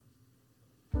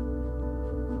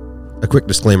A quick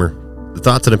disclaimer. The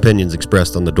thoughts and opinions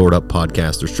expressed on the Doored Up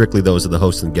podcast are strictly those of the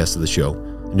host and guests of the show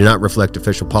and do not reflect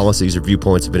official policies or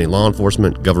viewpoints of any law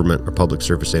enforcement, government, or public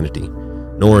service entity,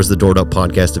 nor is the Doored Up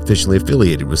podcast officially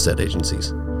affiliated with said agencies.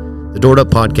 The Doored Up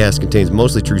podcast contains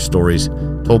mostly true stories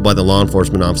told by the law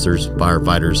enforcement officers,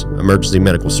 firefighters, emergency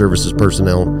medical services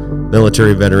personnel,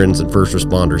 military veterans, and first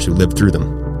responders who lived through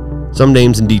them. Some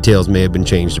names and details may have been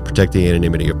changed to protect the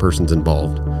anonymity of persons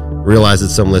involved. Realize that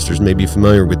some listeners may be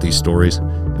familiar with these stories,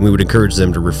 and we would encourage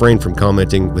them to refrain from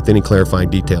commenting with any clarifying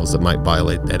details that might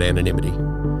violate that anonymity.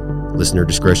 Listener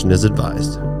discretion is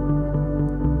advised.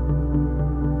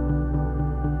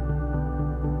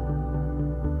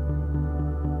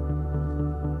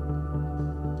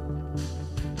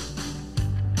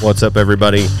 What's up,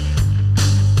 everybody?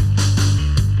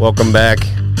 Welcome back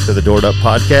to the Doored Up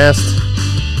podcast.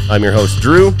 I'm your host,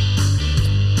 Drew.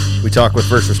 We talk with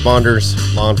first responders,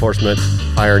 law enforcement,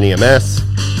 fire and EMS,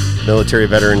 military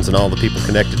veterans, and all the people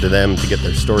connected to them to get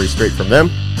their stories straight from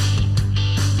them.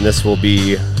 And this will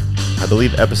be, I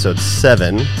believe, episode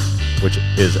 7, which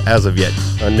is as of yet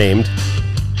unnamed,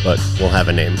 but we'll have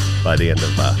a name by the end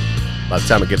of, by the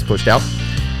time it gets pushed out.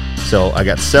 So I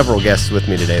got several guests with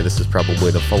me today. This is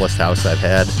probably the fullest house I've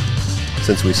had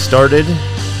since we started.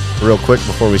 Real quick,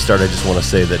 before we start, I just want to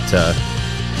say that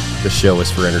this show is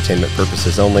for entertainment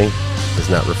purposes only. It does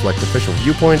not reflect official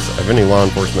viewpoints of any law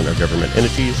enforcement or government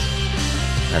entities.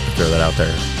 I have to throw that out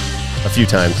there a few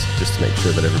times just to make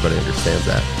sure that everybody understands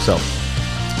that. So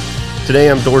today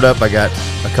I'm Doored Up. I got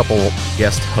a couple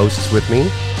guest hosts with me.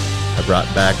 I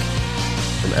brought back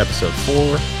from episode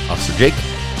 4, Officer Jake.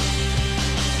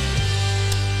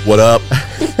 What up?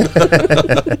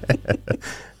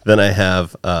 Then I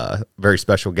have a very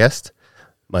special guest,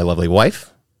 my lovely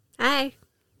wife. Hi.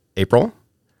 April.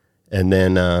 And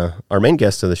then our main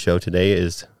guest of the show today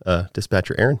is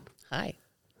Dispatcher Erin. Hi.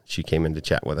 She came in to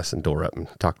chat with us and Doored Up and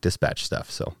talk dispatch stuff.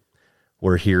 So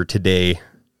we're here today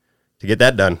to get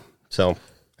that done. So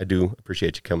I do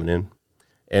appreciate you coming in.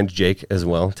 And Jake as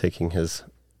well, taking his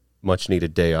much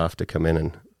needed day off to come in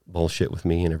and bullshit with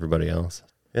me and everybody else.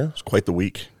 Yeah. It's quite the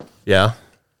week. Yeah.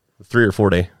 3 or 4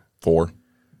 day? 4. Do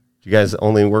you guys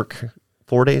only work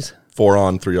 4 days? 4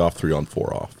 on, 3 off, 3 on,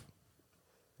 4 off.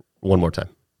 One more time.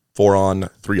 4 on,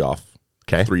 3 off.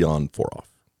 Okay. 3 on, 4 off.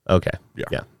 Okay.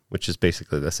 Yeah. Which is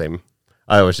basically the same.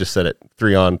 I always just said it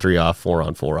 3 on, 3 off, 4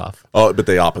 on, 4 off. Oh, but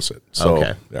they opposite. So,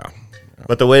 okay. Yeah.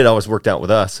 But the way it always worked out with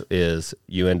us is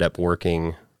you end up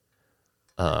working,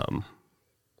 because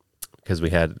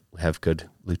we have good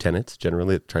lieutenants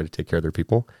generally that try to take care of their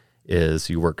people, is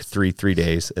you work 3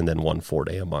 days and then 1 4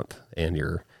 day a month. And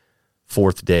your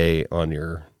 4th day on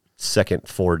your second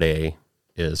 4 day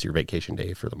is your vacation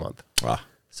day for the month.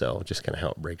 So just kind of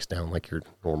how it breaks down like your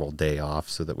normal day off,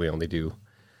 so that we only do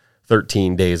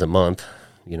 13 days a month,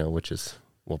 which is,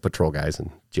 well, patrol guys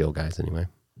and jail guys anyway.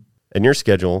 And your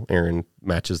schedule, Erin,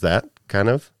 matches that kind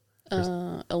of?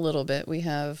 A little bit. We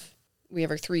have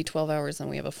our 3 12 hours, and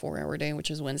we have a 4-hour day, which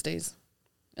is Wednesdays.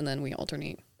 And then we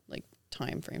alternate like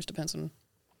time frames, depends on,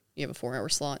 you have a 4-hour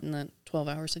slot in that 12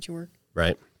 hours that you work.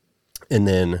 Right. And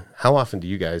then how often do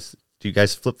you guys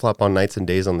flip-flop on nights and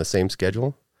days on the same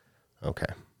schedule?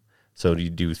 Okay. So do you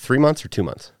do 3 months or 2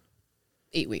 months?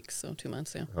 8 weeks, so 2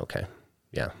 months, yeah. Okay.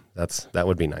 Yeah, that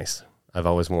would be nice. I've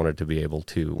always wanted to be able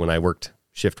to, when I worked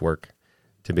shift work,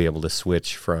 to be able to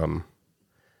switch from,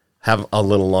 have a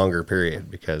little longer period,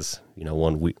 because,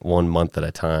 1 month at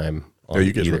a time.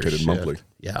 You get rotated shift. monthly.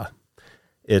 Yeah.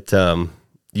 It,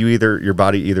 your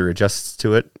body either adjusts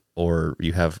to it or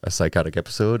you have a psychotic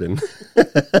episode. And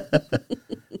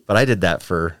but I did that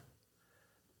for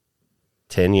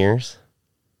 10 years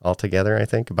altogether, I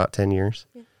think, about 10 years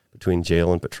between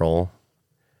jail and patrol.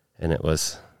 And it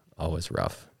was always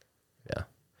rough. Yeah.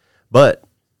 But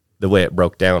the way it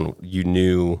broke down, you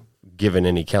knew, given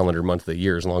any calendar month of the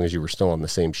year, as long as you were still on the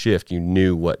same shift, you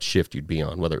knew what shift you'd be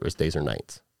on, whether it was days or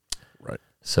nights. Right.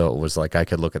 So it was like I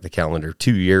could look at the calendar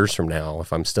 2 years from now,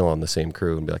 if I'm still on the same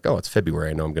crew, and be like, oh, it's February.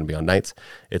 I know I'm going to be on nights.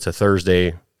 It's a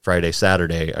Thursday, Friday,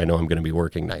 Saturday. I know I'm going to be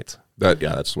working nights.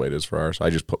 That's the way it is for ours. I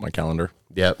just put my calendar.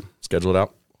 Yep. Schedule it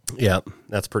out. Yep.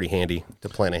 That's pretty handy to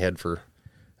plan ahead for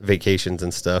vacations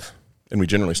and stuff. And we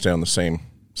generally stay on the same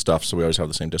stuff, so we always have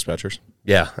the same dispatchers.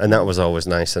 Yeah, and that was always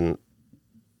nice. And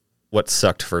what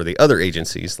sucked for the other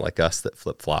agencies like us that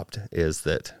flip-flopped is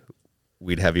that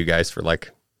we'd have you guys for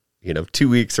 2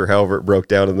 weeks or however it broke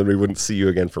down, and then we wouldn't see you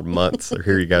again for months or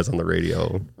hear you guys on the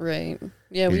radio. Right.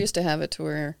 Yeah, we used to have it to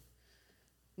where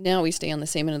now we stay on the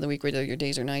same end of the week, whether your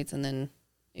days or nights, and then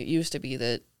it used to be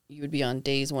that you would be on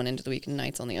days one end of the week and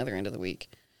nights on the other end of the week.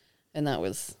 And that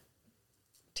was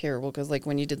terrible because, like,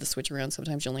 when you did the switch around,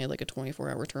 sometimes you only had like a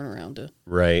 24-hour turnaround to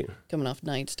Right. coming off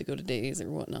nights to go to days or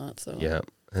whatnot. So Yeah.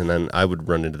 And then I would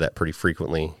run into that pretty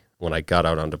frequently when I got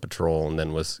out onto patrol and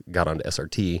then got onto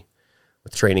SRT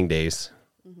with training days.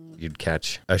 You'd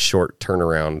catch a short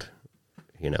turnaround,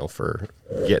 for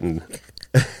getting.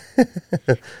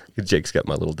 Jake's got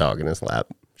my little dog in his lap.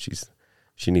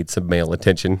 She needs some male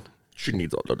attention. She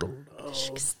needs a little.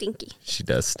 She's stinky. She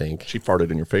does stink. She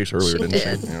farted in your face earlier, didn't she?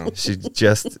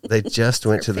 Yeah. They just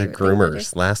went to the favorite thing to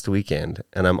groomers last weekend,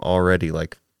 and I'm already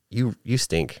like, you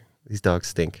stink. These dogs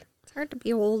stink. It's hard to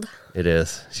be old. It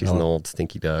is. She's an old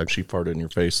stinky dog. She farted in your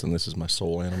face, and this is my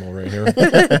soul animal right here.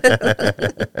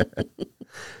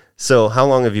 So how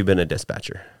long have you been a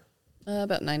dispatcher?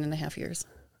 about 9.5 years.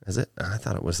 Is it? I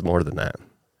thought it was more than that.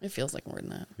 It feels like more than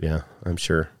that. Yeah, I'm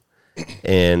sure.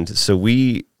 And so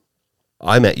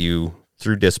I met you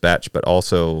through dispatch, but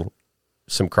also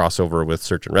some crossover with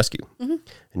search and rescue. Mm-hmm.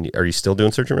 And are you still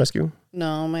doing search and rescue?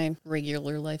 No, my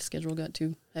regular life schedule got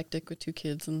too hectic with 2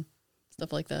 kids and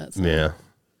stuff like that. So. Yeah.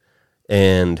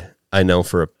 And I know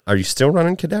are you still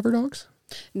running cadaver dogs?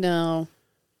 No.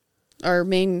 Our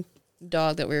main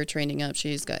dog that we were training up,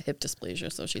 she's got hip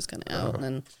dysplasia, so she's kind of out. And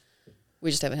then we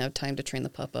just haven't had time to train the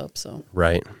pup up. So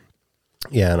Right.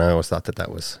 Yeah, and I always thought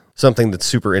that was something that's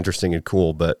super interesting and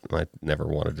cool, but I never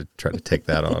wanted to try to take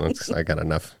that on. I got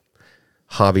enough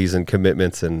hobbies and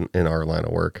commitments in our line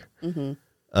of work.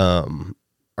 Mm-hmm.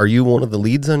 Are you one of the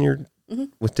leads on your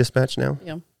with dispatch now?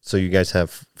 Yeah. So you guys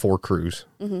have 4 crews,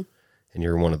 and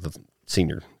you're one of the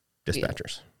senior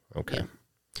dispatchers. Yeah. Okay.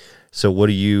 Yeah. So what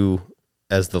do you,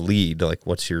 as the lead, like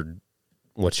what's your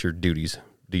duties?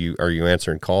 Are you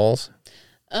answering calls?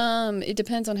 It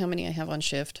depends on how many I have on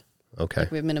shift. Okay.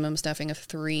 Like we have minimum staffing of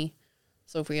 3.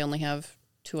 So if we only have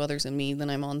 2 others and me, then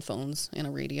I'm on phones and a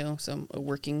radio. So I'm a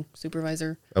working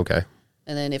supervisor. Okay.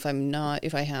 And then if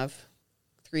I have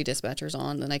 3 dispatchers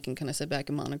on, then I can kind of sit back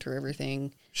and monitor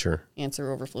everything. Sure.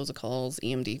 Answer overflows of calls,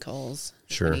 EMD calls.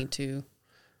 Sure. If I need to.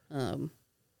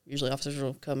 Usually officers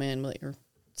will come in or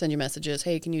send you messages.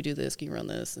 Hey, can you do this? Can you run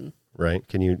this? And Right.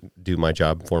 Can you do my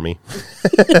job for me?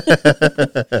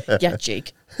 yeah,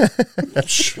 Jake.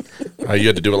 You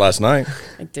had to do it last night.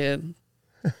 I did.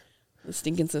 The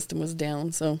stinking system was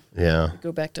down, so Yeah.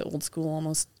 go back to old school,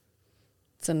 almost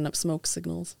sending up smoke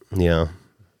signals. Yeah.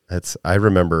 I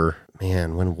remember,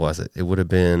 man, when was it? It would have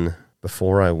been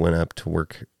before I went up to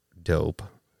work dope.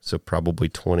 So probably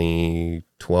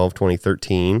 2012,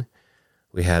 2013,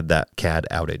 we had that CAD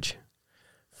outage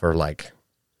for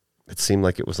it seemed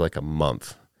like it was like a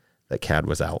month that CAD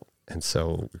was out. And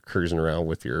so you're cruising around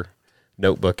with your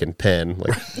notebook and pen,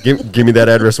 give me that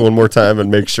address one more time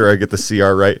and make sure I get the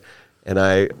CR right. And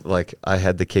I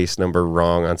had the case number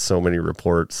wrong on so many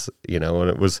reports,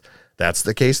 and that's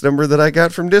the case number that I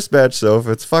got from dispatch. So if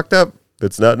it's fucked up,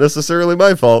 it's not necessarily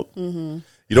my fault. Mm-hmm.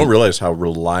 You don't realize how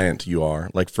reliant you are.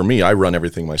 Like for me, I run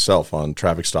everything myself on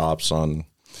traffic stops,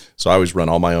 so I always run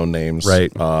all my own names,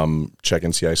 right? Check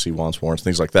NCIC wants, warrants,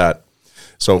 things like that.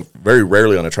 So very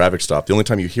rarely on a traffic stop. The only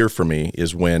time you hear from me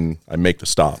is when I make the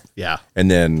stop. Yeah. And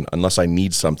then unless I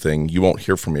need something, you won't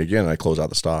hear from me again, and I close out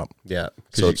the stop. Yeah.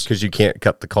 Because you can't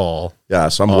cut the call. Yeah.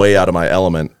 So I'm way out of my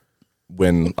element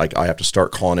when I have to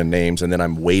start calling in names, and then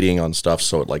I'm waiting on stuff,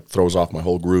 so it throws off my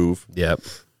whole groove. Yep.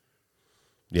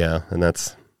 Yeah. And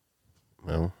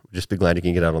just be glad you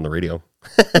can get out on the radio.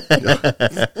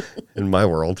 In my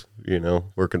world,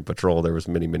 working patrol, there was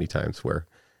many, many times where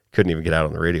couldn't even get out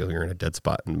on the radio. You're in a dead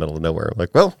spot in the middle of nowhere. I'm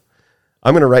like, well,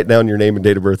 I'm going to write down your name and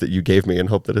date of birth that you gave me and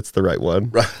hope that it's the right one.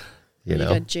 Right. You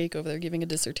got Jake over there giving a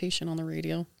dissertation on the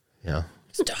radio. Yeah.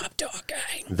 Stop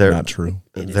talking. Not true.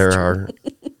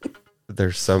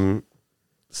 There's some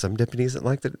deputies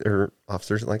or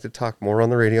officers that like to talk more on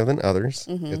the radio than others.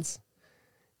 Mm-hmm.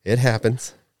 It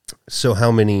happens. So how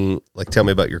many, tell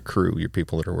me about your crew, your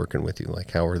people that are working with you.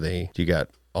 How are they? Do you got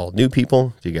all new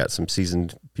people? Do you got some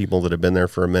seasoned people that have been there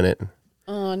for a minute?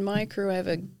 On my crew, I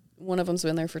have one of them's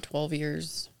been there for 12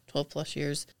 plus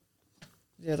years.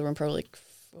 The other one probably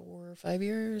 4 or 5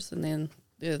 years. And then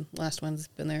the last one's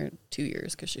been there 2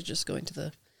 years because she's just going to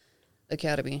the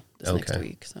academy this next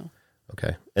week. So.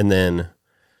 Okay. And then,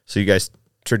 so you guys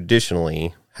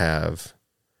traditionally have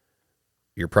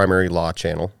your primary law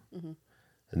channel,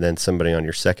 and then somebody on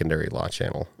your secondary law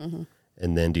channel. Mm-hmm.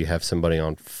 And then do you have somebody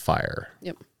on fire?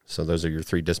 Yep. So those are your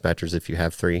 3 dispatchers if you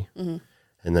have 3. Mm-hmm.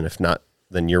 And then if not,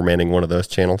 then you're manning one of those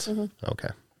channels? Mm-hmm. Okay.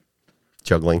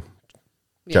 Juggling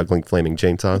flaming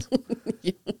chainsaws?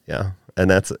 Yeah.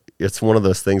 And it's one of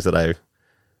those things that I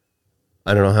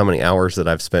don't know how many hours that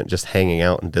I've spent just hanging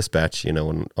out in dispatch,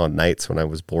 on nights when I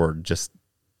was bored, just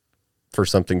for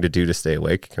something to do to stay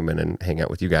awake, come in and hang out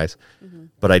with you guys.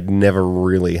 But I'd never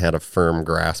really had a firm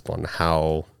grasp on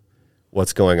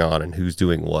what's going on and who's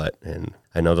doing what. And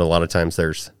I know that a lot of times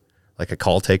there's like a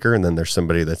call taker, and then there's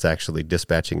somebody that's actually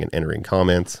dispatching and entering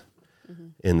comments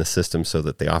in the system so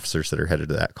that the officers that are headed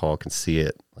to that call can see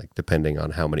it, like depending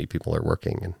on how many people are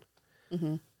working.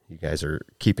 And you guys are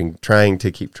trying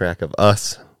to keep track of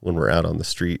us when we're out on the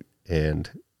street and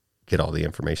get all the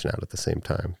information out at the same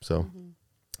time. So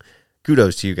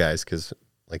kudos to you guys, because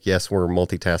like, yes, we're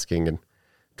multitasking and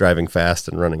driving fast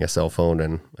and running a cell phone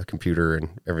and a computer and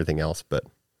everything else, but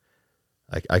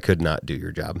I could not do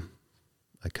your job.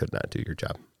 I could not do your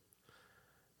job.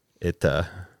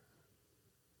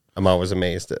 I'm always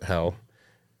amazed at how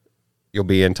you'll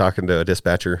be in talking to a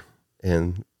dispatcher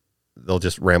and they'll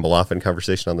just ramble off in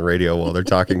conversation on the radio while they're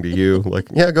talking to you. Like,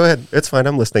 yeah, go ahead. It's fine.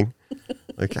 I'm listening.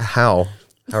 Like, how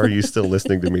are you still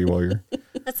listening to me while you're...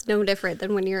 That's no different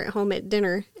than when you're at home at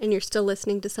dinner and you're still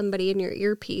listening to somebody in your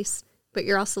earpiece, but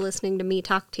you're also listening to me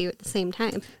talk to you at the same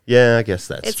time. Yeah, I guess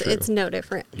that's true. It's no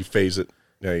different. You phase it.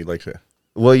 Yeah, you like to.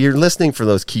 Well, you're listening for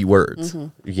those key words,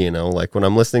 you know, like when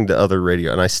I'm listening to other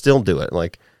radio, and I still do it,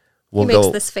 like we'll he makes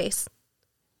this face.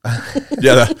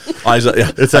 Yeah, eyes.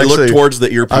 Yeah, it's I actually, look towards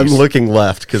the earpiece. I'm looking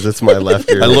left because it's my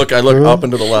left ear. I look up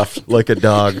and to the left like a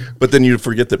dog. But then you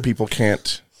forget that people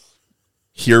can't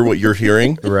hear what you're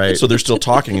hearing, right? So they're still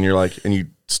talking, and you're like, and you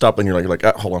stop, and you're like,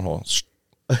 hold on.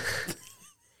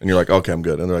 And you're like, okay, I'm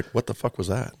good. And they're like, what the fuck was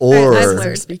that? Or I've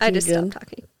learned. I just stopped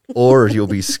talking. Or you'll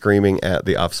be screaming at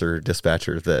the officer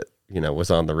dispatcher that, you know, was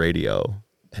on the radio.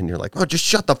 And you're like, oh, just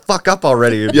shut the fuck up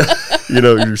already. And, you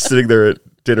know, you're sitting there at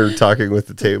dinner talking with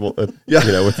the table, you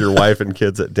know, with your wife and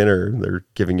kids at dinner. And they're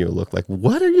giving you a look like,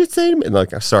 what are you saying? And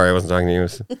like, I'm sorry, I wasn't talking to you. I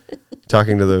was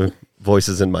talking to the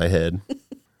voices in my head.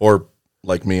 Or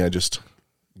like me, I just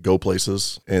go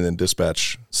places and then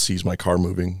dispatch sees my car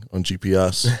moving on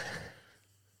GPS.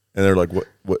 And they're like, what,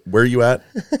 where are you at?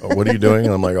 Oh, what are you doing?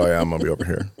 And I'm like, oh yeah, I'm going to be over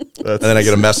here. And then I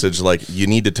get a message like, you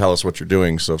need to tell us what you're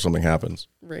doing so if something happens.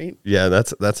 Right. Yeah,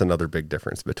 that's another big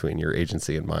difference between your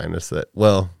agency and mine is that,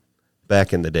 well,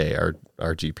 back in the day, our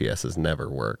GPSs never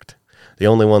worked. The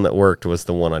only one that worked was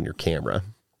the one on your camera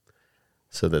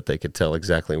so that they could tell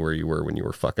exactly where you were when you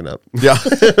were fucking up. Yeah.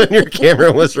 When your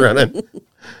camera was running.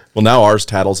 Well, now ours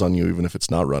tattles on you even if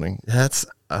it's not running. That's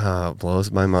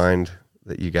blows my mind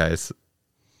that you guys...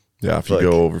 Yeah,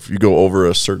 if you go over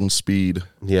a certain speed,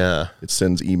 it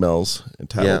sends emails and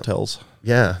tells.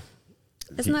 Yeah.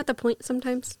 Isn't that the point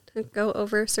sometimes to go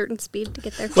over a certain speed to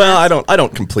get there? Well, I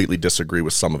don't completely disagree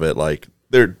with some of it. Like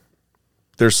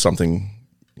there's something,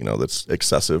 you know, that's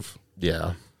excessive.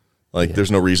 Yeah. Like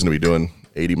there's no reason to be doing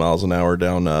 80 miles an hour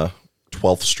down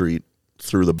 12th Street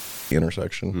through the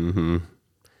intersection. Mm-hmm.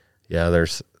 Yeah,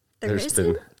 there's been Turn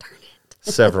it.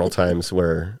 several times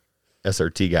where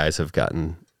SRT guys have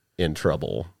gotten in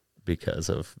trouble because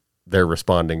of they're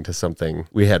responding to something.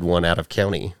 We had one out of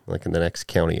county, like in the next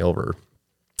county over,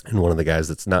 and one of the guys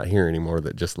that's not here anymore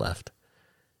that just left,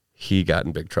 he got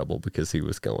in big trouble because he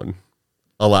was going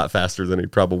a lot faster than he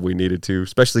probably needed to,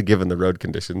 especially given the road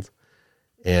conditions.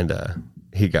 And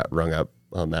he got rung up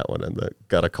on that one and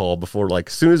got a call before, like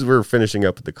as soon as we were finishing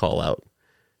up the call out,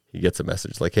 he gets a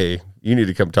message like, hey, you need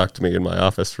to come talk to me in my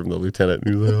office from the lieutenant.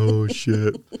 And he's like, oh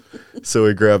shit. So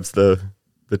he grabs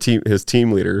his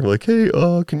team leader, like, hey,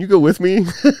 can you go with me?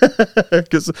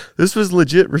 Because this was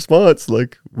legit response.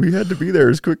 Like, we had to be there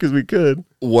as quick as we could.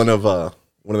 One of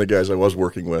the guys I was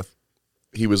working with,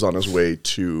 he was on his way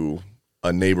to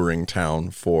a neighboring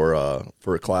town for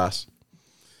a class,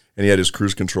 and he had his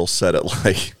cruise control set at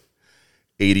like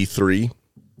 83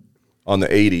 on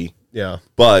the 80. Yeah.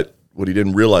 But what he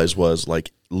didn't realize was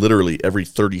like literally every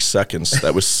 30 seconds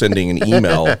that was sending an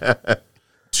email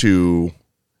to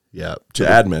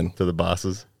admin, to the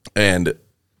bosses. And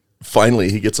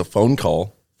finally he gets a phone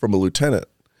call from a lieutenant.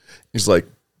 He's like,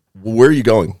 where are you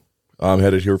going? I'm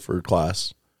headed here for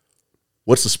class.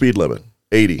 What's the speed limit?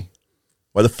 80.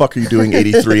 Why the fuck are you doing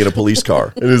 83 in a police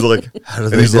car? And he's like, how do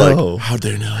they know? Like, how'd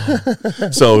they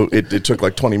know? So it took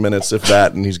like 20 minutes, if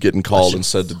that, and he's getting called and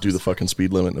said to do the fucking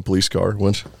speed limit in a police car.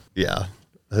 Which, yeah,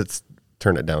 let's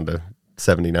turn it down to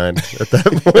 79 at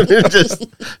that point. Just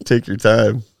take your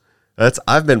time.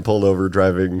 I've been pulled over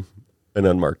driving an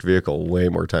unmarked vehicle way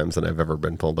more times than I've ever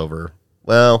been pulled over.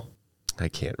 Well, I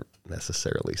can't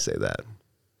necessarily say that.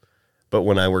 But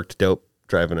when I worked dope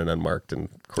driving an unmarked, and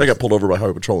of course, I got pulled over by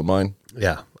highway patrol in mine.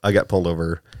 Yeah, I got pulled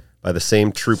over by the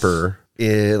same trooper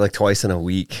like twice in a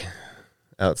week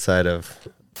outside of,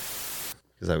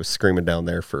 because I was screaming down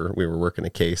there we were working a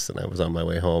case and I was on my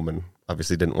way home and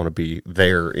obviously didn't want to be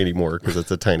there anymore because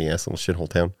it's a tiny ass little shithole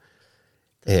town.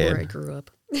 That's where I grew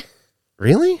up.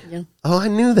 Really? Yeah. Oh, I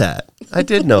knew that. I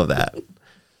did know that.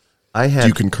 I had. Do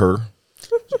you concur?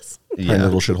 Yes, Tiny Yeah.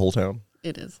 little shithole town.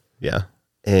 it is. Yeah.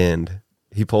 And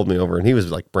he pulled me over, and he was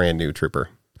like brand new trooper.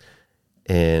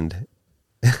 And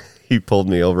he pulled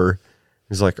me over.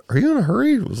 He's like, "Are you in a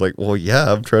hurry?" I was like, "Well,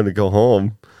 yeah, I'm trying to go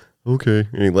home." Okay.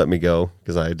 And he let me go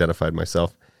because I identified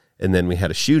myself. And then we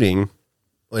had a shooting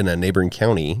in a neighboring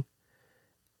county,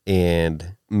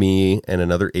 and me and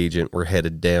another agent were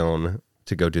headed down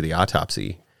to go do the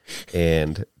autopsy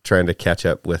and trying to catch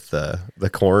up with the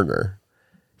coroner.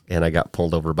 And I got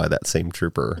pulled over by that same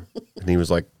trooper. And he was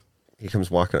like, he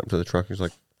comes walking up to the truck. He's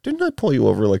like, "Didn't I pull you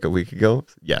over like a week ago?"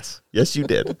 Yes. Yes, you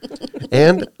did.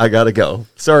 And I got to go.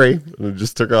 Sorry. And I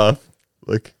just took off.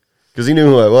 Like, because he knew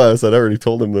who I was. I'd already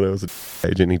told him that I was an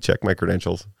agent. He checked my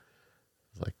credentials.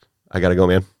 I was like, "I got to go,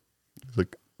 man." He's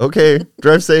like, "Okay,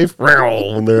 drive safe."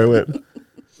 And there I went.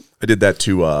 I did that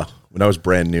too when I was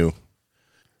brand new.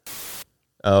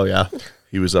 Oh, yeah.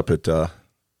 He was up at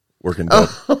working dope.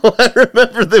 Oh, I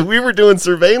remember that we were doing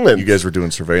surveillance. You guys were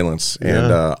doing surveillance, and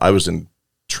Yeah. I was in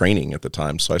training at the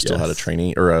time, so I still had a Yes.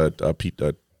 training or a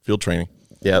field training.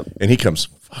 Yep. And he comes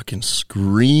fucking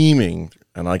screaming,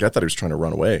 and I thought he was trying to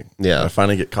run away. Yeah. And I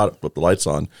finally get caught with the lights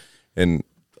on, and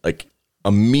like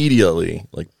immediately,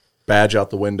 like badge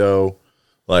out the window,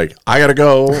 like I gotta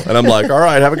go, and I'm like, "All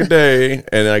right, have a good day." And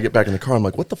then I get back in the car, I'm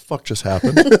like, "What the fuck just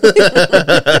happened?"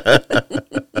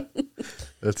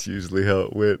 That's usually how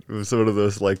it went. It was one of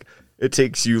those, like, it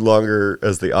takes you longer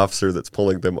as the officer that's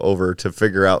pulling them over to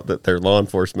figure out that they're law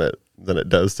enforcement than it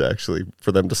does to actually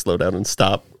for them to slow down and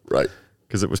stop. Right.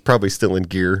 Because it was probably still in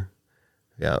gear.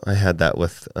 Yeah, I had that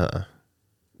with,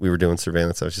 we were doing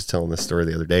surveillance. I was just telling this story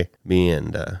the other day. Me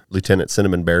and Lieutenant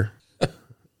Cinnamon Bear,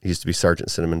 he used to be Sergeant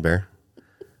Cinnamon Bear.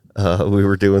 We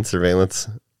were doing surveillance,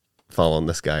 following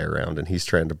this guy around, and he's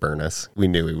trying to burn us. We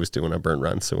knew he was doing a burn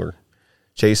run, so we're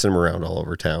chasing him around all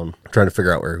over town, trying to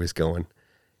figure out where he was going.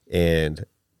 And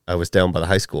I was down by the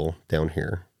high school down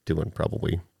here doing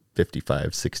probably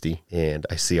 55, 60. And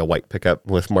I see a white pickup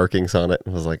with markings on it.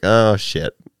 And I was like, "Oh,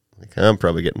 shit. Like, I'm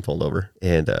probably getting pulled over."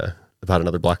 And about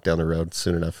another block down the road,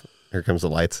 soon enough, here comes the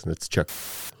lights, and it's Chuck.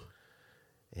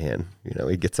 And, you know,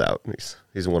 he gets out. And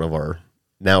he's one of our,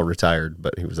 now retired,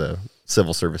 but he was a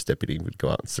civil service deputy. He would go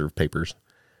out and serve papers.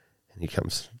 And he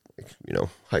comes, you know,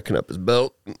 hiking up his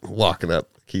belt, walking up.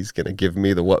 He's going to give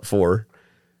me the what for.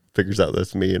 Figures out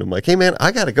that's me. And I'm like, "Hey, man,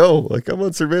 I got to go. Like, I'm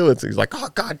on surveillance." And he's like, "Oh,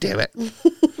 God damn it.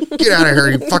 Get out of here,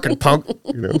 you fucking punk."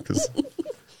 You know, because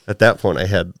at that point I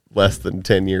had less than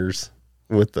 10 years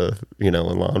with the, you know,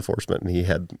 in law enforcement, and he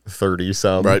had 30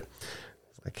 some. Right.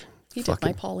 Like, He did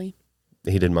my poly.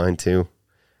 he did mine too.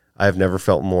 I have never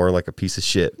felt more like a piece of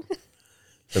shit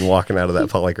than walking out of that He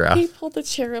polygraph. pulled the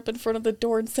chair up in front of the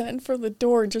door and sat in front of the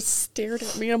door and just stared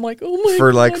at me. I'm like, "Oh my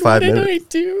For like God, 5 what did minutes. I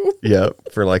do? Yeah,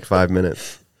 for like 5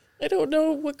 minutes. I don't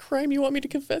know what crime you want me to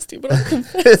confess to, but I'll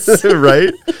confess."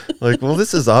 Right? Like, well,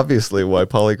 this is obviously why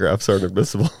polygraphs aren't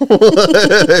admissible.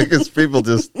 Because people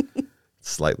just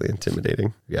slightly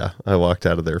intimidating. Yeah, I walked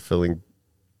out of there feeling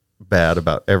bad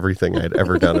about everything I'd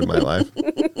ever done in my life.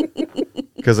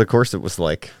 Because, of course, it was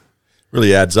like,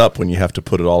 Really adds up when you have to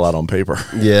put it all out on paper.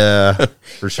 yeah,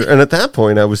 for sure. And at that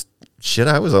point, I was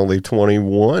only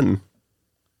 21.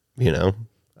 You know,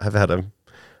 I've had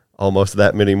almost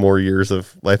that many more years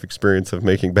of life experience of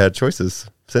making bad choices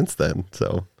since then.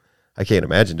 So I can't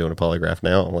imagine doing a polygraph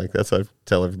now. Like, that's what I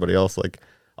tell everybody else. Like,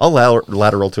 I'll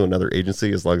lateral to another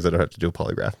agency as long as I don't have to do a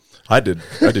polygraph. I did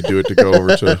do it to go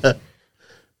over to.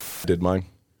 Did mine.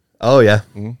 Oh, yeah.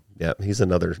 Mm-hmm. Yeah, he's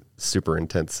another super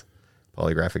intense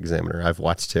polygraph examiner. I've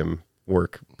watched him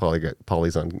work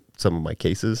polys on some of my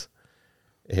cases,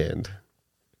 and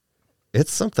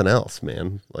it's something else,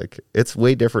 man. Like, it's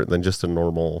way different than just a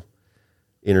normal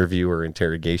interview or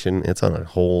interrogation. It's on a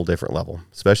whole different level,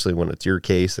 especially when it's your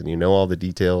case and you know all the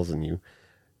details, and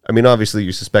obviously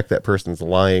you suspect that person's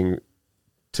lying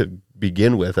to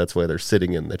begin with. That's why they're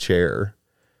sitting in the chair.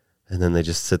 And then they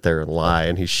just sit there and lie,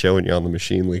 and he's showing you on the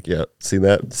machine, like, "Yeah, see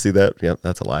that? Yep,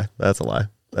 that's a lie. That's a lie.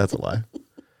 That's a lie."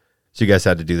 So you guys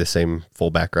had to do the same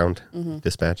full background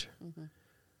dispatch? Mm-hmm.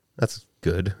 That's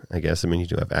good, I guess. I mean, you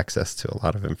do have access to a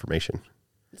lot of information.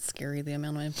 It's scary, the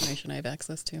amount of information I have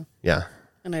access to. Yeah.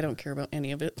 And I don't care about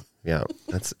any of it. Yeah.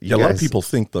 That's Yeah, a lot of people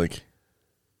think like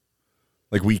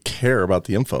we care about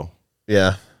the info.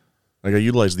 Yeah. Like, I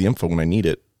utilize the info when I need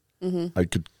it. Mm-hmm. I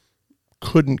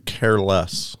couldn't care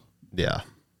less. Yeah.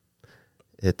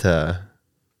 It, I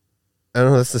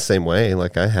don't know, it's the same way.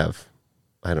 Like, I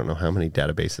don't know how many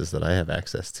databases that I have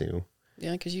access to.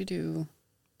 Yeah, because you do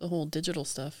the whole digital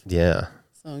stuff. Yeah.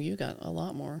 So you got a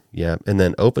lot more. Yeah, and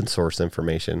then open source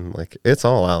information, like it's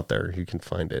all out there. You can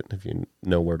find it if you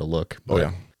know where to look. Oh,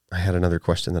 yeah. I had another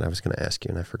question that I was going to ask you,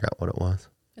 and I forgot what it was.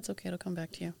 It's okay. It'll come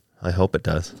back to you. I hope it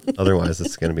does. Otherwise,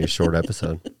 it's going to be a short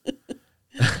episode.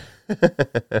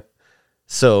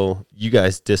 So you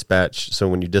guys dispatch. So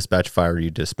when you dispatch fire, you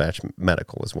dispatch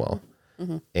medical as well,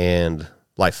 and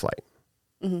life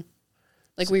flight.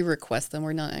 Like we request them.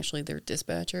 We're not actually their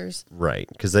dispatchers. Right,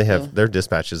 because they have their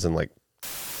dispatches in like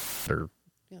they're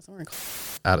somewhere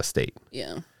out of state.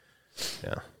 Yeah.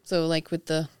 Yeah. So like with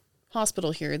the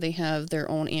hospital here, they have their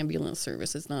own ambulance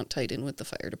service. It's not tied in with the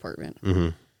fire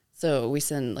department. So we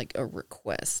send like a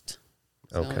request.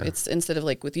 So Okay. it's instead of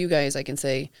like with you guys, I can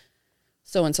say,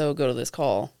 so-and-so go to this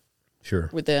call. Sure.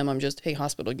 With them, I'm just, hey,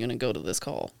 hospital unit, go to this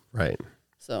call. Right.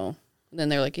 So then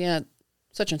they're like, yeah,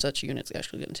 such and such unit's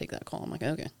actually going to take that call. I'm like,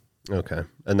 okay. Okay.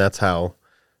 And that's how,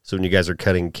 so when you guys are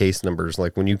cutting case numbers,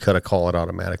 like when you cut a call, it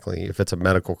automatically, if it's a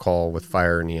medical call with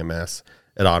fire and EMS,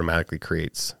 it automatically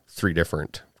creates 3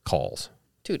 different calls.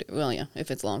 Well, yeah, if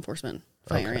it's law enforcement,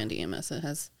 fire Okay. and EMS, it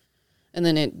has. And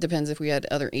then it depends if we had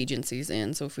other agencies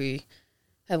in. So if we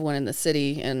have one in the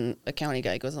city and a county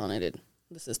guy goes on it,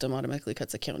 the system automatically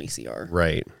cuts a county CR.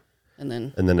 Right. And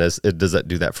then does that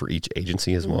do that for each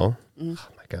agency as well? Oh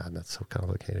my God, that's so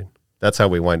complicated. That's how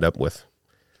we wind up with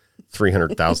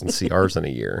 300,000 CRs in a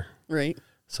year. Right.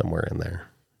 Somewhere in there,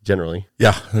 generally.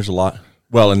 Yeah, there's a lot.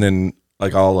 Well, and then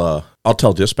like I'll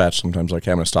tell dispatch sometimes, like,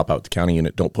 hey, I'm going to stop out with the county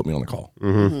unit. Don't put me on the call.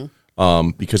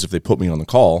 Because if they put me on the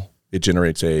call, it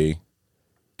generates a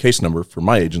case number for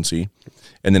my agency.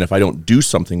 And then if I don't do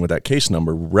something with that case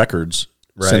number, records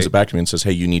sends it back to me and says,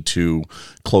 hey, you need to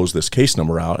close this case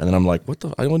number out. And then I'm like, what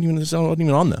the? I wasn't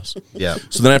even on this. Yeah.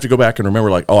 So then I have to go back and remember,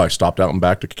 like, oh, I stopped out and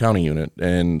back to county unit.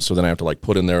 And so then I have to like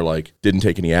put in there, like, didn't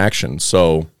take any action.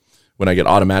 So when I get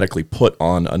automatically put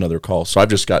on another call. So I've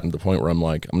just gotten to the point where I'm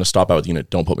like, I'm going to stop out with the unit.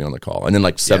 Don't put me on the call. And then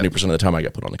like 70% of the time I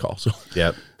get put on the call. So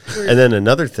Yep. And then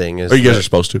another thing is, or you guys are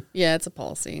supposed to. Yeah, it's a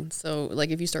policy. So like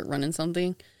if you start running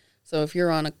something, so if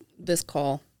you're on this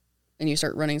call and you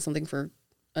start running something for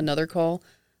another call,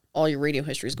 all your radio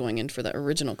history is going in for that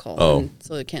original call. Oh.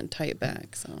 So they can't tie it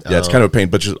back. So Yeah, it's kind of a pain,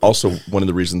 but just also one of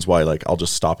the reasons why, like, I'll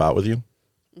just stop out with you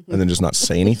and then just not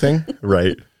say anything.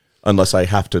 right. Unless I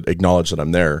have to acknowledge that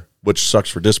I'm there, which sucks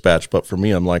for dispatch. But for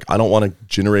me, I'm like, I don't want to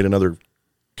generate another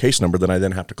case number that I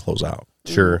then have to close out.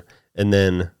 Sure. And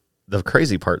then the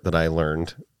crazy part that I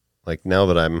learned, like now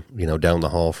that I'm, down the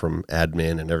hall from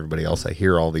admin and everybody else, I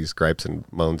hear all these gripes and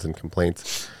moans and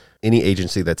complaints. Any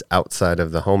agency that's outside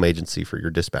of the home agency for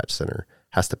your dispatch center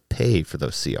has to pay for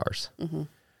those CRs.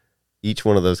 Each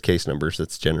one of those case numbers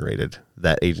that's generated,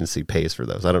 that agency pays for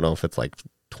those. I don't know if it's like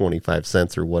 25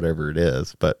 cents or whatever it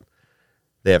is, but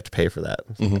they have to pay for that.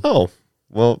 Oh,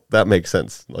 well, that makes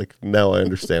sense. Like now I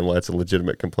understand why it's a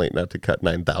legitimate complaint not to cut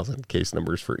 9,000 case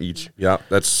numbers for each. Yeah,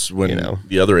 that's when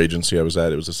the other agency I was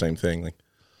at, it was the same thing.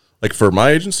 Like for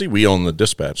my agency, we own the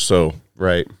dispatch. So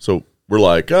Right. So we're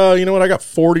like, you know what? I got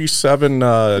 47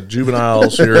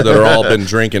 juveniles here that are all been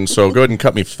drinking. So go ahead and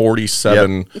cut me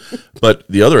 47. Yep. But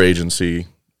the other agency,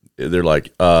 they're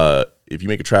like, if you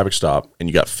make a traffic stop and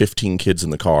you got 15 kids in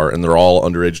the car and they're all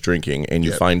underage drinking and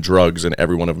you find drugs and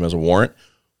every one of them has a warrant,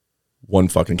 one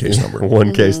fucking case number.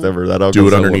 One case number. That'll do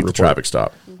it underneath the traffic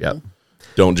stop. Yep.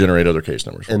 Don't generate other case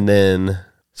numbers. And then,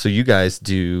 so you guys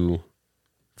do,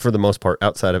 for the most part,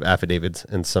 outside of affidavits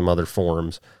and some other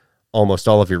forms, almost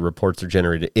all of your reports are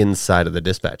generated inside of the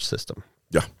dispatch system.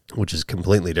 Yeah. Which is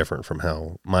completely different from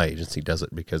how my agency does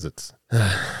it because it's,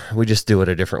 we just do it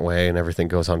a different way and everything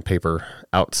goes on paper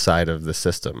outside of the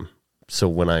system. So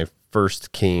when I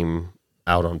first came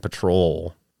out on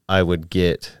patrol, I would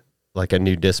get like a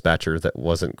new dispatcher that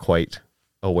wasn't quite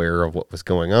aware of what was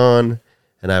going on.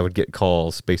 And I would get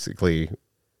calls basically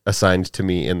assigned to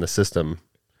me in the system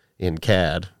in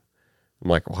CAD. I'm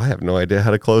like, well, I have no idea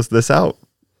how to close this out.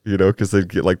 Because they'd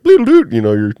get like, your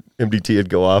MDT would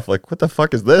go off. Like, what the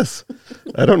fuck is this?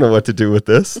 I don't know what to do with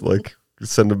this. Like,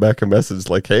 send them back a message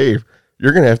like, hey,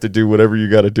 you're going to have to do whatever you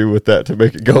got to do with that to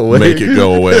make it go away. Make it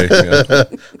go away. Yeah.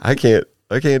 I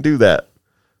can't do that.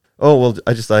 Oh, well,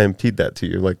 I just IMT'd that to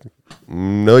you. Like,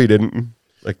 no, you didn't.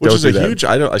 Like, Which is a that. huge,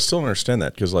 I still don't understand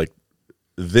that because like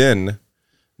then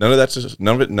none of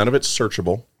it's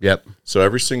searchable. Yep. So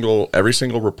every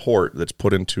single report that's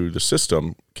put into the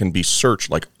system can be searched.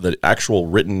 Like the actual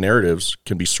written narratives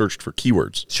can be searched for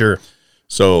keywords. Sure.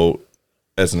 So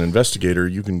as an investigator,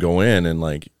 you can go in and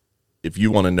like, if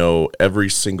you want to know every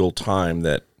single time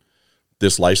that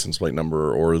this license plate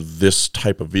number or this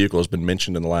type of vehicle has been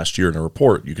mentioned in the last year in a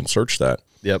report, you can search that.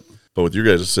 Yep. But with your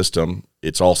guys' system,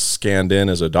 it's all scanned in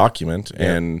as a document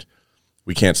and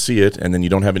we can't see it, and then you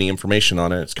don't have any information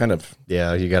on it. It's kind of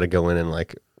Yeah, you got to go in and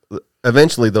like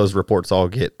eventually those reports all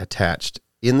get attached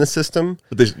in the system.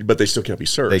 but they still can't be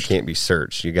searched. They can't be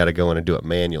searched. You got to go in and do it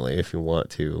manually if you want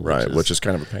to. Right, which is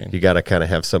kind of a pain. You got to kind of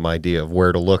have some idea of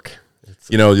where to look.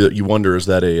 You know, you wonder, is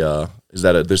that a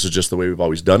this is just the way we've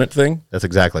always done it thing? That's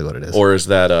exactly what it is. Or is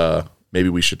that maybe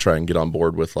we should try and get on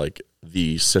board with like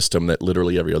the system that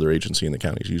literally every other agency in the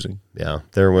county is using? Yeah,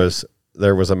 there was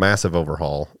a massive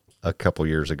overhaul a couple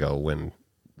years ago when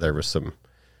there was some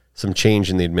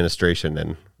change in the administration,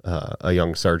 and a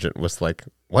young sergeant was like,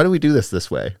 "Why do we do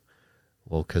this way?"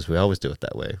 Well, because we always do it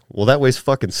that way. Well, that way's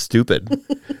fucking stupid.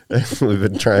 We've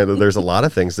been trying to, there's a lot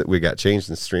of things that we got changed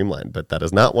and streamlined, but that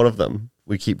is not one of them.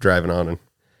 We keep driving on, and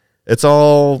it's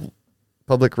all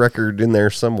public record in there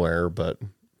somewhere, but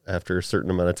after a certain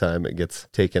amount of time, it gets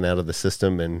taken out of the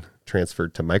system and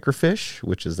transferred to microfiche,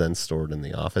 which is then stored in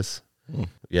the office.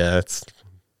 Yeah,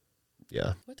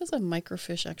 What does a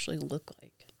microfiche actually look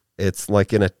like? It's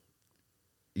like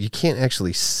you can't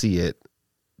actually see it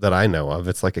that I know of.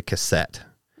 It's like a cassette.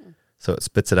 So it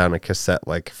spits it out in a cassette,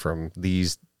 like from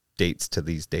these dates to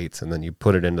these dates, and then you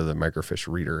put it into the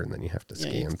microfiche reader, and then you have to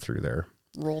scan through there.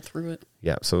 Roll through it.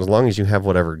 Yeah, so as long as you have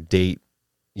whatever date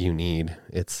you need,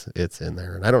 it's in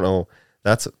there. And I don't know,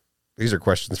 these are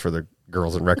questions for the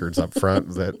girls and records up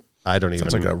front that I don't even.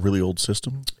 It's like a really old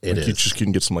system. It is. You just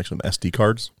can get some SD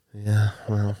cards. Yeah,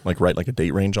 well, write like a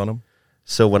date range on them.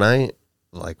 So when I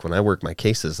work my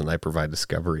cases and I provide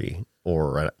discovery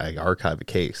or I archive a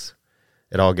case,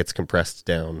 it all gets compressed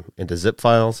down into zip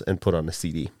files and put on a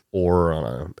CD or on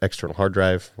an external hard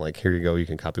drive. Like, here you go, you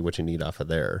can copy what you need off of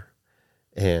there.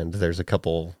 And there's a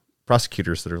couple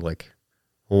prosecutors that are like,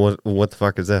 well, what the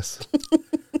fuck is this?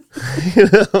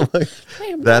 Like,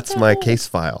 that's my case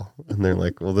file. And they're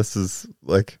like, well, this is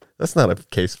like, that's not a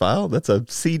case file. That's a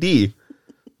CD.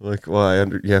 Like, well,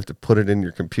 you have to put it in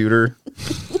your computer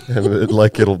and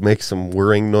it'll make some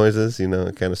whirring noises, it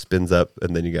kind of spins up,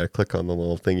 and then you got to click on the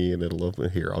little thingy and it'll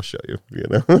open. Here, I'll show you,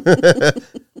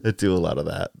 I do a lot of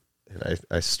that. And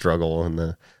I struggle, and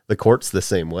the court's the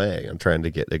same way. I'm trying to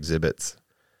get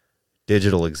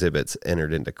digital exhibits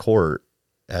entered into court.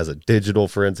 As a digital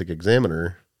forensic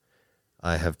examiner,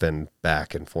 I have been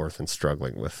back and forth and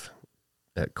struggling with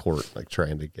at court, like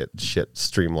trying to get shit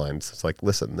streamlined. It's like,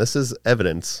 listen, this is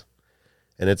evidence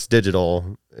and it's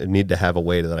digital. I need to have a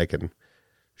way that I can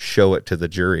show it to the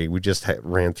jury. We just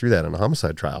ran through that in a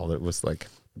homicide trial. That was like,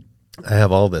 I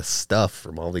have all this stuff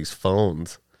from all these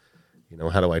phones.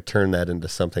 How do I turn that into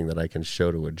something that I can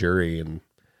show to a jury? And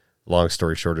long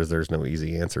story short is there's no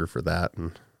easy answer for that.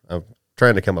 And I'm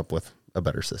trying to come up with a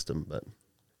better system. But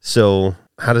so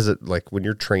how does it, like, when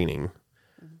you're training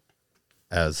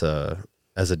as a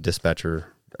dispatcher,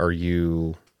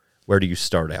 where do you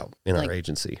start out in our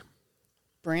agency?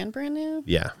 Brand new?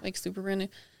 Yeah. Like super brand new.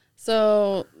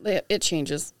 So it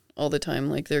changes all the time.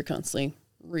 Like, they're constantly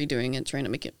redoing it, trying to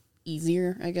make it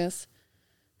easier, I guess.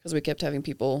 Because we kept having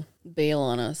people bail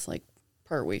on us, like,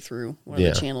 partway through one of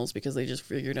the channels because they just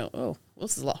figured out, oh, well,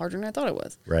 this is a lot harder than I thought it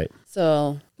was. Right.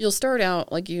 So you'll start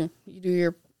out, like, you do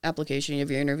your application, you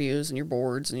have your interviews and your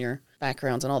boards and your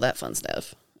backgrounds and all that fun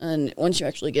stuff. And once you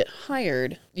actually get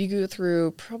hired, you go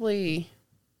through probably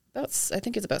I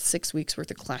think it's about 6 weeks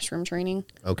worth of classroom training.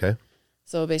 Okay.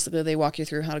 So basically they walk you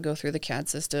through how to go through the CAD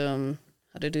system,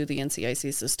 how to do the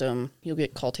NCIC system. You'll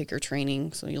get call taker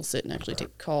training. So you'll sit and actually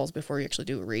take calls before you actually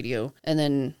do a radio. And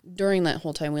then during that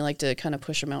whole time, we like to kind of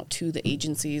push them out to the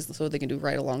agencies so they can do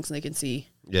ride-alongs and they can see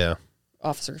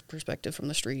officer perspective from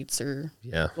the streets, or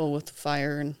go with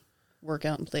fire and work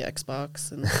out and play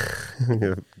Xbox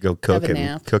and go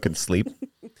cook and sleep.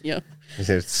 Yeah. You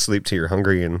say sleep till you're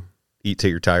hungry and eat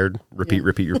till you're tired. Repeat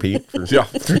for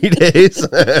 3 days.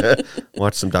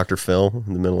 Watch some Dr. Phil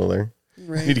in the middle of there.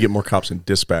 Right. We need to get more cops in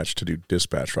dispatch to do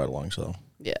dispatch ride-alongs, though.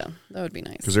 Yeah, that would be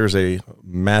nice. Because there's a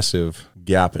massive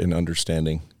gap in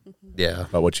understanding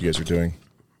about what you guys are doing.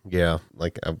 Yeah,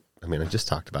 like, I just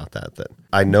talked about that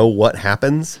I know what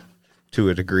happens to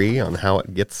a degree on how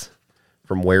it gets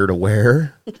from where to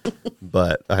where,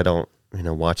 but I don't,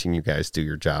 watching you guys do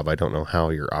your job, I don't know how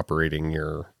you're operating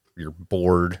your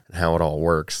board and how it all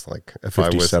works. Like, if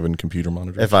 57 computer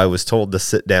monitors. If I was told to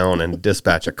sit down and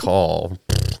dispatch a call,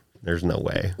 there's no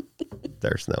way.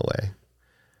 There's no way.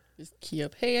 Just key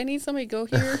up, hey, I need somebody to go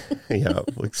here. Yeah,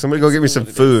 like, somebody go get me some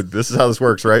food. This is how this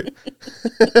works, right?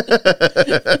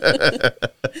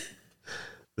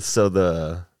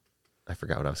 So I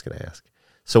forgot what I was going to ask.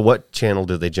 So what channel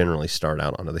do they generally start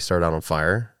out on? Do they start out on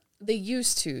fire? They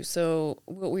used to. So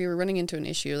what we were running into an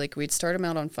issue, like, we'd start them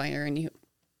out on fire, and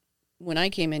when I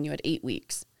came in, you had 8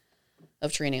 weeks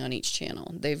of training on each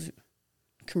channel. They've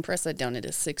compressed that down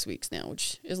into 6 weeks now,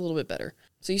 which is a little bit better.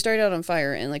 So you start out on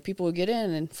fire, and like people would get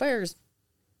in, and fire is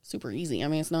super easy. I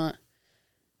mean, it's not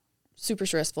super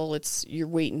stressful. You're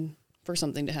waiting for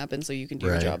something to happen so you can do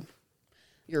your job.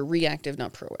 You're reactive,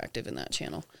 not proactive in that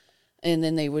channel. And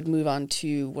then they would move on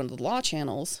to one of the law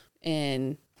channels,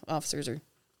 and officers are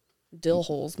dill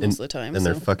holes most of the time. And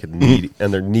they're fucking needy.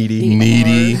 And they're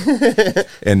needy.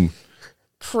 And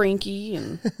cranky.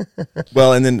 And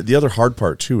well, and then the other hard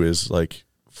part too is like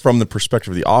from the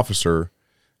perspective of the officer,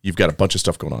 you've got a bunch of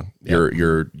stuff going on. Yep.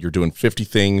 You're doing 50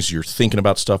 things, you're thinking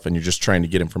about stuff, and you're just trying to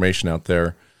get information out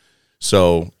there.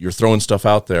 So you're throwing stuff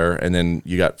out there, and then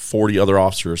you got 40 other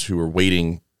officers who are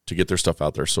waiting to get their stuff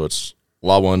out there. So it's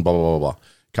law 1, blah, blah, blah, blah,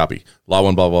 copy. Law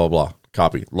 1, blah, blah, blah,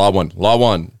 copy. Law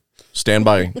 1, stand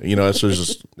by. You know, so it's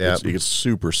just, it gets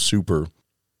super, super.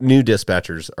 New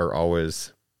dispatchers are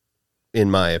always, in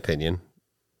my opinion,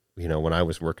 you know, when I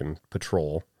was working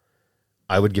patrol,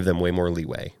 I would give them way more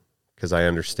leeway because I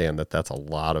understand that that's a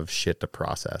lot of shit to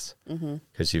process.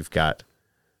 Because you've got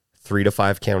 3 to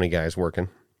 5 county guys working.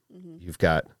 You've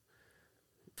got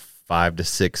 5 to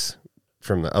 6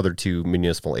 from the other 2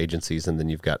 municipal agencies, and then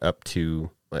you've got up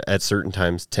to, at certain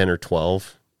times, 10 or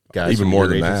 12 guys. Even more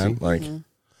than that. Like,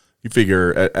 you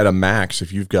figure at a max,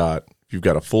 if you've got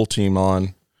a full team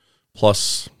on,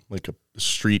 plus like the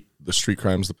street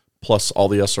crimes, plus all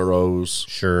the SROs.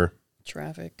 Sure.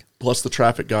 traffic. Plus the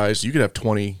traffic guys, you could have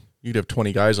 20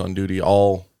 guys on duty,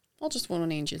 all just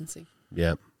one agency.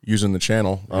 Yeah. Using the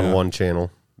channel. On one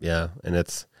channel. Yeah. And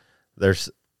it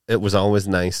was always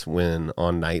nice when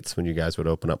on nights when you guys would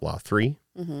open up Law 3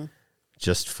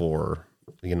 just for,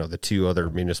 the 2 other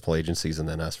municipal agencies and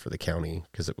then us for the county.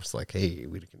 Cause it was like, hey,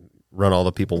 we can run all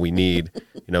the people we need,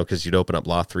 cause you'd open up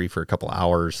Law 3 for a couple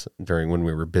hours during when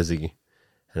we were busy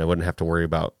and I wouldn't have to worry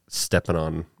about stepping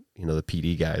on, the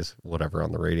PD guys, whatever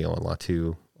on the radio on Law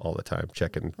 2 all the time,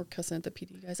 checking. Or cussing at the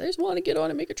PD guys. I just want to get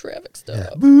on and make a traffic stop. Yeah.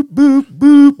 Boop, boop,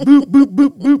 boop, boop, boop,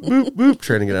 boop, boop, boop, boop.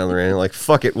 Trying to get on the radio. Like,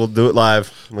 fuck it, we'll do it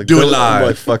live. I'm like, do it live. I'm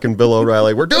like fucking Bill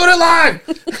O'Reilly. We're doing it live.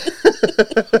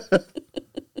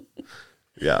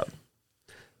 Yeah.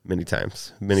 Many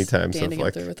times. Standing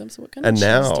up there with them. So what kind of cheese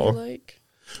do you like?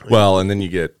 Well, and then you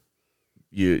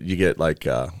get like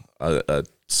a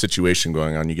situation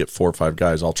going on. You get 4 or 5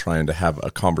 guys all trying to have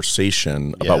a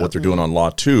conversation about what they're doing on Law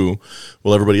 2.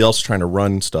 Well, everybody else trying to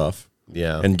run stuff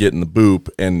and get in the boop.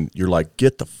 And you're like,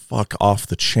 get the fuck off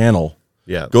the channel.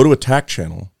 Yeah. Go to attack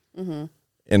channel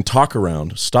and talk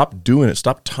around. Stop doing it.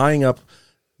 Stop tying up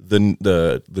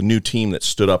the new team that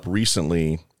stood up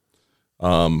recently,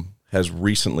 has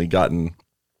recently gotten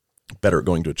better at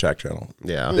going to attack channel.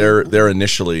 Yeah. They're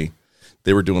initially,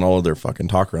 they were doing all of their fucking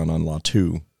talk around on Law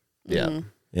 2. Yeah.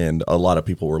 And a lot of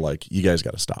people were like, you guys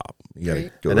got to stop. You got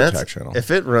to go to attack channel. If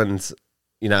it runs,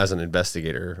 as an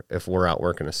investigator, if we're out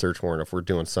working a search warrant, if we're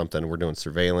doing something, we're doing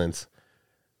surveillance,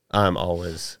 I'm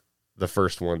always the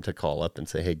first one to call up and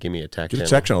say, hey, give me attack channel.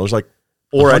 Attack channel. There's like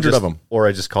 100 of them. Or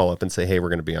I just call up and say, hey, we're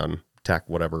going to be on attack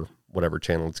whatever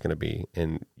channel it's going to be.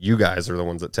 And you guys are the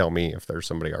ones that tell me if there's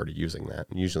somebody already using that.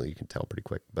 And usually you can tell pretty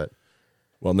quick. But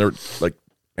well, and they're like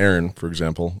Erin, for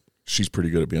example, she's pretty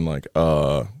good at being like,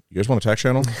 you guys want attack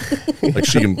channel? Like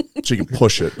she can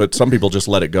push it, but some people just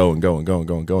let it go and go and go and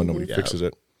go and go and nobody fixes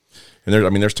it. And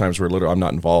there's times where literally I'm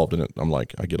not involved in it. I'm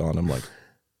like, I get on, I'm like,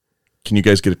 can you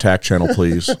guys get attack channel,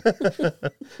 please?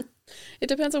 It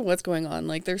depends on what's going on.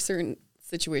 Like there's certain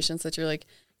situations that you're like,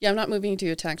 yeah, I'm not moving to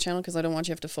attack channel because I don't want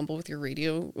you to have to fumble with your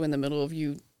radio in the middle of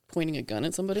you pointing a gun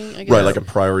at somebody. I guess. Right, like a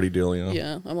priority deal,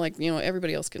 Yeah, I'm like,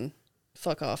 everybody else can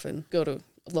fuck off and go to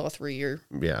Law 3 or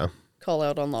call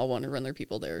out on Law 1 and run their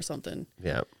people there or something.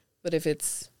 Yeah. But if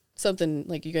it's something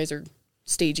like you guys are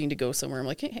staging to go somewhere, I'm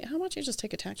like, hey, how about you just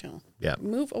take attack channel? Yeah.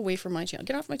 Move away from my channel.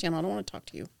 Get off my channel. I don't want to talk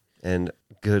to you. And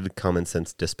good common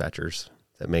sense dispatchers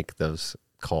that make those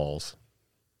calls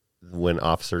when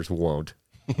officers won't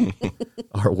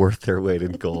are worth their weight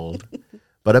in gold.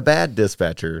 But a bad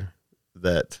dispatcher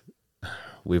that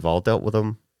we've all dealt with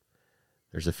them.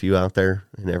 There's a few out there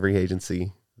in every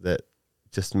agency that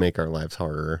just make our lives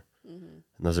harder.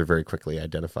 And those are very quickly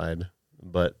identified.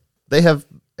 But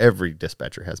every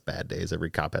dispatcher has bad days. Every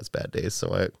cop has bad days.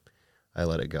 So I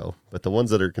let it go. But the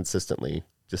ones that are consistently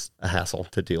just a hassle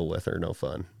to deal with are no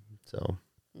fun. So,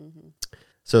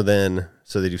 so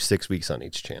they do 6 weeks on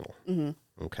each channel.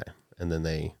 Okay. And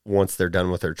then once they're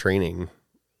done with their training,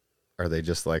 are they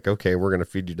just like, okay, we're going to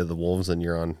feed you to the wolves and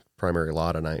you're on primary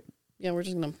law tonight? Yeah, we're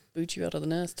just going to boot you out of the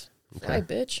nest. Fly,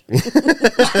 bitch.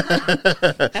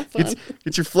 Have fun.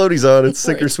 Get your floaties on. It's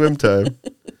sink or swim time.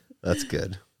 That's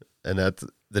good. And that's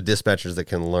the dispatchers that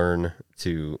can learn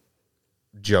to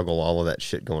juggle all of that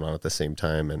shit going on at the same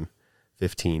time, and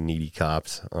 15 needy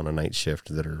cops on a night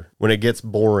shift that are, when it gets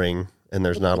boring and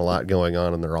there's not a lot going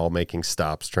on and they're all making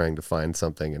stops trying to find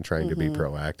something and trying to be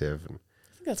proactive. And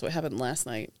I think that's what happened last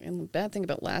night. And the bad thing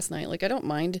about last night, like, I don't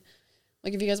mind,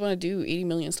 like, if you guys want to do 80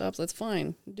 million stops, that's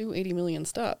fine. Do 80 million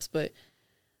stops. But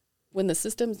when the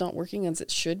system's not working as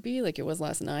it should be, like it was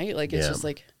last night, like, it's just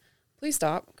like, please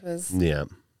stop, because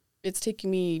it's taking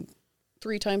me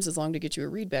 3 times as long to get you a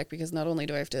read back, because not only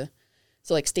do I have to,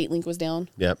 so like State Link was down.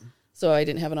 Yep. So I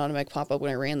didn't have an automatic pop-up when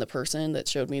I ran the person that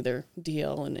showed me their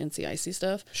DL and NCIC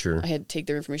stuff. Sure. I had to take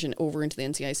their information over into the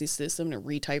NCIC system and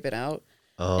retype it out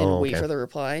and wait for the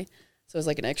reply. So it was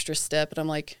like an extra step. And I'm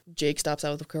like, Jake stops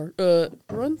out of the car,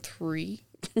 run 3.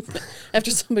 After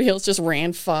somebody else just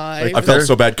ran 5. I felt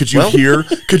so bad. Could you hear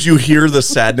the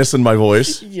sadness in my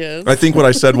voice? Yes. I think what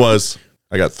I said was,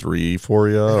 I got 3 for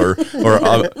you, or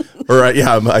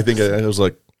I think I was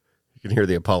like, you can hear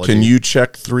the apology. Can you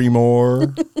check 3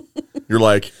 more? You're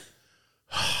like,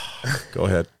 go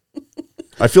ahead.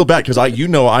 I feel bad because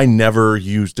I never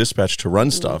use dispatch to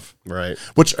run stuff. Right.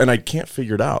 And I can't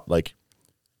figure it out. Like,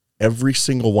 every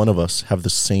single one of us have the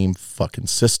same fucking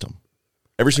system.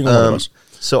 Every single one of us.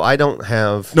 So I don't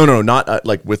have... No, not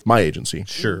like with my agency.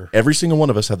 Sure. Every single one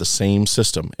of us have the same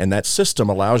system. And that system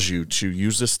allows you to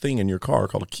use this thing in your car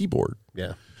called a keyboard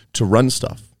to run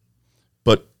stuff.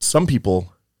 But some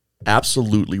people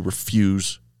absolutely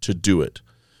refuse to do it.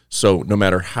 So no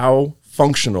matter how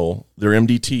functional their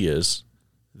MDT is,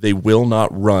 they will not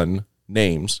run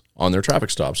names on their traffic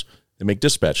stops. They make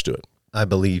dispatch do it. I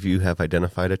believe you have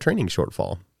identified a training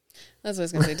shortfall. That's what I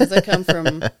was going to say. Does that come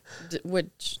from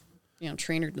which,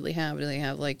 trainer do they have? Do they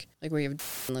have like where you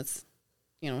have, let's,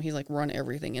 he's like run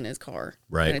everything in his car.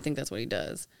 Right. And I think that's what he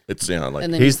does. It's, like,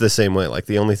 and then he's the same way. Like,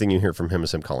 the only thing you hear from him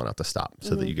is him calling out the stop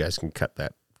so that you guys can cut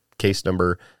that case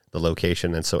number, the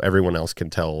location, and so everyone else can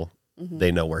tell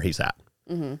they know where he's at.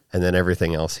 And then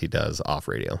everything else he does off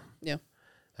radio. Yeah.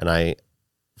 And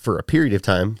for a period of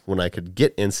time, when I could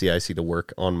get NCIC to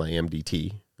work on my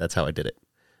MDT, that's how I did it.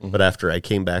 But after I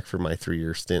came back from my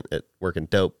 3-year stint at working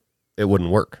dope, it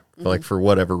wouldn't work. Like, for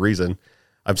whatever reason,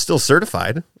 I'm still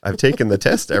certified. I've taken the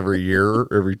test every year, or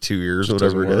every 2 years,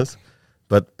 whatever it is.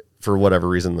 But for whatever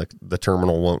reason, the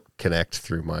terminal won't connect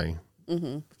through my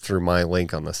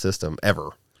link on the system ever.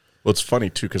 Well, it's funny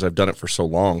too, because I've done it for so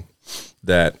long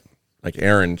that, like,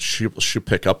 Erin, she'll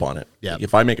pick up on it. Yeah. Like,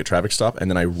 if I make a traffic stop and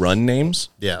then I run names,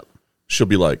 she'll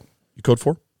be like, "You code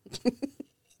 4?"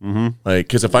 Like,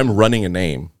 because if I'm running a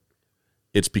name,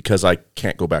 it's because I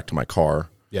can't go back to my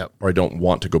car, or I don't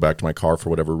want to go back to my car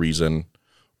for whatever reason,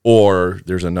 or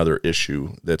there's another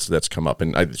issue that's come up,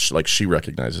 and she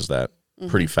recognizes that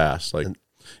pretty fast. Like,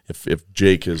 if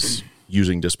Jake is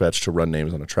using dispatch to run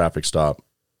names on a traffic stop,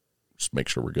 just make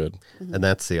sure we're good. And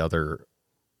that's the other,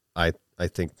 I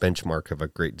think, benchmark of a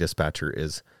great dispatcher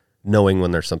is knowing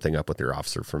when there's something up with your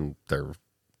officer from their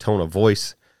tone of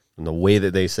voice and the way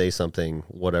that they say something,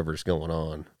 whatever's going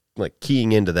on, like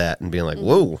keying into that and being like,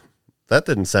 whoa, that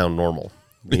didn't sound normal,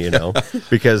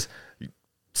 because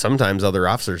sometimes other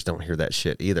officers don't hear that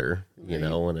shit either,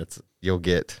 and it's, you'll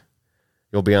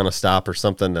be on a stop or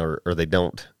something, or they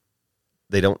don't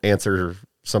answer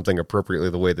something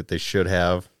appropriately the way that they should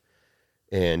have.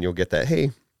 And you'll get that,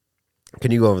 hey,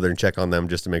 can you go over there and check on them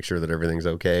just to make sure that everything's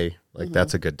okay? Like,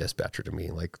 that's a good dispatcher to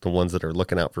me. Like, the ones that are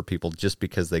looking out for people just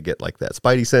because they get, like, that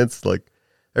spidey sense, like,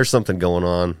 there's something going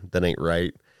on that ain't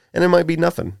right. And it might be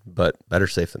nothing, but better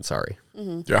safe than sorry.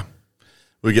 Yeah.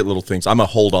 We get little things. I'm a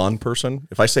hold on person.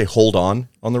 If I say hold on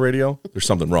the radio, there's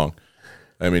something wrong.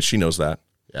 I mean, she knows that.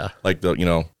 Yeah. Like,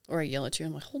 or I yell at you,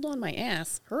 I'm like, hold on my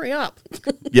ass, hurry up.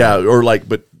 Yeah, or like,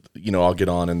 but, I'll get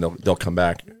on and they'll come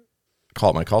back,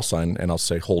 call it my call sign, and I'll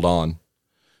say, hold on.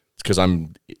 It's because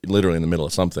I'm literally in the middle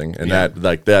of something. And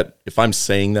that, if I'm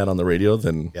saying that on the radio,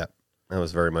 then... Yeah, that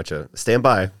was very much a stand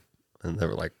by. And they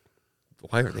were like,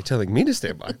 why are they telling me to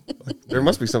stand by? Like, there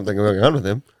must be something going on with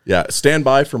him. Yeah, stand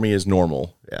by for me is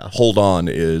normal. Yeah. Hold on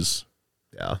is...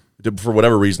 Yeah. For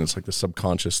whatever reason, it's like the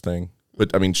subconscious thing.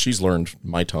 But, I mean, she's learned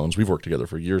my tones. We've worked together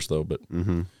for years, though, but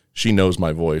she knows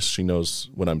my voice. She knows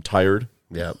when I'm tired,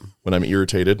 when I'm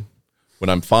irritated, when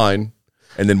I'm fine,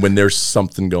 and then when there's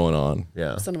something going on.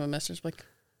 Yeah. Send him a message like,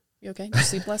 you okay? Did you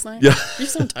sleep last night? Yeah. You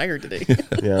sound tired today.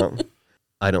 Yeah.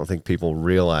 I don't think people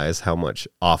realize how much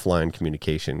offline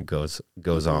communication goes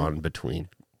on between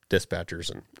dispatchers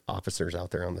and officers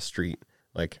out there on the street.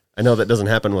 Like, I know that doesn't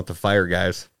happen with the fire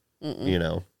guys,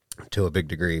 to a big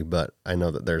degree, but I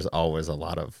know that there's always a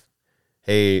lot of,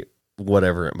 hey,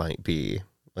 whatever it might be.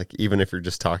 Like, even if you're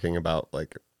just talking about,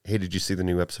 like, hey, did you see the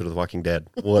new episode of The Walking Dead?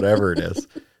 Whatever it is.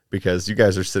 because you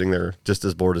guys are sitting there just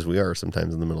as bored as we are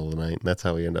sometimes in the middle of the night. And that's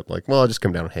how we end up like, well, I'll just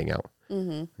come down and hang out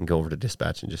and go over to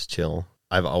dispatch and just chill.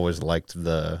 I've always liked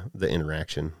the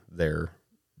interaction there,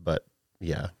 but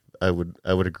yeah, I would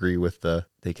agree with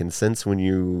they can sense when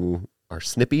you are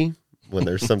snippy, when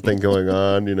there's something going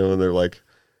on, you know, and they're like,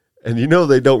 and you know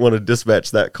they don't want to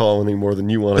dispatch that call any more than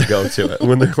you want to go to it.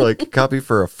 When they're like, copy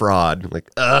for a fraud, like,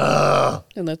 ugh.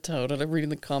 And that's how I'm reading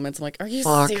the comments. I'm like, are you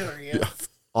serious? Yeah.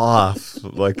 Off.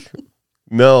 Like,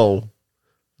 no.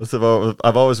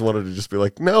 I've always wanted to just be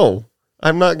like, no,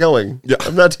 I'm not going. Yeah.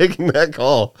 I'm not taking that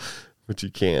call. But you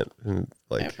can't. And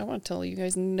like, I want to tell you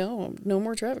guys, no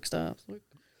more traffic stops. Like,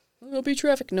 there'll be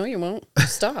traffic. No, you won't.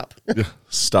 Stop. Yeah.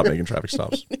 Stop making traffic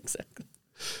stops. Exactly.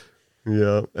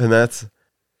 Yeah. And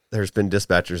there's been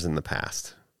dispatchers in the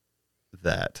past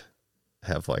that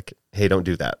have like, hey, don't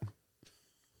do that.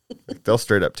 Like, they'll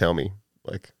straight up tell me.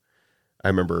 Like, I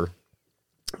remember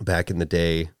back in the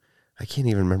day, I can't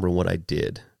even remember what I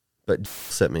did, but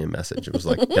sent me a message. It was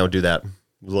like, don't do that. I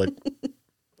was like,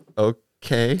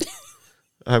 okay,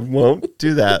 I won't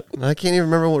do that. And I can't even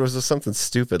remember what it was. Just something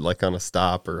stupid, like on a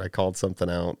stop, or I called something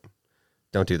out.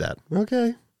 Don't do that.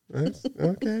 Okay.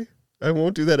 Okay. I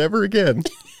won't do that ever again.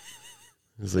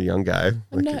 As a young guy.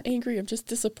 I'm not angry. I'm just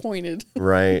disappointed.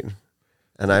 Right.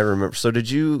 And I remember, so did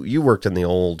you worked in the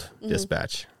old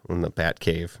dispatch in the Bat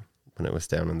Cave when it was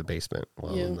down in the basement,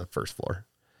 on the first floor.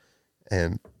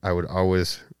 And I would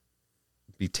always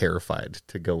be terrified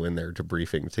to go in there to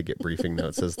get briefing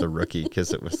notes as the rookie,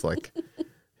 because it was like,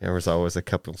 there was always a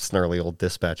couple of snarly old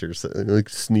dispatchers that, like,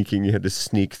 sneaking. You had to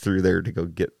sneak through there to go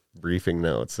get briefing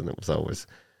notes, and it was always,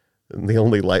 and the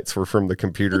only lights were from the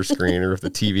computer screen, or if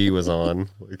the TV was on,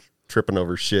 like tripping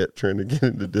over shit trying to get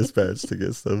into dispatch to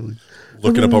get stuff.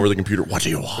 Looking up over the computer, what do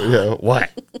you want? Yeah, what?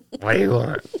 What do you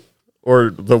want?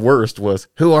 Or the worst was,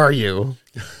 who are you?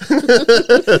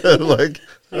 Like,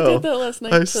 I did that last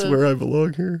night. I swear I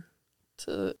belong here.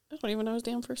 I don't even know his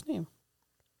damn first name.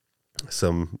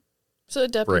 Some So a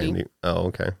deputy. brand new. Oh,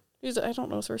 okay. I don't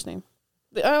know his first name.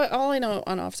 All I know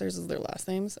on officers is their last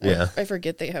names. Yeah. I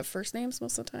forget they have first names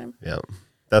most of the time. Yeah.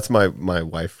 That's my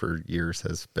wife for years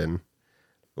has been,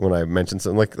 when I mentioned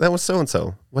something like, that was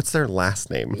so-and-so. What's their last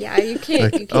name? Yeah, you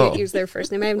can't use their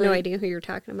first name. I have no idea who you're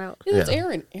talking about. Yeah, it's Yeah.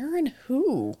 Aaron. Aaron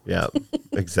who? Yeah,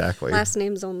 exactly. Last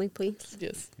names only, please.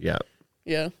 Yes. Yeah.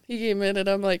 Yeah. He came in and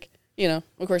I'm like, you know,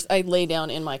 of course I lay down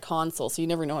in my console, so you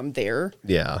never know I'm there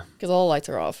Yeah. because all the lights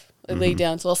are off. I lay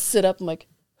down, so I'll sit up. I'm like,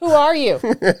 who are you?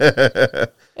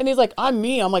 And he's like, I'm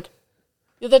me. I'm like,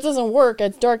 yeah, that doesn't work.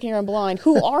 It's dark here. I'm blind.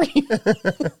 Who are you?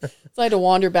 So I had to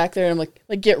wander back there and I'm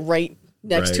like get right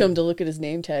next to him to look at his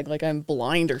name tag, like I'm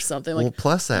blind or something. Like, Well,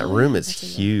 plus that room is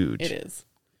huge. it is.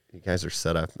 You guys are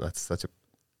set up.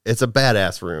 It's a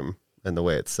badass room and the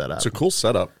way it's set up. It's a cool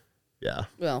setup. Yeah.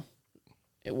 Well,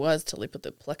 it was till they put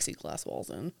the plexiglass walls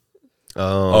in.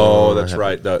 Oh, that's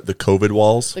right. The COVID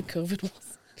walls. The COVID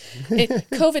walls.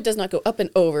 COVID does not go up and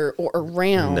over or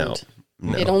around. No.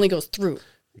 It only goes through.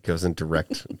 It goes in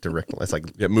direct. It's like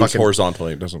It moves fucking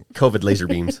horizontally. It doesn't. COVID laser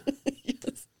beams.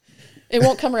 Yes. It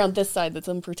won't come around this side that's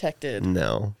unprotected.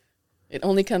 No. It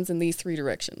only comes in these three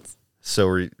directions. So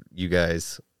are you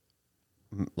guys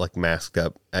like masked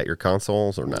up at your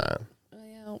consoles or not?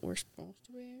 Yeah, we're supposed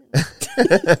to be.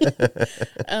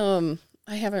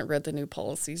 I haven't read the new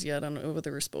policies yet. I don't know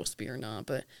whether we're supposed to be or not,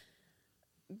 but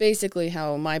basically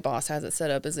how my boss has it set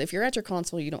up is if you're at your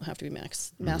console, you don't have to be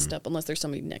masked up unless there's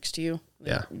somebody next to you.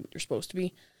 Yeah. You're supposed to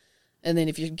be. And then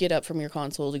if you get up from your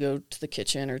console to go to the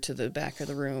kitchen or to the back of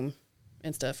the room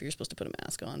and stuff, you're supposed to put a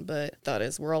mask on. But thought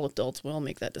is, we're all adults. We'll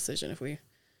make that decision. If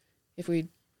we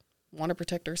want to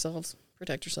protect ourselves,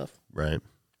 protect yourself. Right.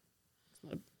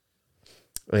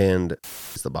 And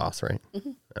she's the boss, right?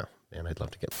 Mm-hmm. Oh, man, I'd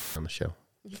love to get on the show.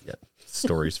 Yeah,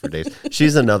 stories for days.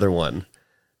 She's another one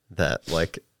that,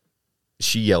 like,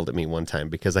 she yelled at me one time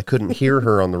because I couldn't hear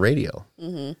her on the radio.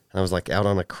 Mm-hmm. I was, like, out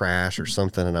on a crash or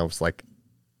something, and I was like,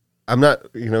 I'm not,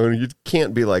 you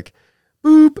can't be like,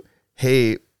 boop,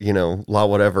 hey, law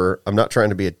whatever, I'm not trying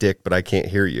to be a dick, but I can't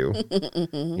hear you.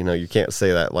 You can't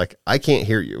say that. Like, I can't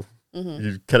hear you. Mm-hmm.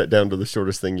 You cut it down to the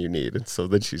shortest thing you need. And so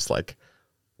then she's like,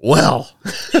 well,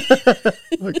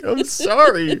 like, I'm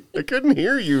sorry. I couldn't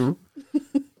hear you.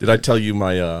 Did I tell you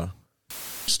my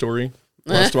story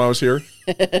last time I was here?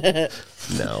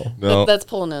 No. That's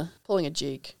pulling a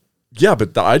Jake. Yeah,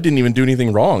 but I didn't even do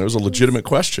anything wrong. It was a legitimate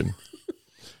question.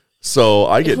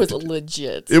 So It was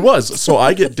legit. It was. So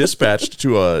I get dispatched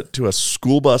to a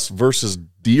school bus versus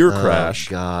deer crash.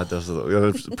 Oh, God, it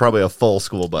was probably a full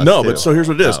school bus. No, too. but so here's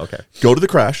what it is. Oh, okay. Go to the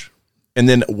crash, and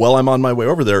then while I'm on my way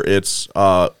over there, it's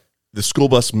the school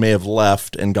bus may have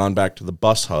left and gone back to the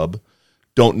bus hub.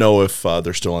 Don't know if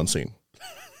they're still on scene.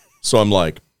 So I'm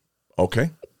like,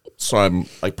 okay. So I'm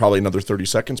like, probably another 30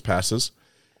 seconds passes,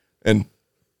 and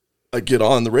I get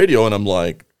on the radio, and I'm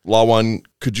like, Law 1,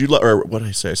 could you or what did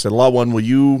I say? I said, Law 1, will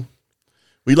you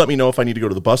let me know if I need to go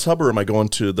to the bus hub, or am I going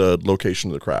to the location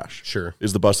of the crash? Sure.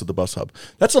 Is the bus at the bus hub?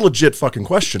 That's a legit fucking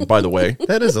question, by the way.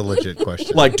 That is a legit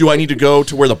question. Like, do I need to go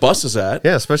to where the bus is at?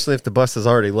 Yeah, especially if the bus has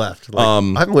already left. Like,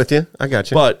 I'm with you. I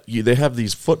got you. But they have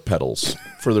these foot pedals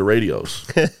for the radios.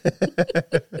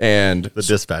 And the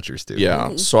dispatchers do.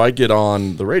 yeah, so I get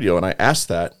on the radio, and I ask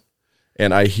that,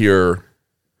 and I hear,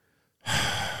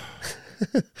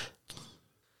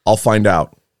 I'll find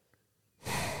out.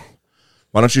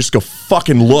 Why don't you just go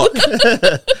fucking look?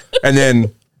 And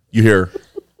then you hear,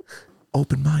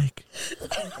 open mic.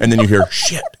 And then you hear,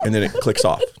 shit. And then it clicks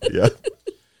off. Yeah.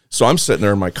 So I'm sitting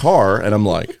there in my car, and I'm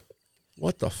like,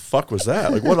 what the fuck was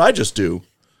that? Like, what did I just do?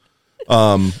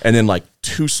 And then like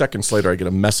 2 seconds later, I get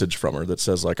a message from her that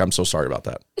says, like, I'm so sorry about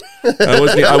that. I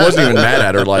wasn't even mad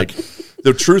at her. Like,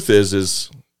 the truth is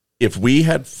if we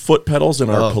had foot pedals in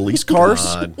our police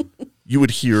cars, you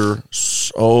would hear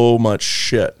so much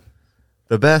shit.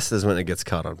 The best is when it gets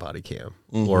caught on body cam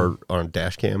or on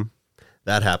dash cam.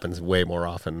 That happens way more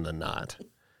often than not,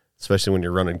 especially when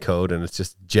you're running code and it's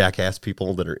just jackass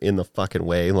people that are in the fucking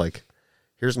way. Like,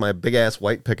 here's my big ass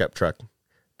white pickup truck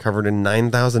covered in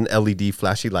 9,000 LED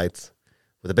flashy lights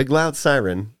with a big loud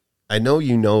siren. I know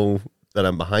you know that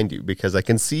I'm behind you because I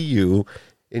can see you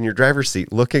in your driver's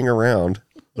seat looking around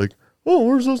like, oh,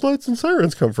 where's those lights and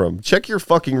sirens come from? Check your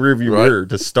fucking rearview mirror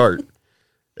to start.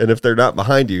 And if they're not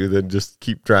behind you, then just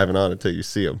keep driving on until you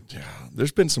see them. Yeah,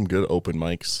 there's been some good open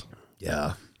mics.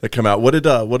 Yeah, that come out. What did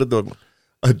the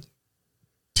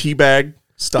teabag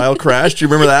style crash? Do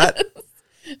you remember that?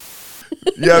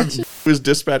 Yeah, was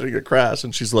dispatching a crash,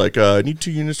 and she's like, "I need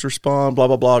 2 units to respond." Blah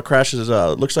blah blah. Crashes.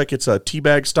 Looks like it's a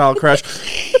teabag style crash.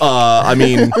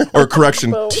 Or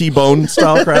correction, T-bone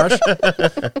style crash.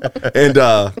 And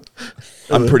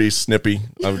I'm pretty snippy.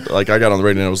 I got on the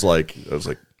radio and I was like.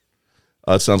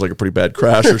 It sounds like a pretty bad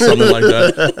crash or something like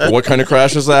that. What kind of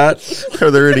crash is that? Are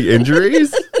there any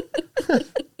injuries?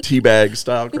 Teabag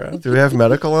style crash. Do we have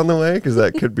medical on the way? Because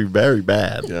that could be very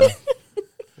bad. Yeah.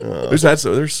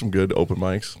 There's some good open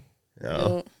mics.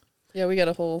 Yeah, we got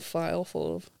a whole file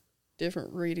full of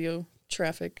different radio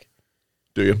traffic.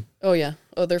 Do you? Oh, yeah.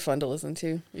 Oh, they're fun to listen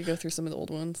to. You go through some of the old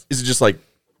ones. Is it just like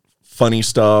funny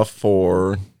stuff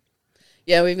or?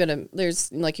 Yeah, we've got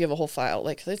there's like you have a whole file.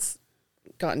 Like it's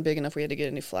gotten big enough we had to get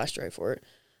a new flash drive for it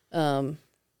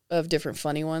of different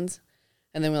funny ones.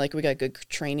 And then we got good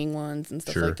training ones and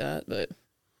stuff like that. But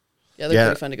yeah, they're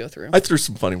pretty fun to go through. I threw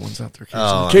some funny ones out there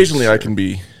occasionally. Occasionally I can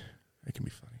be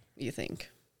funny. You think?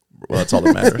 Well, that's all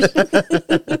that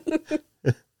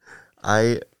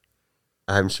matters.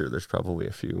 I'm sure there's probably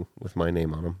a few with my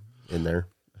name on them in there.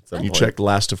 You checked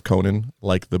Last of Conan,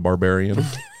 like the Barbarian.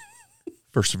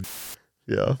 First of...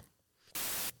 Yeah.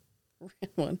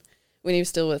 One. When he was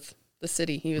still with the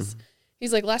city, he's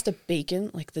like, Last of Bacon,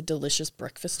 like the delicious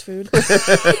breakfast food.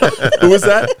 Who was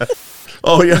that?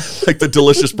 Oh, yeah, like the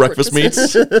delicious breakfast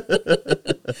meats.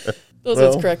 Those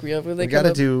ones crack me up. When they you got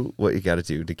to do what you got to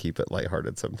do to keep it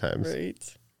lighthearted sometimes.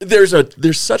 Right. There's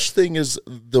such thing as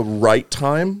the right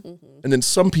time, and then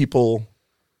some people...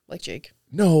 Like Jake.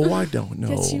 No, I don't know.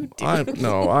 Yes, you do.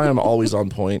 I am always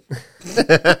on point.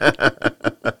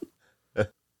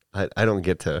 I don't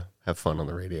get to have fun on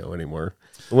the radio anymore.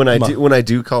 When I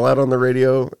do call out on the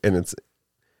radio and it's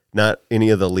not any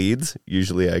of the leads,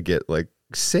 usually I get like,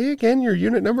 say again your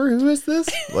unit number. Who is this?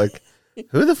 Like,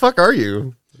 who the fuck are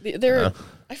you?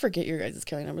 I forget your guys'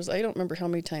 county numbers. I don't remember how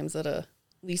many times that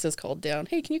Lisa's called down.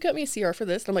 Hey, can you cut me a CR for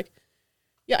this? And I'm like,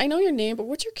 yeah, I know your name, but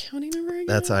what's your county number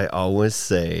again? I always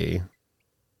say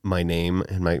my name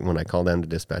and when I call down to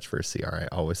dispatch for a CR, I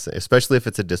always say, especially if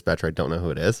it's a dispatcher I don't know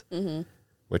who it is,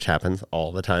 which happens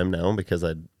all the time now because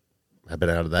I've been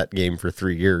out of that game for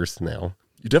 3 years now.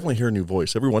 You definitely hear a new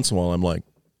voice. Every once in a while, I'm like,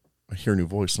 I hear a new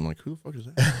voice. I'm like, who the fuck is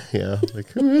that? Yeah, like,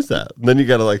 who is that? And then you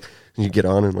got to you get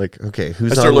on and like, okay,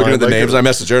 who's I start looking at the names. I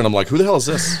message her and I'm like, who the hell is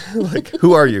this? Like,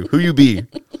 who are you? Who you be?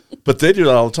 But they do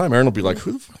that all the time. Aaron will be like,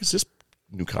 who the fuck is this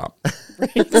new cop?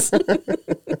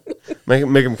 Make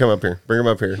him come up here. Bring him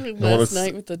up here. Last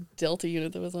night with the Delta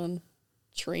unit that was on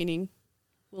training,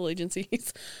 little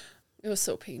agencies. It was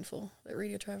so painful, that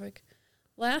radio traffic.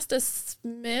 Last of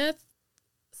Smith,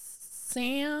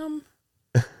 Sam,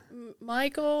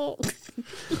 Michael.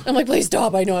 I'm like, please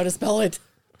stop. I know how to spell it.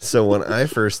 So when I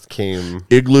first came...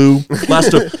 Igloo,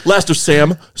 last of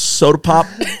Sam, Soda Pop,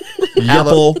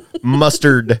 Apple,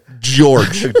 mustard,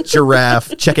 George,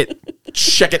 giraffe. Check it.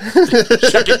 check it,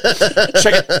 check it,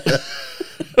 check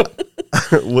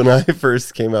it. When I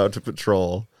first came out to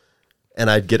patrol and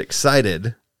I'd get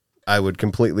excited, I would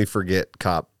completely forget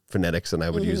cop phonetics and I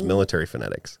would use military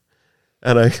phonetics.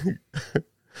 And I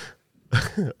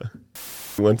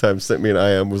one time sent me an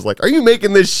IM, was like, "Are you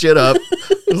making this shit up?"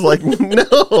 I was like,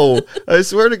 "No, I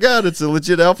swear to God, it's a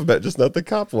legit alphabet, just not the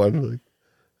cop one."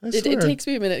 Like, it takes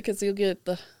me a minute because you'll get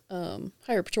the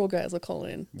higher patrol guys will call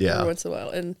in every once in a while,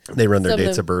 and they run their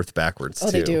dates of birth backwards. Oh,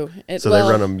 too. they do. So they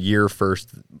run them year first,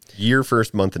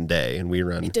 month and day, and we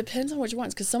run. It depends on which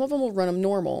ones, because some of them will run them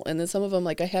normal, and then some of them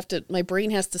like my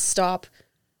brain has to stop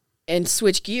and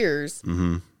switch gears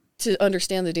to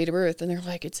understand the date of birth, and they're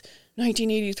like, "It's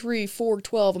 1983,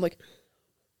 4/12." I'm like,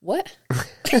 "What?"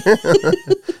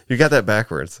 You got that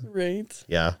backwards, right?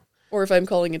 Yeah. Or if I'm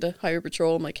calling into higher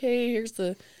patrol, I'm like, "Hey, here's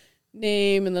the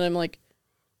name," and then I'm like,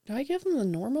 "Do I give them the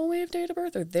normal way of date of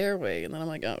birth or their way?" And then I'm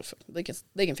like, "Oh, they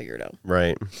can figure it out."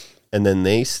 Right. And then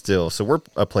they still, so we're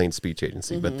a plain speech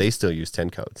agency, but they still use 10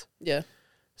 codes. Yeah.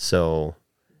 So,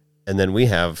 and then we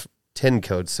have 10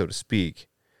 codes, so to speak,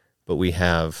 but we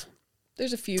have.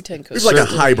 There's a few 10 codes. It's like a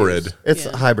hybrid. It's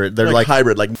a hybrid. They're like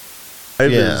hybrid. Like,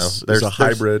 there's a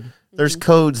hybrid. There's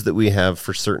codes that we have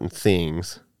for certain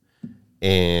things.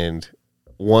 And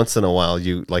once in a while,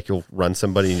 you'll run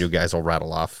somebody and you guys will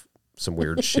rattle off some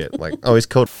weird shit. Like, "Oh, he's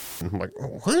code." I'm like,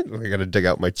 "What?" I got to dig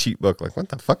out my cheat book. Like, what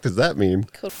the fuck does that mean?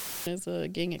 Code is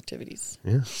gang activities.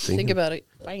 Yeah. See? Think about it.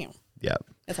 Bam. Yeah.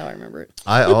 That's how I remember it.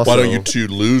 I also. Why don't you two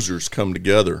losers come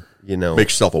together? Make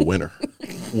yourself a winner.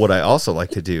 What I also like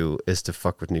to do is to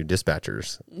fuck with new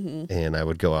dispatchers. And I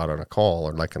would go out on a call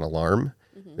or like an alarm.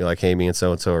 Be like, "Hey, me and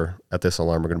so are at this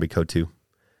alarm. We're going to be code 2.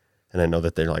 And I know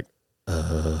that they're like,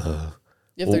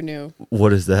 If they're new. What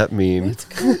does that mean? What's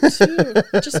code 2?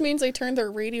 It just means they turned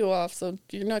their radio off, so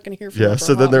you're not going to hear from them.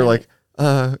 So then they're like,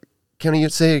 "Can you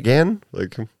say again?"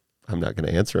 Like, I'm not going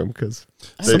to answer them because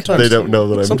they don't know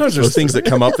that I'm. Sometimes there's things that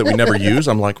come up that we never use.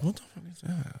 I'm like, "What the fuck is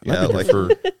that?" Yeah, like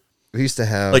we used to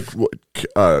have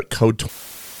code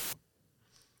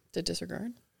to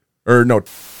disregard. or no,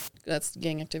 That's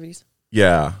gang activities.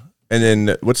 yeah. And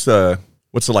then what's the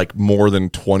like more than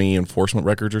 20 enforcement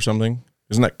records or something?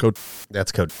 Isn't that code?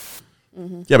 That's code.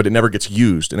 Yeah, but it never gets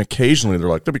used. And occasionally they're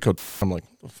like, "There'll be code." I'm like,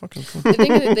 "What the fuck is code?" I think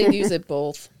that they use it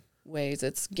both ways.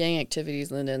 It's gang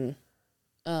activities, and then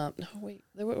no, wait,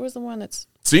 what was the one that's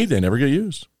See, they never get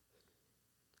used.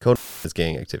 Code is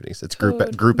gang activities. It's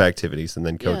group activities, and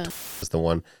then code is the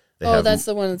one. That's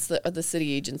the one that's the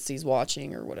city agencies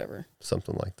watching or whatever.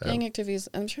 Something like that. Gang activities.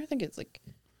 I'm trying to think. It's like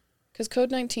because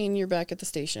code 19, you're back at the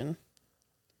station,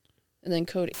 and then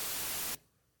code.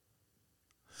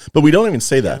 But we don't even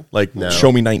say that. Like, No.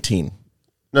 show me 19.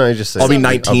 No, you just say I'll be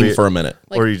 19 for a minute.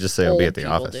 Like or you just say I'll be old at the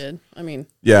people office. Did. I mean,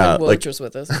 Yeah, when like- Woj was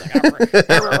with us.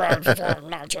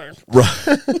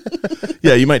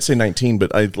 Yeah, you might say 19,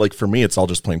 but for me, it's all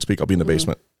just plain speak. I'll be in the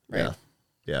basement. Right.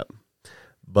 Yeah.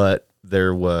 But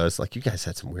there was like you guys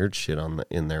had some weird shit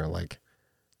in there, like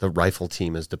the rifle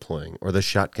team is deploying or the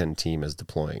shotgun team is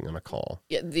deploying on a call.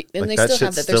 Yeah, and Like, they that still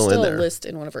have shit's that. There's still in still a there. list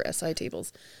in one of our SI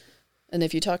tables. And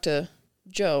if you talk to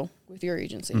Joe with your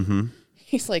agency,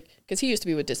 he's like, because he used to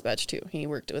be with dispatch too. He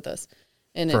worked with us,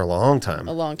 and For a long time.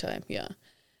 a long time, yeah.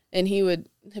 And he'd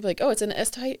be like, "Oh, it's an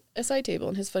SI table."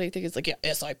 And his funny thing is like, "Yeah,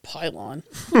 SI pylon,"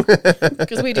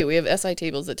 because we do. We have SI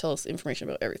tables that tell us information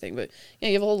about everything. But yeah,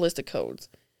 you have a whole list of codes,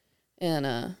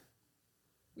 and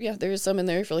yeah, there's some in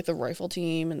there for like the rifle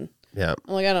team, and Yeah.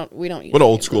 I'm like, we don't use What an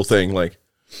any old of school those. thing, like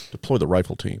deploy the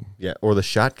rifle team. Yeah. Or the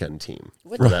shotgun team.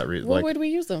 What, For that reason. what Like would we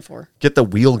use them for? get the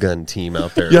wheel gun team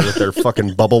out there with their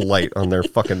fucking bubble light on their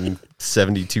fucking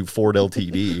 72 Ford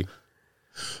LTD.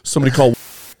 Somebody call.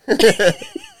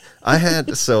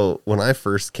 So when I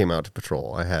first came out to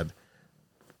patrol, I had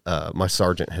my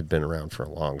sergeant had been around for a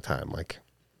long time, like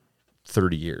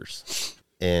 30 years.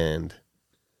 And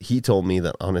he told me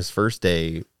that on his first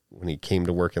day when he came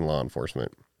to work in law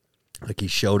enforcement, like he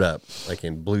showed up like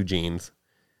in blue jeans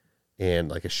and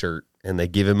like a shirt, and they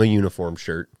give him a uniform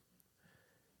shirt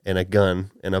and a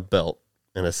gun and a belt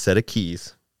and a set of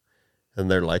keys. And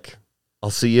they're like, "I'll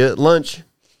see you at lunch.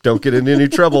 Don't get in any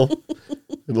trouble."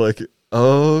 And like,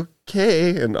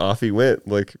 okay. And off he went,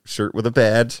 like shirt with a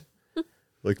badge,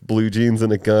 like blue jeans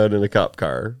and a gun and a cop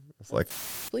car. It's like,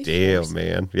 Police damn, force.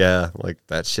 man. Yeah. Like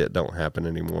that shit don't happen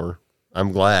anymore.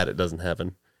 I'm glad it doesn't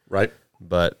happen. Right.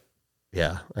 But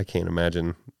yeah, I can't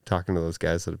imagine talking to those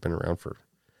guys that have been around for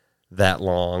that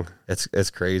long. It's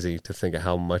crazy to think of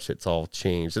how much it's all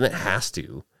changed. And it has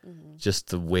to. Just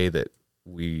the way that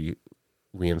we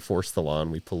enforce the law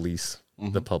and we police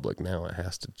the public now. It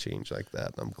has to change like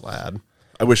that. I'm glad.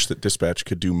 I wish that dispatch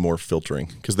could do more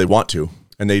filtering because they want to,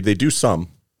 and they do some.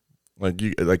 Like,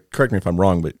 correct me if I'm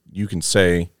wrong, but you can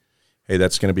say, hey,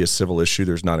 that's going to be a civil issue.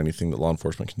 There's not anything that law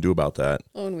enforcement can do about that.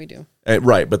 Oh, and we do.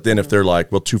 Right, but then if they're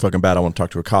like, well, too fucking bad, I want to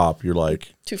talk to a cop, you're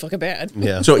like... Too fucking bad.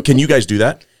 Yeah. So can you guys do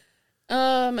that?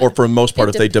 Or for the most part,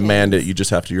 if they depends. demand it, you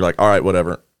just have to, you're like, all right,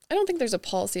 whatever. I don't think there's a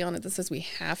policy on it that says we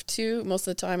have to. Most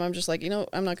of the time, I'm just like,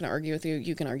 I'm not going to argue with you.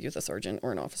 You can argue with a sergeant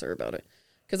or an officer about it.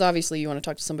 Because obviously you want to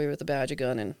talk to somebody with a badge, a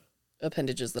gun, and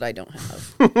appendages that I don't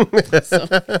have. So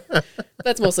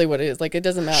that's mostly what it is. Like, it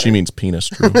doesn't matter. She means penis,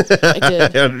 Drew. I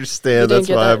did. I understand. You That's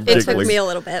didn't why get I'm that. It took giggling. me a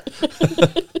little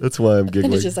bit. That's why I'm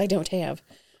giggling. Appendages I don't have.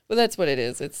 But that's what it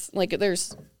is. It's like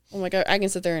I can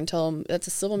sit there and tell them that's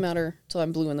a civil matter till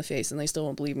I'm blue in the face and they still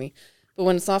won't believe me. But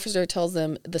when an officer tells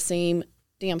them the same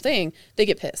damn thing, they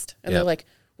get pissed. And they're like,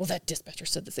 well, that dispatcher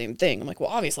said the same thing. I'm like, well,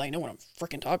 obviously I know what I'm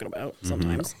freaking talking about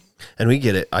sometimes. And we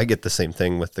get it. I get the same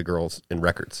thing with the girls in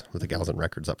records, with the gals in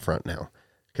records up front now.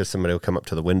 Because somebody will come up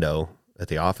to the window at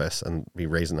the office and be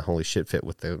raising the holy shit fit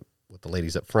with the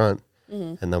ladies up front.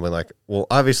 And they'll be like, well,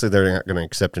 obviously they're not going to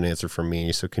accept an answer from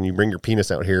me. So can you bring your penis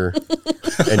out here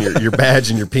and your badge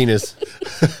and your penis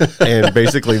and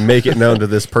basically make it known to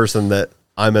this person that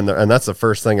I'm in there. And that's the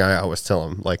first thing I always tell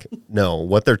them. Like, no,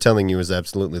 what they're telling you is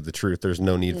absolutely the truth. There's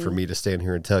no need for me to stand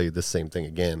here and tell you the same thing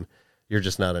again. You're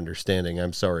just not understanding.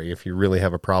 I'm sorry. If you really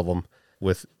have a problem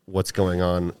with what's going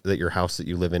on at your house that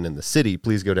you live in the city,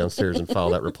 please go downstairs and file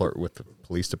that report with the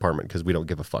police department because we don't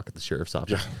give a fuck at the sheriff's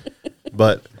office.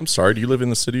 But I'm sorry, do you live in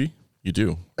the city? You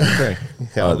do. Okay.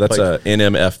 Yeah, That's like- a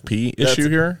NMFP issue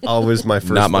here. always my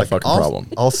first. Not my fucking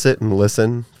problem. I'll sit and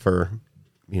listen for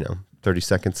 30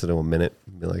 seconds to a minute.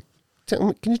 And be like,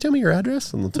 can you tell me your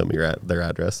address? And they'll tell me their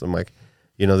address. I'm like,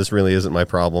 this really isn't my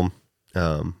problem.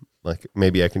 Like,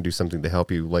 maybe I can do something to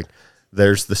help you. Like,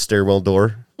 there's the stairwell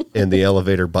door and the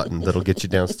elevator button that'll get you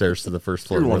downstairs to the first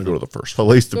floor. You want to go to the first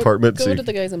police department. Go so to you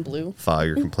the guys in blue. file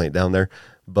your complaint down there.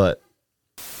 But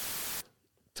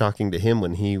talking to him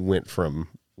when he went from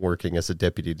working as a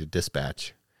deputy to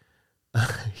dispatch,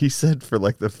 he said for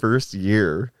like the first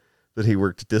year that he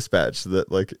worked dispatch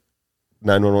that like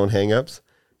 911 hangups,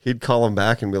 he'd call him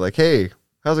back and be like, hey,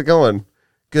 how's it going?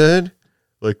 Good.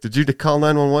 Like, did you call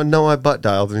 911? No, I butt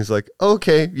dialed. And he's like,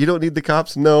 okay, you don't need the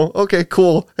cops? No. Okay,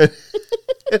 cool.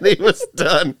 And he was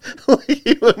done. Like,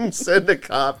 he wouldn't send a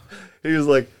cop. He was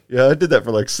like, yeah, I did that for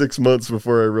like 6 months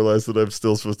before I realized that I'm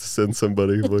still supposed to send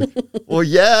somebody. Like, well,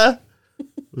 yeah.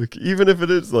 Like, even if it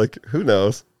is, like, who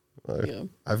knows?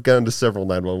 I've gone to several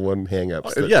 911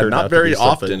 hangups. that turned out not to very be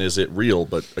something. often is it real,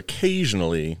 but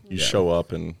occasionally you show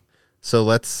up and... So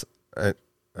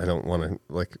I don't want to,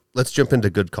 like, let's jump into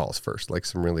good calls first, like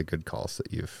some really good calls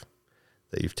that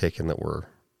you've taken that were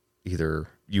either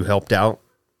you helped out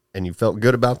and you felt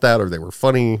good about that, or they were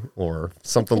funny, or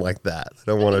something like that. I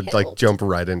don't want to like jump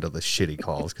right into the shitty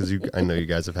calls because I know you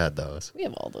guys have had those. We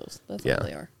have all those. That's Yeah. all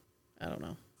they are. I don't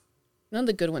know. None of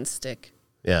the good ones stick.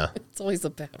 Yeah, It's always the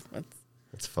bad ones.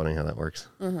 it's funny how that works.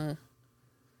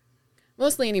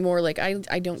 Mostly anymore, like, I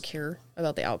don't care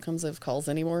about the outcomes of calls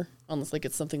anymore, unless, like,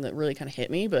 it's something that really kind of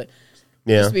hit me. But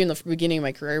Yeah, used to be in the beginning of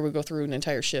my career, I would go through an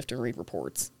entire shift and read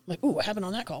reports. Like, ooh, what happened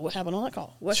on that call? What happened on that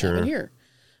call? What happened here?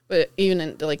 But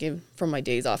even from my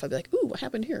days off, I'd be like, ooh, what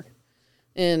happened here?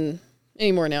 And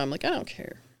anymore now, I'm like, I don't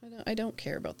care. I don't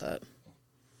care about that.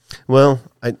 Well,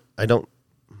 I don't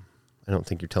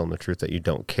think you're telling the truth that you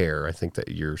don't care. I think that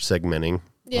you're segmenting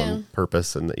on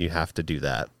purpose, and that you have to do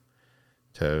that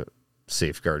to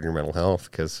safeguard your mental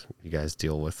health, because you guys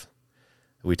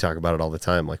we talk about it all the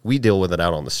time. Like, we deal with it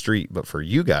out on the street, but for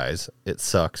you guys, it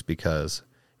sucks because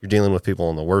you're dealing with people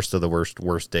on the worst of the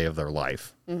worst day of their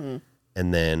life. Mm-hmm.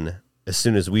 And then as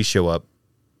soon as we show up,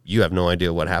 you have no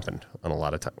idea what happened on a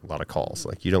lot of calls.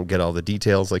 Like, you don't get all the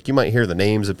details. Like, you might hear the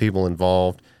names of people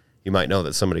involved. You might know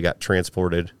that somebody got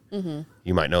transported. Mm-hmm.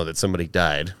 You might know that somebody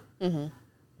died. Mm-hmm.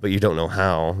 But you don't know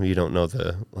how. You don't know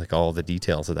all the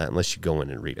details of that unless you go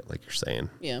in and read it, like you're saying.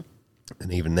 Yeah.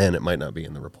 And even then, it might not be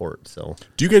in the report. So,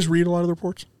 Do you guys read a lot of the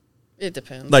reports? It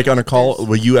depends. Like, on a call,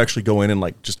 will you actually go in and,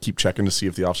 like, just keep checking to see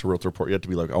if the officer wrote the report yet to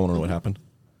be like, I want to know what happened?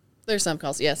 There's some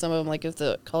calls. Yeah, some of them, like, if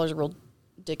the caller's a real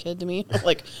dickhead to me, I'm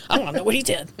like, I want to know what he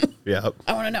did. yeah.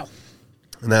 I want to know.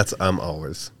 And that's,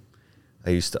 I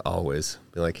used to always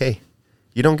be like, hey,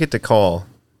 you don't get to call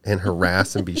and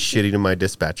harass and be shitty to my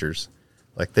dispatchers.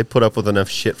 Like, they put up with enough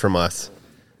shit from us.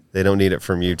 They don't need it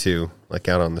from you too, like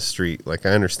out on the street. Like,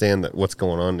 I understand that what's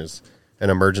going on is an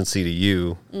emergency to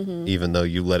you, even though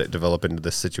you let it develop into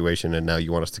this situation and now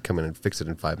you want us to come in and fix it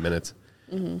in 5 minutes.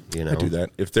 You know, I do that.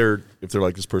 If they're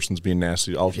like, this person's being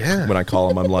nasty, Yeah. when I call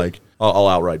them, I'm like, I'll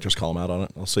outright just call them out on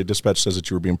it. I'll say, dispatch says that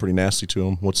you were being pretty nasty to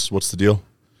him. What's the deal?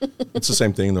 It's the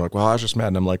same thing. They're like, well, I was just mad.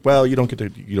 And I'm like, well, you don't get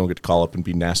to call up and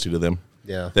be nasty to them.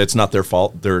 Yeah. That's not their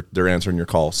fault. They're answering your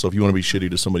call. So if you want to be shitty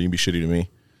to somebody, you be shitty to me.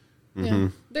 Yeah.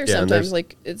 There's Yeah, and sometimes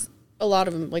like it's a lot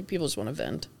of them like people just want to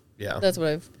vent. Yeah. That's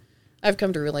what I've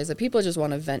come to realize, that people just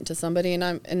want to vent to somebody,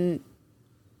 and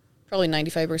probably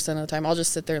 95% of the time I'll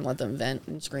just sit there and let them vent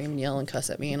and scream and yell and cuss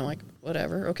at me, and I'm like,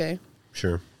 whatever, okay.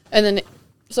 Sure. And then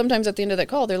sometimes at the end of that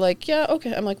call they're like, yeah,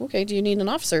 okay. I'm like, okay, do you need an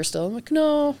officer still? I'm like,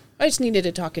 no, I just needed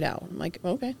to talk it out. I'm like,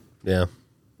 okay. Yeah.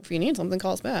 If you need something,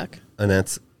 call us back. And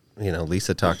that's,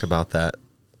 Lisa talked about that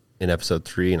in episode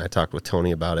 3, and I talked with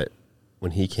Tony about it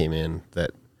when he came in,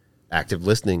 that active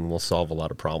listening will solve a lot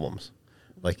of problems.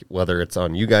 Like whether it's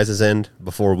on you guys' end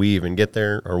before we even get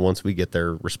there, or once we get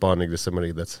there, responding to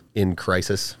somebody that's in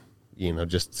crisis,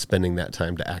 just spending that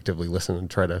time to actively listen and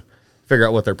try to figure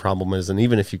out what their problem is. And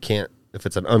even if you can't, if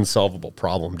it's an unsolvable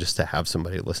problem, just to have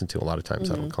somebody to listen to, a lot of times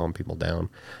that'll calm people down.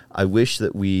 I wish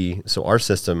that our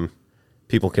system,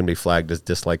 people can be flagged as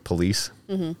dislike police.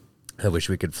 I wish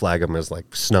we could flag them as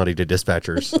like snotty to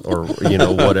dispatchers or,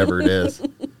 whatever it is.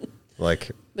 Like,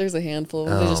 There's a handful of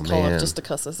them. They just call man. up just to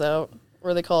cuss us out,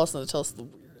 or they call us and they tell us the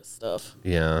weirdest stuff.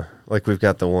 yeah, like we've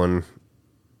got the one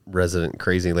resident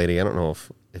crazy lady. I don't know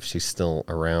if she's still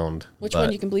around. Which but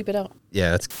one? You can bleep it out.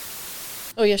 Yeah,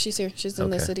 it's Oh yeah, she's here. She's in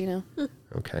the Okay. city now.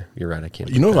 okay. You're right. I can't.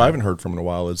 You know bleep who that I out. haven't heard from in a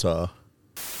while is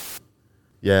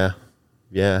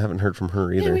Yeah, I haven't heard from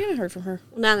her Yeah, either. we haven't heard from her.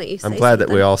 Well, now that you say I'm glad that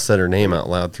we something. all said her name out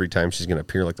loud 3 times. She's going to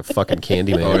appear like the fucking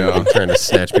Candyman, Oh, yeah. trying to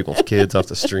snatch people's kids off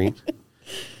the street.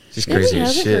 She's crazy I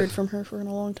as haven't shit. heard from her for in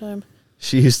a long time.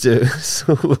 She used to.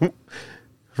 So,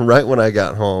 right when I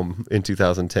got home in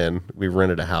 2010, we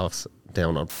rented a house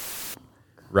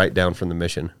right down from the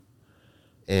Mission,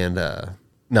 and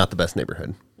not the best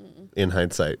neighborhood in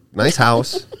hindsight. Nice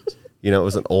house, it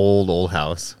was an old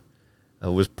house. It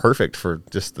was perfect for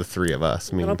just the 3 of us.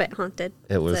 I A mean, little bit haunted.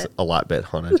 it was That's a lot bit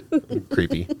haunted,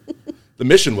 creepy. the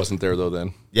Mission wasn't there though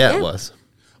then. Yeah, Yeah. it was.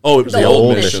 Oh, it was The the, old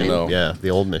old Mission. Mission though. Yeah, the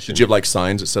old Mission. Did you have like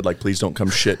signs that said like, please don't come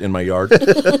shit in my yard?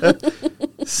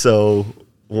 So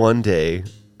one day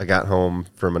I got home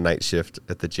from a night shift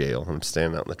at the jail. I'm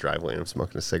standing out in the driveway and I'm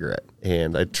smoking a cigarette.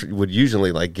 And I would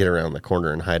usually like get around the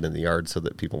corner and hide in the yard so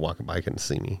that people walking by couldn't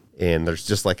see me. And there's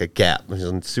just like a gap. There's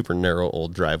a super narrow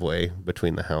old driveway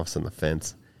between the house and the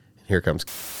fence. And here comes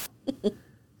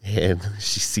and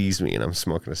she sees me and I'm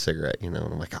smoking a cigarette, and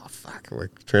I'm like, oh fuck. I'm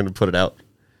like trying to put it out.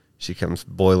 She comes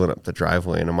boiling up the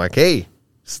driveway and I'm like, hey,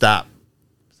 stop.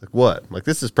 It's like, what? I'm like,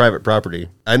 this is private property.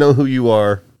 I know who you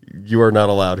are. You are not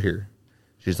allowed here.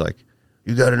 She's like,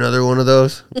 you got another one of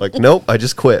those? I'm like, nope, I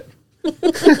just quit.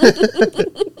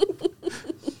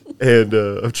 And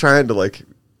I'm trying to like,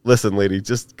 listen, lady,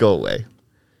 just go away.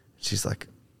 She's like,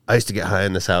 I used to get high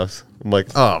in this house. I'm like,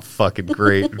 oh, fucking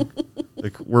great.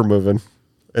 Like, we're moving.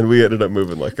 And we ended up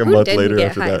moving like a Who month didn't later get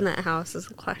after high that. in that house is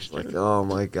the question. Like, oh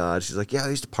my God. She's like, yeah, I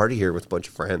used to party here with a bunch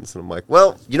of friends. And I'm like,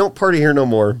 well, you don't party here no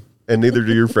more. And neither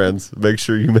do your friends. Make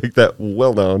sure you make that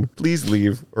well known. Please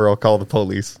leave or I'll call the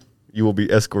police. You will be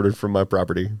escorted from my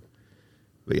property.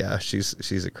 But yeah, she's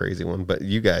a crazy one. But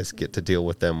you guys get to deal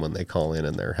with them when they call in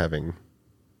and they're having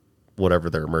whatever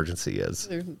their emergency is.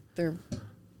 They're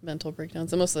mental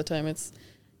breakdowns. And most of the time it's,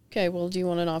 okay, well, do you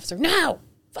want an officer? No!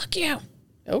 Fuck you!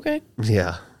 Okay.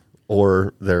 Yeah.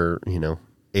 Or they're,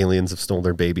 aliens have stole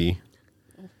their baby.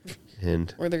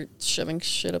 And Or they're shoving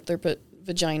shit up their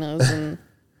vaginas and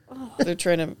they're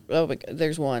trying to,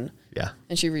 there's one. yeah.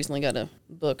 And she recently got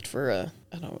booked for I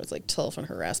don't know, it was like telephone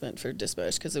harassment for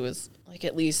dispatch because it was like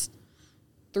at least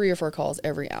 3 or 4 calls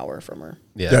every hour from her.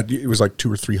 Yeah. Yeah, it was like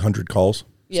 200 or 300 calls,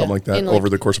 Yeah, something like that, in, like- over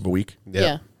the course of a week.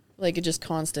 Yeah. Like it just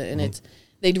constant. And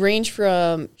they'd range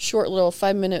from short little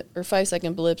 5-minute or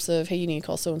 5-second blips of, hey, you need to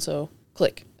call so-and-so.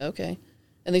 Click. Okay.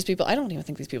 And these people, I don't even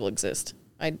think these people exist.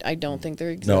 I don't think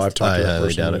they exist. No, I've talked to I that highly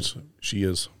person. doubt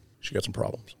and she got some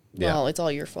problems. Yeah. Well, it's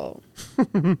all your fault.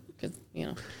 Because,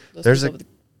 those There's people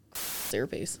with the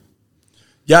airbase.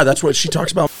 Yeah, that's what she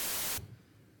talks about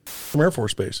from Air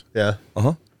Force Base. Yeah.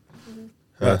 Uh-huh.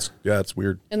 Yeah, it's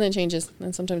weird. And then changes.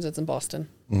 And sometimes it's in Boston.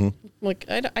 Mm-hmm. Like,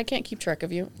 I can't keep track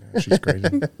of you. Yeah, she's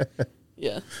crazy.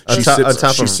 Yeah. She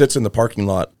sits in the parking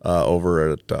lot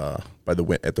over at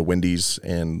the Wendy's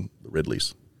and the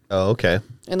Ridley's Oh, okay.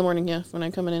 In the morning, yeah. When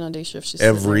I'm coming in on day shift, she's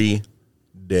sitting every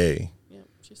day. there. Yeah,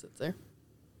 she sits there.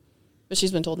 But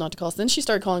she's been told not to call. So then she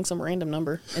started calling some random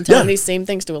number and telling these same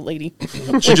things to a lady.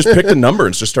 She just picked a number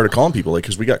and just started calling people, like,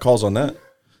 because we got calls on that.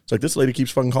 It's like, this lady keeps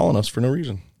fucking calling us for no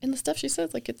reason. And the stuff she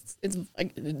says, like,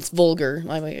 it's vulgar.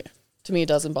 I'm like, to me, it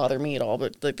doesn't bother me at all.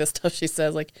 But like the stuff she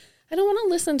says, like, I don't want to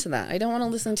listen to that. I don't want to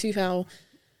listen to how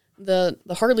the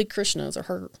Harley Krishnas or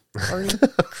Harley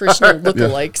Krishna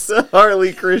lookalikes. The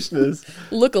Harley Krishnas.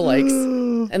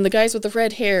 Lookalikes. And the guys with the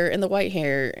red hair and the white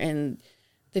hair. And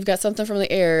they've got something from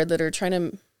the air that are trying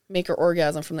to make her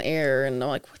orgasm from the air. And I'm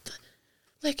like, what the?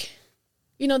 Like,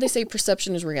 you know, they say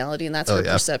perception is reality, and that's her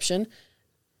perception.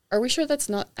 Are we sure that's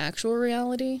not actual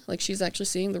reality? Like, she's actually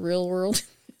seeing the real world?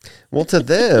 Well, to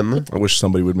them... I wish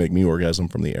somebody would make me orgasm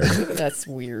from the air. That's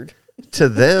weird. To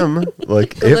them,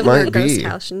 like, Go live it in might a ghost be.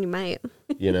 house and you might.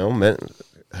 You know,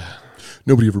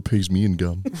 Nobody ever pays me in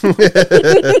gum.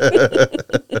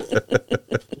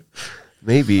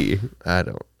 maybe. I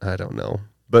don't know.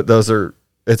 But those are...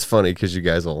 It's funny because you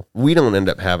guys we don't end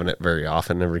up having it very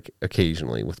often,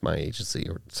 occasionally with my agency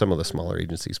or some of the smaller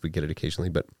agencies, we get it occasionally,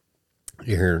 but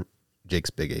you hear Jake's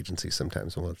big agency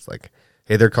sometimes when it's like,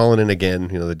 hey, they're calling in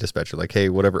again, you know, the dispatcher, like, hey,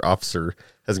 whatever officer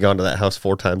has gone to that house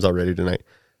 4 times already tonight,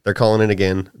 they're calling in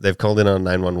again. They've called in on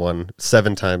 911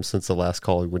 7 times since the last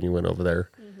call when you went over there.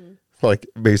 Mm-hmm. Like,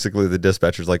 basically the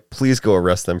dispatcher's like, please go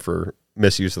arrest them for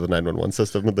misuse of the 911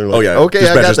 system. And they're like, okay,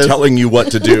 I got this. Telling you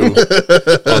what to do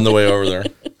on the way over there.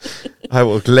 I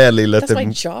will gladly let them. That's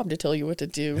my job to tell you what to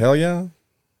do. Hell yeah.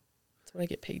 That's what I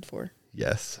get paid for.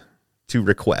 Yes. To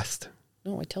request.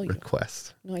 No, I tell you.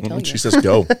 Request. No, I tell you. She says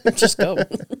go. Just go.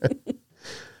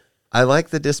 I like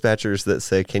the dispatchers that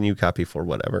say, can you copy for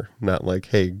whatever? Not like,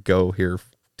 hey, go here,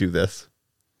 do this.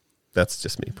 That's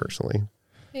just me personally.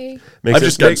 Hey. I've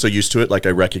just gotten so used to it. Like,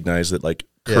 I recognize that, like,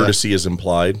 courtesy is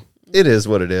implied. It is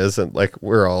what it is. And like,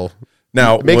 we're all.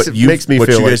 Now, makes what me you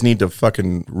feel guys need to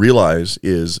fucking realize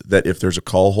is that if there's a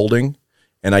call holding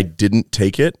and I didn't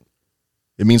take it,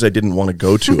 it means I didn't want to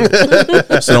go to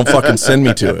it. So don't fucking send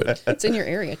me to it. It's in your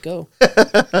area. Go.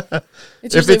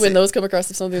 It's usually when those come across,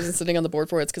 if something isn't sitting on the board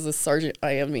for it, it's because the sergeant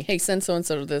IM'd me. Hey, send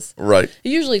so-and-so to this. Right.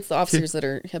 Usually it's the officers that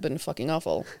have been fucking off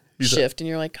all shift, and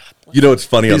you're like, God, you know what's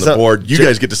funny on the board? You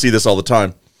guys get to see this all the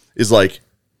time. Is like,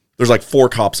 there's like 4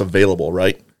 cops available,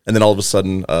 right? And then all of a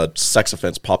sudden, sex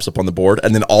offense pops up on the board,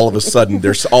 and then all of a sudden,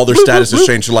 all their status is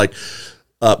changed to like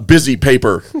busy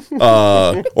paper,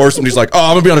 or somebody's like, "Oh,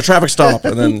 I'm gonna be on a traffic stop,"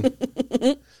 and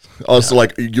then also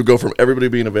like you go from everybody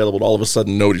being available to all of a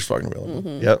sudden nobody's fucking available.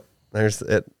 Mm-hmm. Yep, there's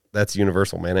it. That's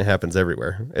universal, man. It happens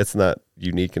everywhere. It's not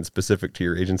unique and specific to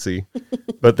your agency,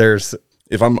 but there's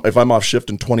if I'm off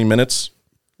shift in 20 minutes,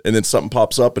 and then something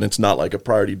pops up and it's not like a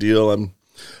priority deal,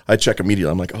 I check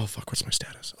immediately. I'm like, oh, fuck, what's my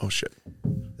status? Oh, shit.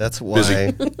 That's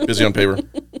why. Busy on paper.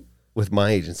 With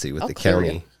my agency, with I'll the clear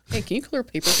county. it. Hey, can you clear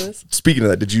paper for this? Speaking of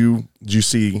that, did you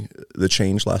see the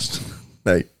change last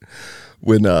night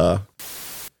when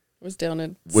Was down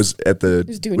at at the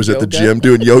yoga. gym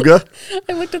doing yoga?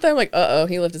 I looked at that, I'm like, uh-oh,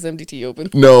 he left his MDT open.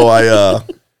 No,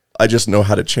 I just know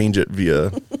how to change it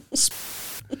via.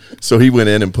 So he went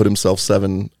in and put himself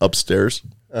 7 upstairs.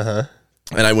 Uh-huh.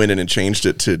 And I went in and changed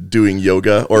it to doing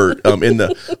yoga, or in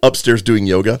the upstairs doing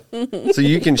yoga. So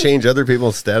you can change other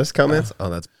people's status comments? Oh,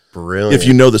 that's brilliant. If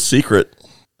you know the secret.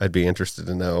 I'd be interested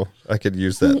to know. I could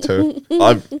use that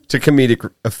to comedic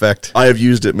effect. I have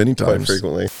used it many quite times.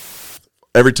 frequently.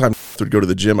 Every time I would go to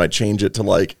the gym, I'd change it to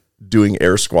like doing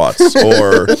air squats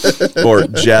or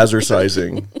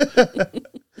jazzercising.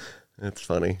 That's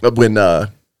funny. But when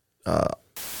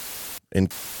and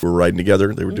we were riding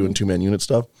together, they were doing 2-man unit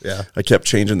stuff. Yeah. I kept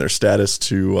changing their status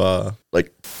to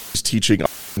like teaching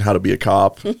how to be a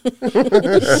cop. Like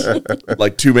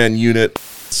 2-man unit,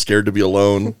 scared to be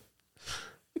alone.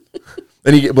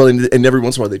 And every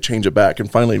once in a while they change it back,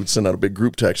 and finally he would send out a big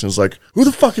group text and it's like, who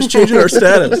the fuck is changing our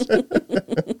status?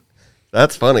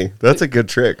 That's funny. That's a good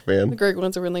trick, The man. great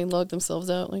ones are when they log themselves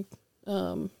out, like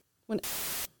when I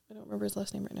don't remember his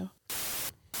last name right now.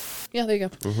 Yeah, there you go.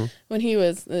 Mm-hmm. When he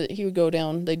would go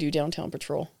down, they do downtown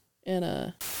patrol,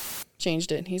 and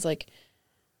changed it. And he's like,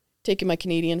 taking my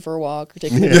Canadian for a walk, or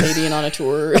taking the Canadian on a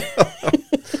tour.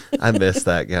 I miss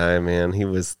that guy, man. He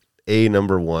was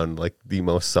number 1, like the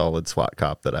most solid SWAT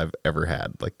cop that I've ever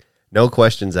had. Like, no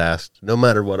questions asked, no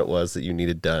matter what it was that you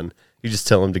needed done. You just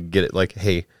tell him to get it. Like,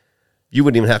 hey, you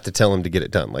wouldn't even have to tell him to get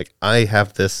it done. Like, I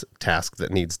have this task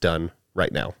that needs done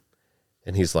right now.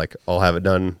 And he's like, I'll have it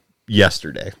done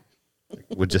yesterday.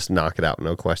 Would just knock it out,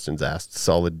 no questions asked.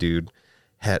 Solid dude.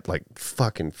 Had like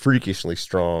fucking freakishly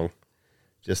strong.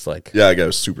 Just like, Yeah, that guy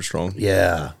was super strong.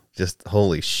 yeah, just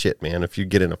holy shit, man. If you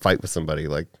get in a fight with somebody,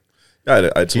 like, I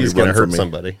had he's somebody gonna run for hurt me.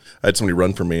 somebody. I had somebody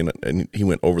run for me, and he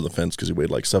went over the fence because he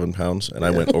weighed like 7 pounds, and I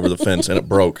went over the fence, and it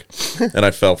broke, and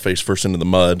I fell face first into the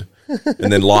mud,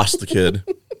 and then lost the kid,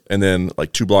 and then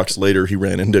like 2 blocks later, he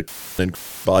ran into and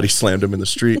body slammed him in the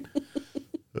street.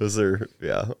 Those are,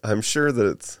 yeah. I'm sure that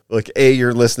it's like,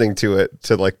 you're listening to it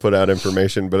to like put out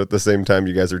information, but at the same time,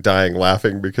 you guys are dying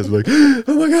laughing because like, oh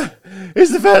my God,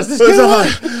 he's the fastest kid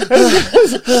alive.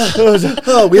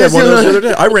 Oh, we had one of those the other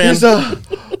day. I ran.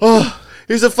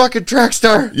 He's a fucking track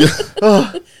star. Yeah.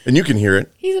 And you can hear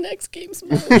it. He's an X Games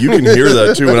man. You can hear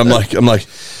that too. And I'm like,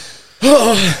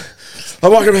 oh,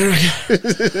 I'm walking back.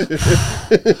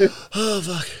 Oh,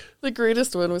 fuck. The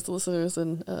greatest one was the listeners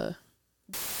and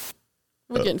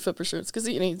we're getting foot pursuits because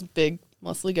he's a big,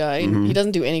 muscly guy and he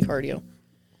doesn't do any cardio.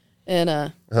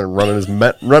 And running his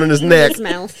neck. His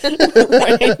mouth.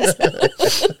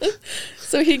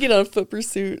 So he'd get on a foot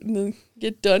pursuit and then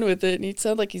get done with it, and he'd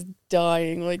sound like he's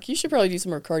dying. Like, you should probably do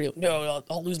some more cardio. No,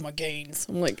 I'll lose my gains.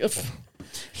 I'm like,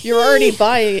 you're already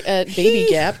by at Baby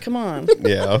Gap. Come on.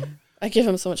 Yeah. I give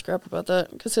him so much crap about that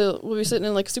because we'll be sitting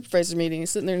in like a supervisor's meeting. He's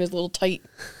sitting there in his little tight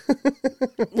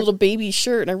little baby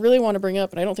shirt, and I really want to bring up,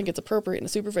 and I don't think it's appropriate in a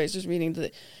supervisor's meeting,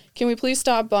 that can we please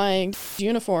stop buying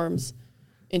uniforms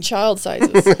in child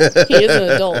sizes? He is an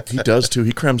adult. He does too.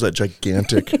 He crams that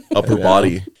gigantic upper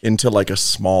body into like a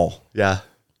small. Yeah.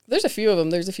 There's a few of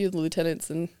them. There's a few lieutenants,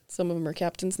 and some of them are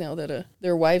captains now that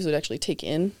their wives would actually take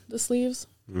in the sleeves.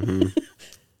 Mm-hmm.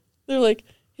 They're like,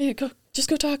 hey, just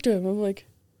go talk to him. I'm like,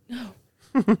 no.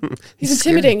 He's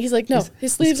intimidating. He's like, no,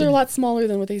 his sleeves are a lot smaller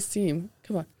than what they seem.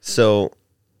 Come on. So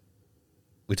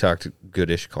we talked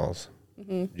goodish calls.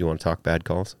 Do you want to talk bad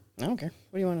calls? I don't care.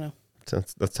 What do you want to know? So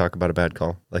let's talk about a bad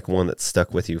call. Like one that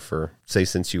stuck with you for, say,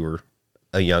 since you were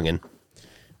a youngin'.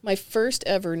 My first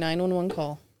ever 911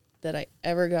 call that I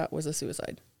ever got was a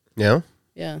suicide. Yeah?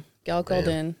 Yeah. Gal called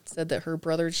in, said that her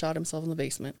brother had shot himself in the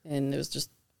basement. And it was just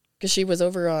because she was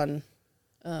over on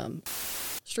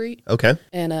street. Okay.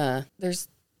 And there's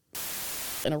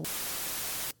one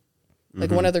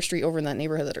other street over in that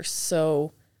neighborhood that are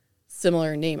so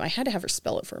similar in name. I had to have her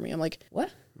spell it for me. I'm like,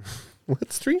 what?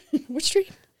 What street? Which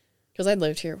street? Because I'd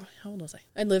lived here. How old was I?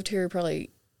 I'd lived here probably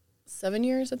 7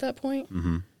 years at that point.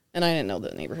 Mm-hmm. And I didn't know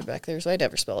the neighborhood back there, so I'd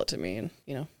have her spell it to me. And,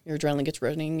 your adrenaline gets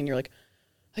running, and you're like,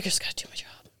 I just got to do my job.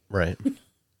 Right.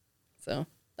 So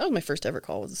that was my first ever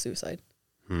call, was a suicide.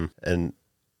 And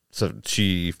so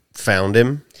she found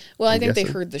him? Well, I think they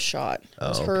heard the shot. It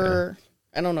was her. Okay.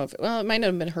 I don't know if it might not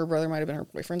have been her brother, might have been her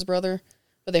boyfriend's brother,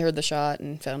 but they heard the shot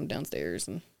and found him downstairs.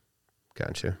 And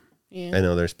gotcha. Yeah. I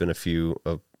know there's been a few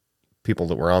of people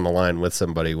that were on the line with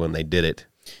somebody when they did it.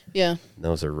 Yeah.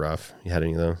 Those are rough. You had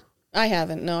any of those? I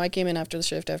haven't. No, I came in after the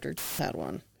shift after had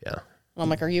one. Yeah. And I'm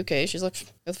like, are you okay? She's like,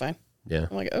 that's fine. Yeah.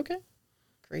 I'm like, okay.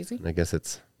 Crazy. I guess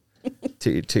it's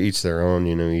to each their own,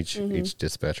 each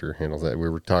dispatcher handles that. We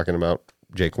were talking about,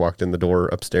 Jake walked in the door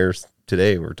upstairs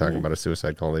today. We were talking about a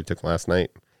suicide call they took last night,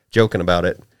 joking about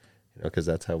it, because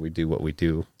that's how we do what we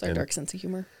do. It's our dark sense of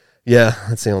humor. Yeah,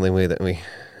 that's the only way that we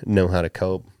know how to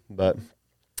cope, but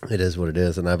it is what it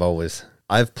is. And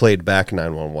I've played back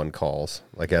 911 calls,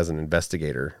 like as an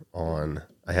investigator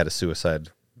I had a suicide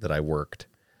that I worked,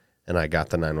 and I got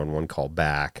the 911 call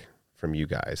back from you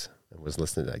guys. I was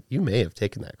listening to you may have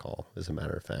taken that call, as a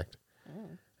matter of fact.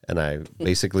 And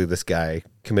basically this guy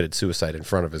committed suicide in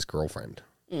front of his girlfriend.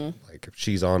 Like if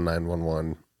she's on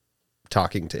 911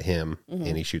 talking to him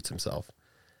and he shoots himself.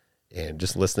 And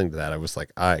just listening to that, I was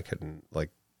like, I couldn't,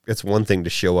 it's one thing to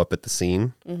show up at the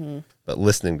scene, but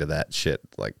listening to that shit,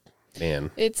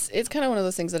 man. It's kind of one of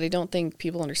those things that I don't think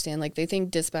people understand. Like, they think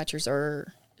dispatchers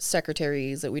are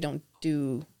secretaries, that we don't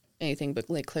do anything but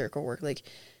clerical work. Like,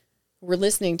 we're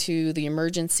listening to the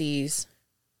emergencies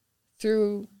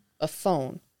through a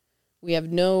phone. We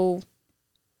have no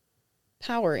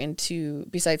power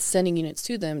besides sending units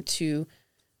to them to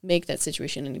make that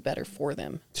situation any better for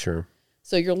them. Sure.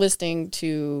 So you're listening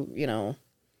to,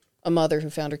 a mother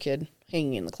who found her kid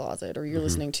hanging in the closet, or you're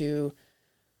listening to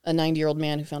a 90-year-old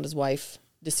man who found his wife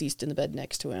deceased in the bed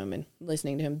next to him, and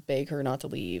listening to him beg her not to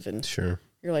leave. And sure,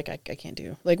 you're like, I can't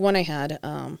do. Like, when I had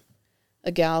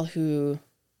a gal who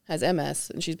has MS,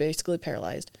 and she's basically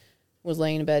paralyzed, was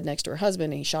laying in bed next to her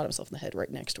husband, and he shot himself in the head right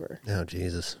next to her. Oh,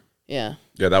 Jesus. Yeah.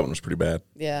 Yeah, that one was pretty bad.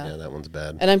 Yeah. Yeah, that one's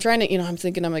bad. And I'm trying to, I'm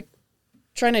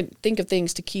trying to think of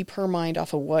things to keep her mind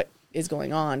off of what is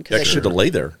going on. Yeah, she had to lay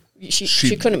there.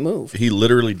 She couldn't move. He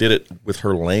literally did it with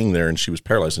her laying there, and she was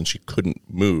paralyzed, and she couldn't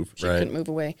move. She couldn't move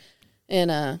away.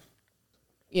 And,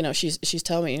 she's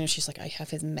telling me, she's like, I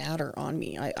have his matter on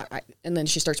me. And then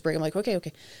she starts breaking. I'm like,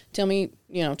 okay. Tell me,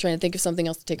 trying to think of something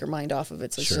else to take her mind off of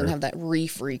it so she doesn't have that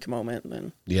re-freak moment.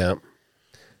 And yeah.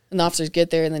 And the officers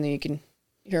get there, and then you can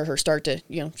hear her start to,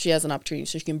 she has an opportunity,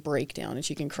 so she can break down, and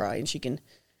she can cry, and she can.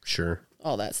 Sure.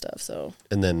 All that stuff, so.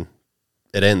 And then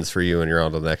it ends for you, and you're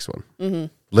on to the next one. Mm-hmm.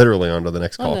 Literally on to the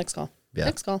next call. On the next call. Yeah.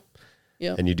 Next call.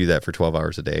 Yeah. And you do that for 12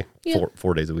 hours a day, Yeah.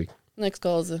 4 days a week. Next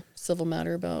call is a civil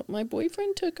matter about my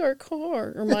boyfriend took our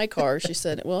car or my car. She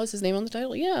said, well, is his name on the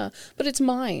title? Yeah, but it's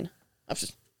mine. I was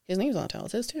just, his name's on the title.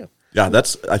 It's his too. Yeah,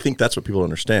 I think that's what people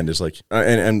understand is like,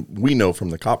 and we know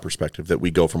from the cop perspective that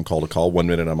we go from call to call. 1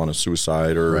 minute I'm on a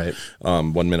suicide, or Right.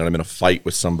 1 minute I'm in a fight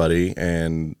with somebody,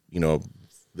 and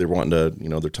they're wanting to,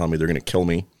 they're telling me they're going to kill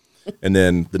me, and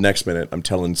then the next minute I'm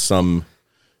telling some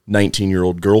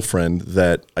 19-year-old girlfriend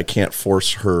that I can't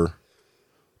force her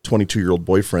 22-year-old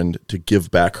boyfriend to give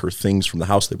back her things from the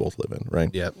house they both live in, right?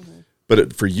 Yep.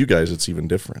 But for you guys, it's even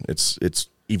different. It's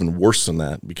even worse than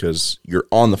that because you're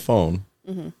on the phone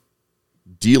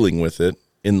dealing with it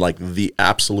in like the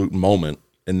absolute moment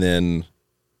and then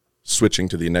switching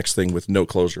to the next thing with no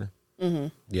closure.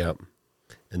 Yep.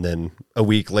 And then a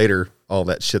week later, all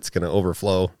that shit's going to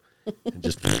overflow and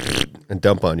just and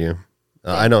dump on you.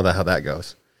 I know how that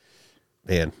goes.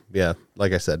 Man, yeah,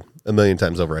 like I said, a million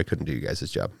times over, I couldn't do you guys'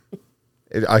 job.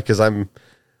 Because I'm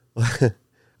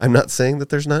not saying that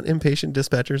there's not impatient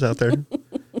dispatchers out there,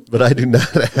 but I do not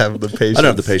have the patience. I don't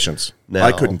have the patience. No.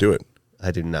 I couldn't do it.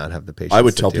 I do not have the patience. I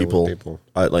would to tell deal with people,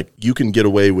 like, you can get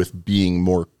away with being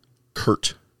more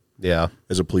curt Yeah.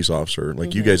 as a police officer.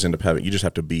 Like, you guys end up you just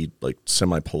have to be, like,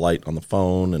 semi-polite on the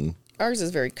phone. And Ours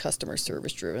is very customer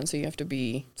service driven, so you have to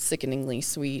be sickeningly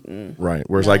sweet and right.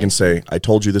 Whereas I can say, I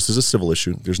told you this is a civil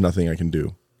issue. There's nothing I can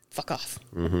do. fuck off.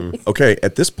 Okay,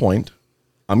 at this point,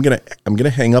 I'm gonna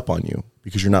hang up on you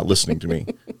because you're not listening to me.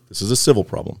 This is a civil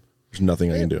problem. There's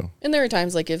nothing I can do. And there are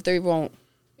times like if the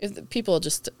people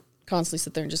just constantly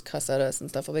sit there and just cuss at us and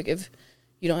stuff. Like if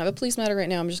you don't have a police matter right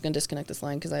now, I'm just going to disconnect this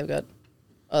line because I've got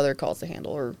other calls to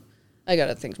handle or I got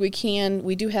other things. We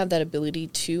do have that ability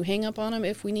to hang up on them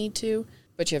if we need to,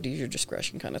 but you have to use your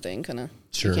discretion kind of thing.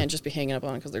 Sure. You can't just be hanging up on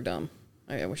them because they're dumb.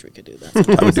 I wish we could do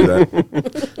that. I would do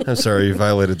that. I'm sorry, you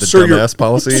violated the Sir, dumbass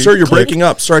policy. Sir, you're breaking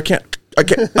up. Sir, I can't.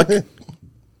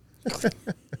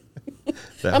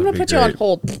 That I'm would going be to put you on great.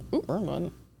 hold. Ooh, wrong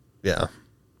one. Yeah.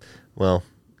 Well,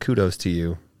 kudos to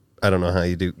you. I don't know how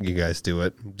you guys do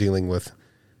it, dealing with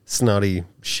snotty,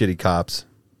 shitty cops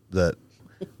that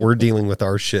we're dealing with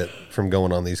our shit from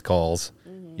going on these calls.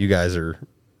 You guys are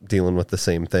dealing with the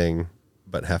same thing,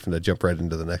 but having to jump right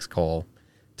into the next call,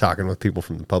 talking with people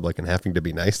from the public and having to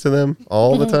be nice to them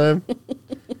all the time.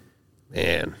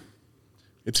 Man.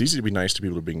 It's easy to be nice to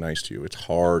people who are being nice to you. It's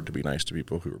hard to be nice to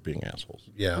people who are being assholes.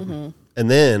 Yeah. And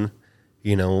then,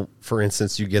 for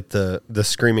instance, you get the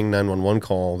screaming 911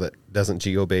 call that doesn't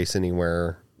geobase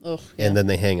anywhere, Oh, yeah. and then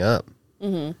they hang up.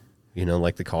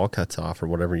 Like the call cuts off or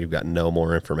whatever. You've got no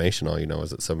more information. All you know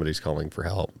is that somebody's calling for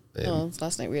help. And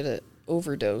Last night we had an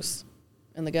overdose,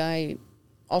 and the guy,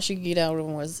 all she could get out of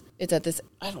him was, it's at this,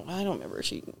 I don't remember if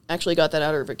she actually got that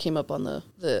out or if it came up on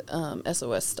the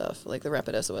SOS stuff, like the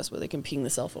rapid SOS where they can ping the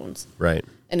cell phones. Right.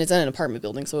 And it's in an apartment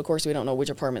building, so of course we don't know which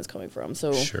apartment it's coming from.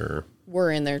 So Sure.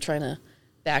 we're in there trying to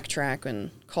backtrack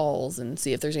and calls and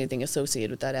see if there's anything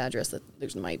associated with that address that there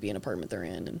might be an apartment they're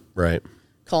in, and Right.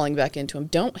 calling back into him,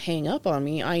 don't hang up on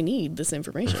me, I need this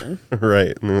information.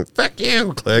 Right. And then, fuck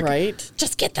you. Click. Right?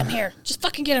 Just get them here. Just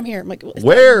fucking get them here. I'm like, well, it's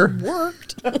Where? not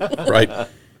worked. Right.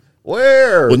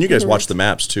 Where? Well, and you guys watch the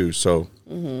maps too, so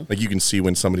like you can see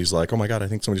when somebody's like, "Oh my god, I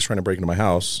think somebody's trying to break into my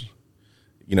house."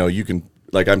 You can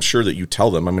I'm sure that you tell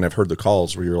them. I mean, I've heard the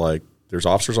calls where you're like, "There's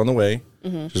officers on the way,"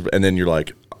 and then you're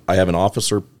like, "I have an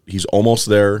officer. He's almost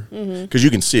there," because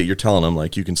you can see it. You're telling them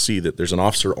you can see that there's an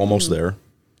officer almost there.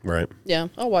 Right. Yeah,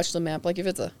 I'll watch the map. Like if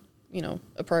it's a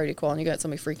priority call and you got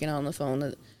somebody freaking out on the phone,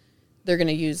 that they're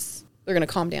gonna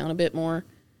calm down a bit more.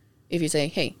 If you say,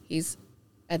 "Hey, he's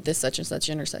at this such and such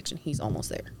intersection, he's almost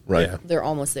there." Right. Yeah. They're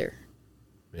almost there.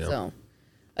 Yeah. So,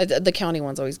 the county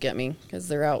ones always get me because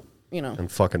they're out. And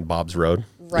fucking Bob's Road.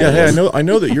 Right. Yeah. Hey, I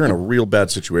know that you're in a real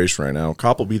bad situation right now.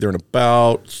 Cop will be there in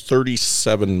about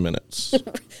 37 minutes.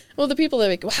 Well, the people that are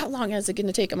like, well, how long is it going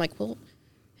to take? I'm like, well,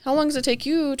 how long does it take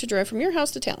you to drive from your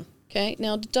house to town? Okay,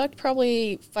 now deduct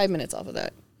probably 5 minutes off of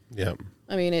that. Yeah.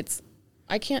 I mean,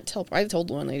 I can't teleport. I told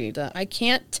one lady that I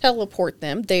can't teleport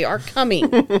them. They are coming.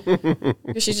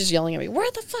 Because she's just yelling at me,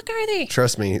 where the fuck are they?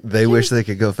 Trust me, they wish they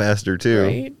could go faster too.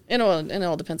 Right? And it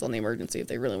all depends on the emergency if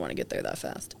they really want to get there that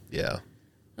fast. Yeah.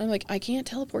 I'm like, I can't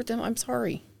teleport them. I'm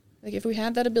sorry. Like, if we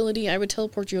had that ability, I would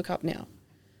teleport you a cop now.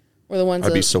 Or the ones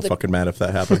I'd be so fucking mad if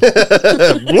that happened.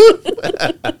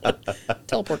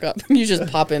 teleport cop. You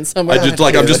just pop in somewhere. I'm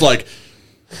just like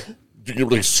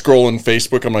scrolling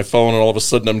Facebook on my phone, and all of a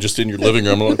sudden I'm just in your living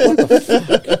room. I'm like, what the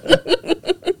fuck?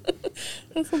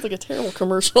 That sounds like a terrible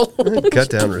commercial. Cut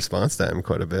down response time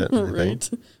quite a bit. I think. Right.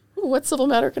 Ooh, what civil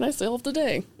matter can I solve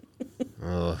today?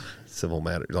 Civil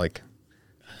matter.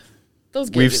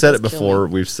 those we've said it gadgets kill before.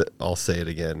 me. I'll say it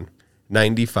again.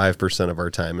 95% of our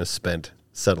time is spent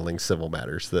settling civil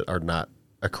matters that are not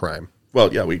a crime.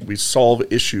 Well, yeah, we solve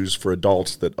issues for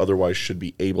adults that otherwise should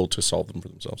be able to solve them for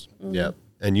themselves. Yeah.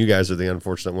 And you guys are the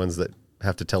unfortunate ones that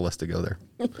have to tell us to go there.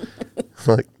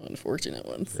 Like, Unfortunate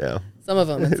ones. yeah. Some of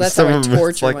them. That's Some how I of 'em, it's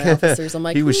torture like, my officers. I'm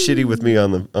like, he was shitty with me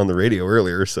on the radio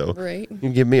earlier, so Right. you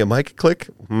can give me a mic click.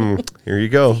 Here you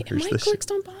go. Here's mic the clicks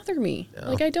don't bother me.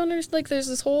 Like, I don't understand. Like, there's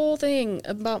this whole thing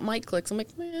about mic clicks. I'm like,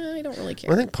 I don't really care.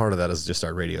 Well, I think part of that is just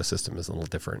our radio system is a little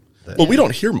different. Well,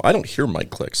 I don't hear mic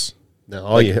clicks. No,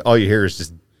 all you hear is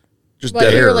just Well, I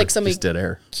dead hear, air. like, somebody just dead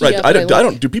air. key Right. up, I and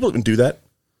don't. Do people even do that?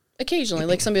 Occasionally,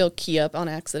 like somebody will key up on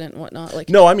accident and whatnot. Like,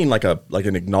 No, I mean like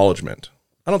an acknowledgement.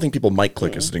 I don't think people mic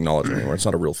click as an acknowledgement anymore. It's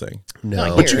not a real thing. No.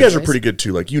 Not But you here, guys are anyways. pretty good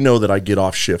too. Like, you know that I get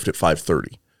off shift at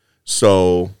 5:30.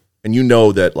 So, and you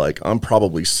know that like I'm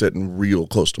probably sitting real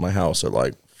close to my house at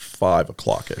like 5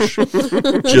 o'clock-ish,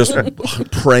 just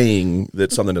praying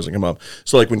that something doesn't come up.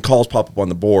 So like when calls pop up on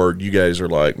the board, you guys are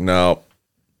like, no,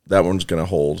 that one's going to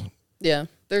hold. Yeah,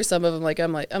 there's some of them.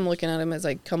 I'm looking at them as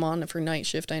I come on for night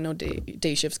shift. I know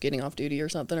day shift's getting off duty or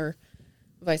something, or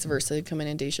vice versa. They come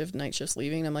in day shift, night shift's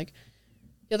leaving. And I'm like,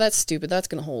 yeah, that's stupid. That's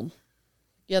gonna hold.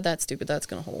 Yeah, that's stupid. That's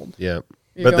gonna hold. Yeah.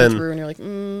 You're But going then through and you're like,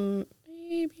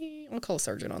 maybe I'll call a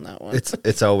sergeant on that one.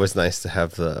 it's always nice to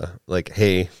have the like,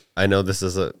 hey, I know this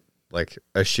is a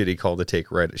shitty call to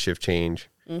take right at shift change,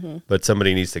 but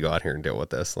somebody needs to go out here and deal with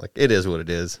this. Like, it is what it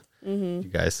is. You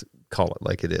guys call it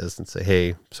like it is and say,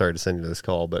 hey, sorry to send you this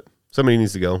call, but somebody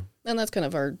needs to go. And that's kind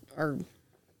of our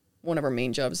one of our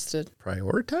main jobs to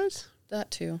Prioritize?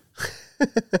 that too.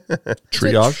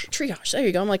 Triage. Triage. There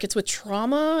you go. I'm like, it's with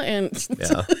trauma and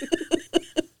Yeah.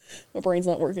 my brain's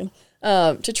not working.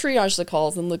 To triage the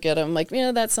calls and look at them, like,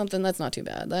 yeah, that's something that's not too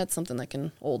bad. That's something that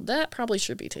can hold. That probably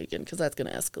should be taken because that's going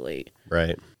to escalate.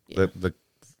 Right. Yeah. The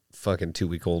fucking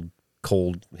 2-week-old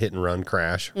cold hit and run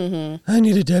crash. I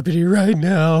need a deputy right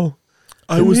now.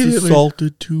 I was Immediately.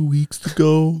 assaulted 2 weeks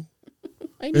ago,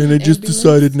 need and I an just ambulance.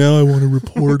 decided now I want to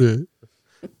report it.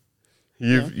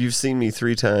 You've seen me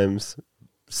 3 times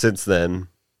since then,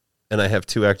 and I have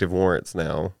 2 active warrants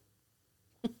now.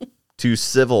 2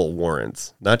 civil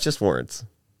warrants, not just warrants.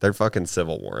 They're fucking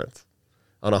civil warrants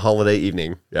on a holiday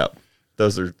evening. Yeah,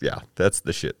 those are that's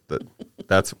the shit.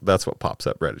 That's what pops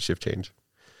up right at shift change.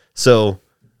 So,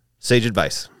 sage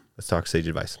advice. Let's talk sage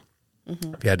advice.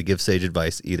 If you had to give sage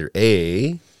advice, either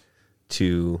A,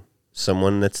 to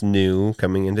someone that's new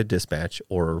coming into dispatch,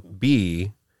 or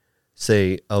B,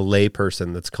 say a lay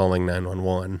person that's calling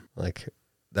 911, like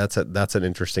that's an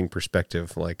interesting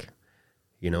perspective. Like,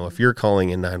 you know, if you're calling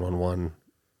in 911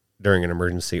 during an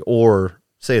emergency, or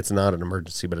say it's not an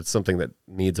emergency, but it's something that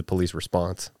needs a police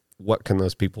response, what can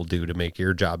those people do to make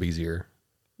your job easier?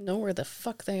 Know where the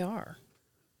fuck they are.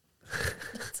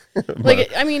 Like,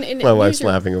 I mean, My wife's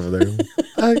laughing over there.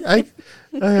 I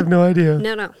have no idea.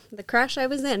 No. The crash I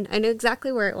was in, I knew exactly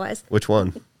where it was. Which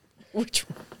one? Which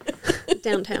one?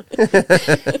 Downtown.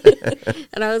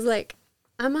 And I was like,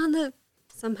 I'm on the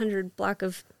some 100 block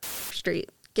of street.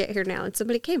 Get here now. And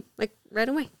somebody came, like, right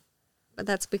away. But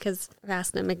that's because I've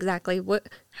asked them exactly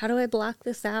how do I block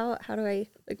this out? How do I,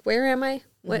 like, where am I?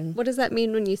 What does that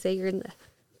mean when you say you're in the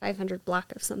 500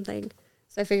 block of something?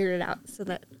 So I figured it out so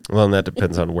that. Well, and that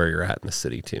depends on where you're at in the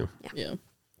city too. Yeah.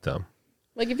 So,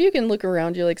 Like, if you can look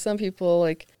around you, like some people,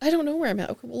 like, I don't know where I'm at.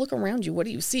 Okay, well, look around you. What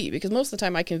do you see? Because most of the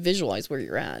time I can visualize where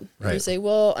you're at. Right. You say,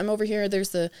 well, I'm over here. I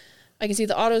can see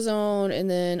the AutoZone, and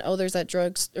then, there's that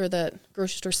or that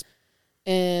grocery store,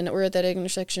 and we're at that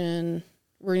intersection.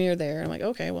 We're near there. I'm like,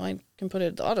 okay, well, I can put it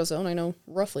at the AutoZone. I know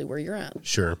roughly where you're at.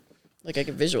 sure. Like, I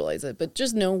can visualize it, but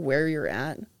just know where you're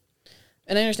at.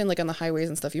 And I understand, like, on the highways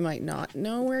and stuff, you might not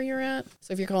know where you're at.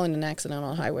 So if you're calling an accident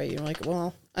on a highway, you're like,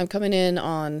 well, I'm coming in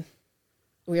on,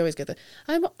 we always get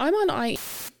I'm on I.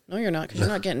 No, you're not, because you're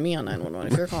not getting me on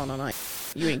 911. If you're calling on I,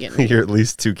 you ain't getting me. You're at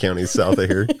least 2 counties south of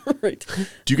here. Right.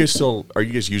 Do you guys are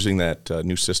you guys using that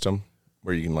new system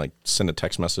where you can like send a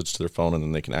text message to their phone and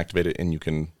then they can activate it and you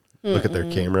can Look at their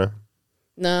camera.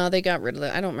 No, they got rid of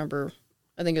that. I don't remember.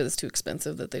 I think it was too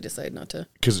expensive that they decided not to.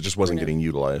 because it just wasn't getting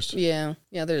utilized. Yeah,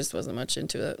 there just wasn't much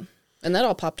into it. And that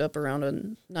all popped up around a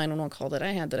 911 call that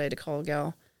I had to call a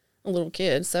gal, a little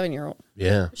kid, 7-year-old.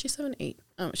 Yeah. Was she 7, 8?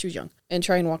 She was young. And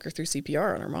try and walk her through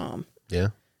CPR on her mom. Yeah.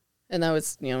 And that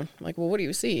was, like, well, what are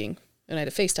you seeing? And I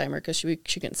had to FaceTime her because she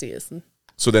couldn't see us. And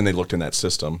So then they looked in that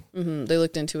system. they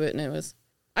looked into it, and it was,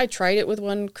 I tried it with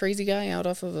one crazy guy out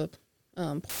off of a,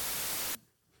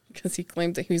 because he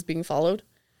claimed that he was being followed.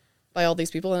 by all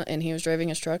these people, and he was driving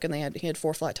his truck, and he had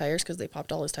 4 flat tires because they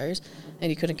popped all his tires, and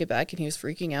he couldn't get back, and he was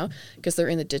freaking out because they're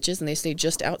in the ditches, and they stay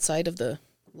just outside of the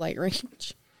light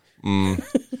range.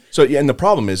 So yeah, and the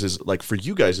problem is like for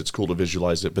you guys, it's cool to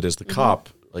visualize it, but as the cop,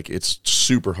 like it's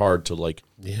super hard to like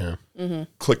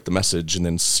click the message and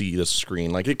then see the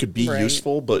screen. Like it could be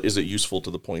useful, but is it useful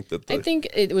to the point that I think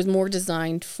it was more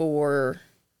designed for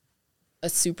a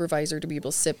supervisor to be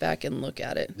able to sit back and look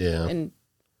at it. Yeah. And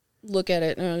look at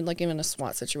it, like even a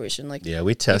SWAT situation. Like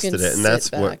we tested it, and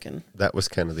that's what that was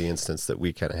kind of the instance that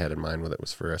we kind of had in mind when it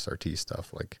was for SRT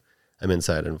stuff. Like I'm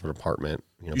inside of an apartment.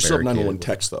 You still have 911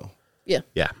 text though.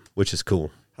 Yeah, which is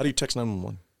cool. How do you text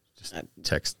 911? Just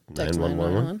text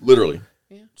 911. Literally.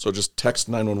 Yeah. So just text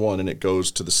 911 and it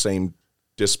goes to the same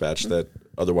dispatch that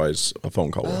otherwise a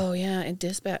phone call would. Oh, yeah, and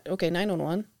dispatch. Okay,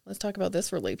 911. Let's talk about this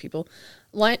for lay people.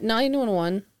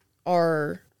 911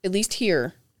 are, at least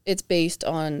here, it's based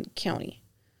on county.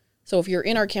 So if you're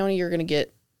in our county, you're going to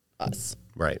get us.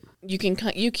 Right. You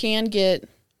can get,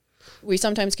 we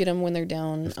sometimes get them when they're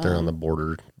down. If they're on the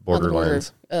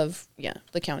borderlines of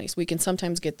the counties. We can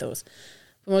sometimes get those.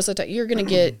 But most of the time, you're going to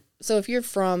get, so if you're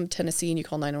from Tennessee and you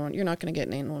call 911, you're not going to get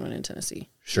 911 in Tennessee.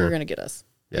 Sure. You're going to get us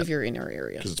if you're in our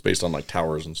area. Because it's based on like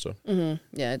towers and stuff. Mm-hmm.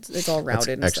 Yeah, it's all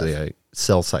routed. It's actually a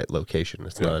cell site location.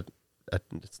 It's not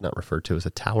it's not referred to as a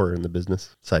tower in the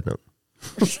business. Side note.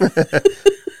 It's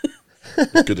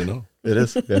good to know. It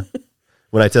is, yeah.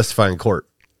 When I testify in court,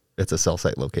 it's a cell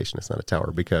site location. It's not a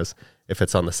tower, because if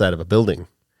it's on the side of a building,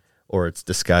 or it's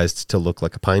disguised to look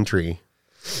like a pine tree,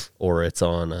 or it's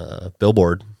on a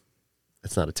billboard,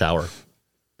 it's not a tower.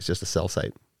 It's just a cell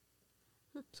site.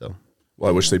 So, well,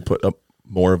 I wish they'd put up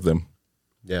more of them.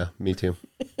 Yeah, me too.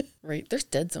 Right. There's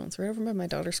dead zones. Right over by my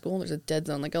daughter's school, there's a dead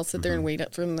zone. Like, I'll sit there and wait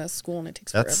up from the school, and it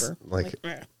takes forever. Like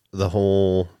the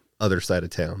whole other side of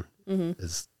town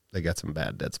is, they got some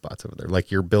bad dead spots over there.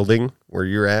 Like your building where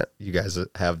you're at, you guys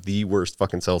have the worst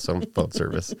fucking cell phone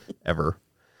service ever.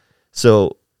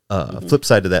 So, flip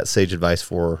side to that, sage advice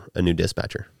for a new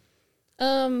dispatcher.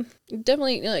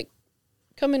 Definitely, like,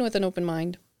 come in with an open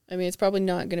mind. I mean, it's probably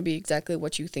not going to be exactly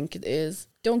what you think it is.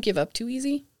 Don't give up too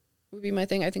easy would be my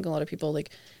thing. I think a lot of people, like,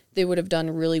 they would have done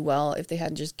really well if they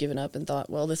hadn't just given up and thought,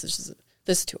 well, this is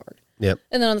too hard. Yep.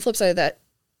 And then on the flip side of that,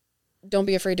 don't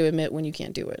be afraid to admit when you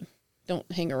can't do it. Don't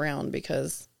hang around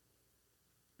because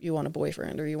you want a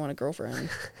boyfriend or you want a girlfriend.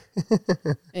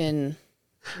 And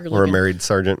or a married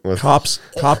sergeant with cops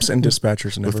and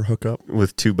dispatchers never hook up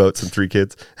with 2 boats and 3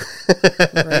 kids.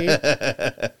 Right.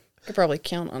 Could probably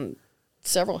count on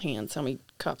several hands how many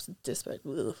cops dispatch.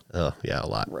 Ugh. Oh yeah, a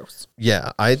lot. Gross.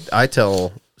 Yeah, I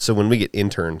tell, so when we get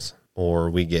interns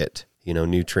or we get,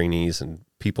 new trainees and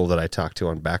people that I talk to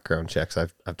on background checks,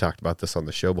 I've talked about this on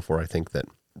the show before. I think that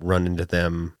run into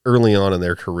them early on in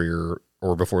their career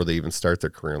or before they even start their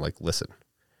career, like, listen,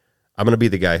 I'm going to be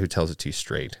the guy who tells it to you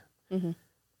straight. Mm-hmm.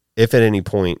 If at any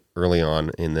point early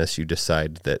on in this you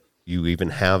decide that you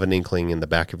even have an inkling in the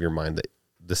back of your mind that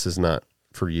this is not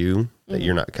for you, that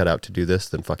you're not cut out to do this,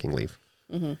 then fucking leave.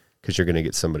 Because you're going to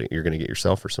get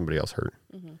yourself or somebody else hurt.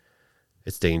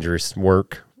 It's dangerous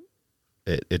work.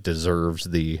 It deserves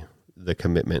the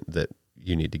commitment that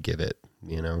you need to give it,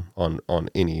 on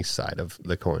any side of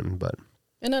the coin.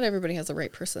 And not everybody has the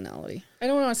right personality. I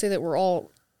don't want to say that we're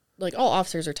all, like, all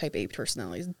officers are type A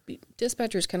personalities.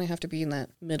 Dispatchers kind of have to be in that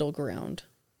middle ground.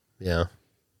 Yeah.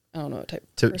 I don't know what type.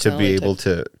 To be able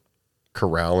to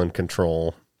corral and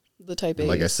control the type A.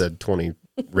 Like I said, 20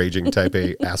 raging type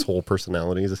A asshole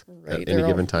personalities at any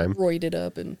given time. Roided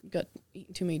up and got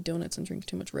eaten too many donuts and drink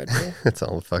too much Red Bull. That's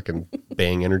all the fucking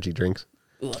Bang energy drinks.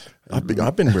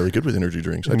 I've been really good with energy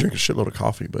drinks. I drink a shitload of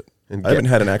coffee, but I haven't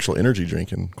had an actual energy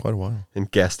drink in quite a while. And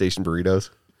gas station burritos.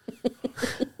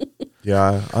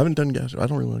 Yeah, I haven't done gas. I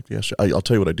don't really like the gas. I'll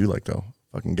tell you what I do like, though.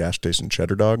 Fucking gas station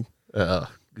Cheddar-Dog.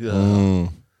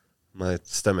 My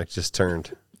stomach just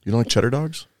turned. You don't like Cheddar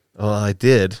Dogs? Oh, I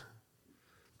did.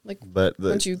 But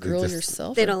don't you grill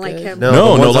yourself? They don't like him.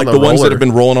 No, like the ones that have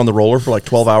been rolling on the roller for like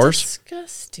 12 hours.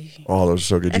 Disgusting. Oh, those are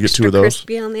so good. You Extra get 2 of those.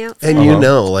 crispy on the outside. And you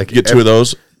get 2 of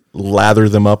those, lather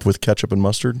them up with ketchup and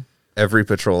mustard. Every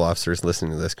patrol officer is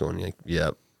listening to this going, like,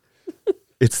 yep.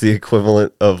 It's the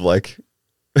equivalent of, like,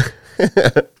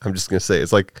 I'm just going to say,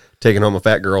 it's like taking home a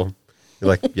fat girl. You're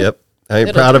like, yep. I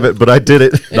ain't proud of it, but I did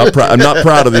it. I'm not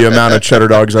proud of the amount of Cheddar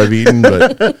Dogs I've eaten,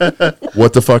 but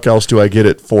what the fuck else do I get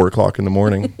at 4 o'clock in the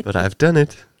morning? But I've done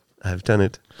it. And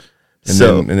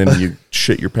then you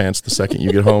shit your pants the second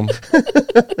you get home.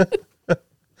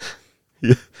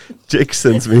 Yeah. Jake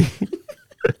sends me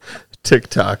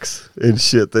TikToks and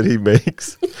shit that he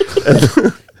makes.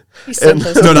 He sent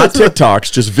those No, not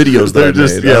TikToks, just videos that I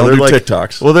made. I don't do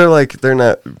TikToks. Well, they're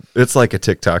not. It's like a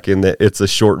TikTok in that it's a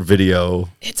short video.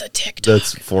 It's a TikTok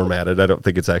that's formatted. I don't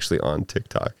think it's actually on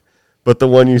TikTok. But the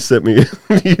one you sent me,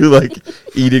 you like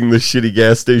eating the shitty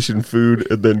gas station food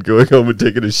and then going home and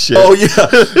taking a shit. Oh yeah.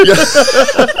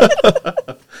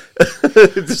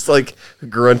 Just like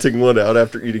grunting one out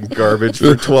after eating garbage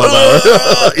for 12 hours.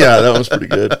 Yeah, that was pretty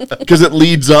good because it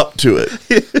leads up to it.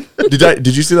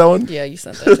 Did you see that one? Yeah, you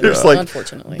sent that to me. There's like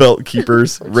Unfortunately. belt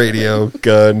keepers, radio,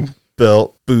 gun,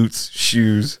 belt, boots,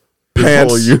 shoes,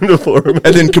 pants, whole uniform,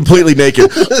 and then completely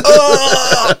naked.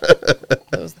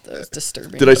 That was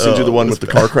disturbing. Did I send you the one with the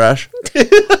car crash?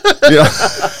 Yeah.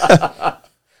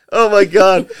 Oh my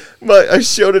God. I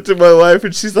showed it to my wife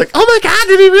and she's like, oh my God,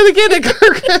 did he really get in a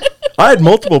car crash? I had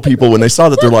multiple people when they saw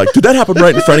that, they're like, did that happen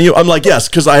right in front of you? I'm like, yes,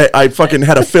 because I fucking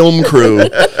had a film crew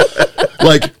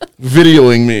like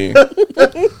videoing me.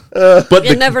 But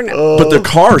You never know. But the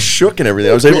car shook and everything.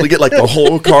 I was able to get like the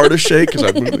whole car to shake because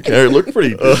I moved the car. It looked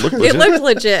pretty. It looked It legit. looked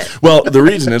legit. Well, the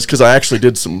reason is because I actually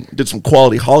did some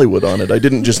quality Hollywood on it. I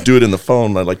didn't just do it in the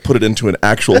phone. I like put it into an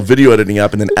actual video editing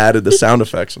app and then added the sound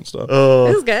effects and stuff.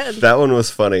 It was good. That one was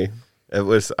funny. I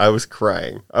was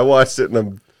crying. I watched it and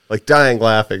I'm like dying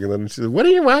laughing. And then she's like, what are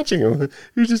you watching? I'm like,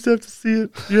 you just have to see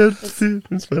it. You have to see it.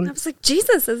 It's funny. I was like,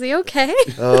 Jesus, is he okay?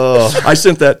 I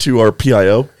sent that to our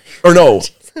PIO. Or no.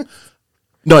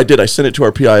 No, I did. I sent it to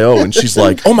our PIO, and she's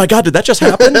like, oh, my God, did that just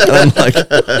happen? And I'm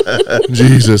like,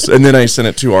 Jesus. And then I sent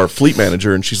it to our fleet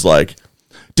manager, and she's like,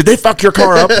 did they fuck your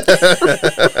car up?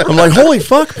 I'm like, holy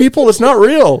fuck, people, it's not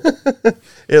real.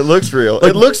 It looks real.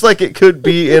 It looks like it could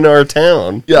be in our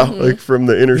town. Yeah. Like from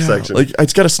the intersection. Like,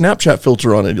 it's got a Snapchat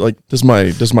filter on it. Like, does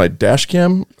my dash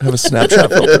cam have a Snapchat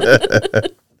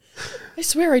filter? I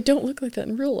swear I don't look like that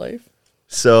in real life.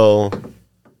 So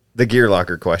the gear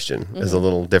locker question is a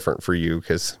little different for you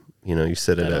because, you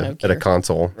sit at a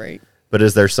console. Right. But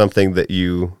is there something that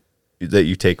you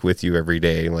take with you every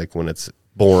day, like when it's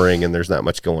boring and there's not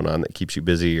much going on that keeps you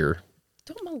busy? Or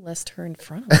Don't molest her in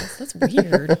front of us. That's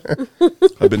weird.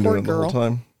 I've been Poor doing it the whole girl.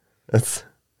 time.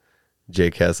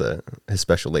 Jake has his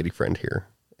special lady friend here,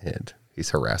 and he's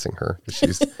harassing her.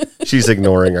 She's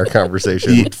ignoring our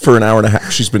conversation. For an hour and a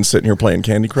half, she's been sitting here playing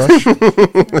Candy Crush.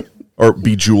 Or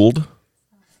Bejeweled.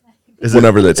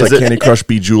 Whenever that's like Candy Crush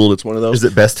Bejeweled, it's one of those. Is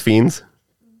it Best Fiends?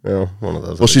 No, one of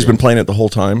those. Well, she's been playing it the whole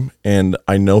time, and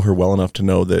I know her well enough to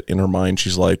know that in her mind,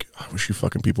 she's like, I wish you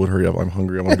fucking people would hurry up. I'm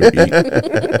hungry. I want to go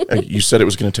eat. Like, you said it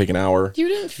was going to take an hour. You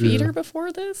didn't feed her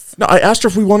before this? No, I asked her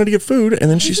if we wanted to get food,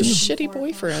 and then she She's a said, shitty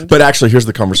boyfriend. but actually, here's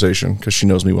the conversation, because she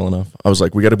knows me well enough. I was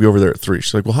like, we got to be over there at 3.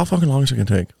 She's like, well, how fucking long is it going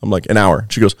to take? I'm like, an hour.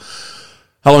 She goes,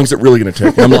 how long is it really going to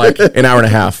take? And I'm like, an hour and a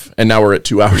half, and now we're at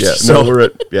 2 hours. Yeah, So we're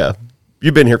at, yeah.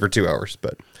 You've been here for 2 hours,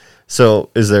 but so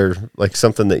is there like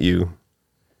something that you...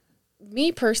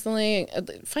 Me personally,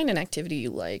 find an activity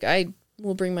you like. I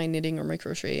will bring my knitting or my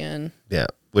crochet in. Yeah,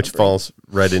 which falls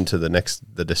right into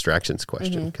the distractions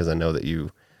question, because I know that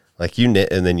you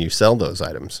knit and then you sell those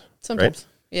items. Sometimes.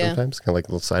 Right? Yeah. Sometimes, kind of like a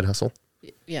little side hustle.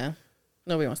 Yeah.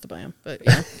 Nobody wants to buy them, but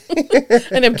yeah. I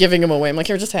end up giving them away. I'm like,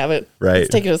 here, just have it. Right. Let's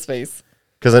take it up space.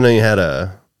 Because I know you had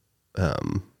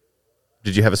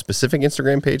did you have a specific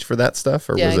Instagram page for that stuff?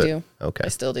 Or Yeah, was I it? do. Okay. I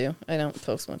still do. I don't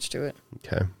post much to it.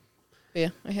 Okay. But yeah,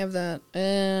 I have that.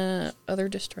 Other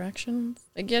distractions?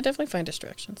 Like, yeah, definitely find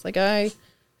distractions. Like, I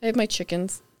have my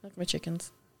chickens. I have my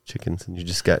chickens. Chickens, and you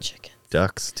just got Chickens.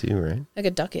 ducks too, right? I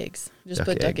got duck eggs. Just Duck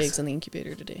put duck eggs. eggs in the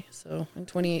incubator today. So in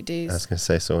 28 days. I was gonna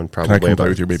say so, and can probably I come play about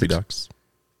with your baby 6 ducks?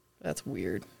 That's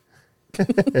weird.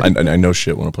 I know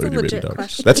shit when I play It's with a your baby legit ducks.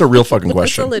 question. That's a real fucking It's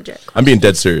question. a legit question. I'm being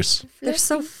dead serious. They're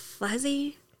so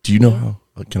fuzzy. Do you know how?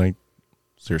 Can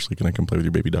I come play with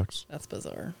your baby ducks? That's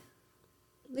bizarre.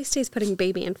 At least he's putting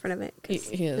baby in front of it. 'Cause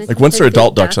He is. Like once they're big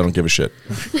adult ducks, I duck. don't give a shit.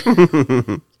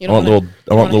 You I want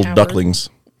little hour? ducklings.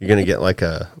 You're gonna get like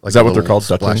a Is that what they're little called?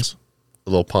 splash- Ducklings? A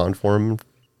little pond for them.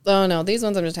 Oh, no. These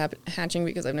ones I'm just hatching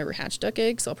because I've never hatched duck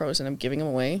eggs, so I'll probably just end up giving them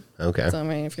away. Okay. So, I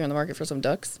mean, if you're in the market for some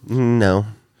ducks. No.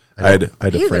 I had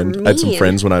a Ew, friend. they're I had some mean.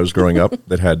 friends when I was growing up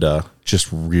that had just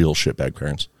real shitbag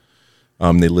parents.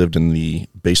 They lived in the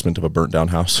basement of a burnt down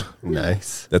house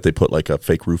Nice. that they put like a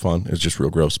fake roof on. It's just real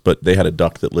gross. But they had a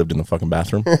duck that lived in the fucking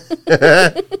bathroom,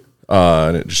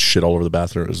 and it just shit all over the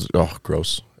bathroom. It was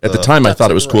gross. At the time, I Ducks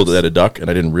thought are it was cool that gross. they had a duck, and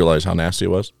I didn't realize how nasty it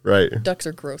was. Right. Ducks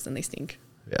are gross and they stink.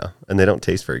 Yeah, and they don't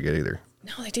taste very good either.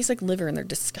 No, they taste like liver and they're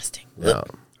disgusting. No.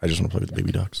 I just want to play with the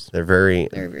baby ducks. They're very,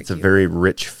 Very it's a cute. very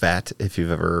rich fat. If you've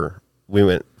ever, we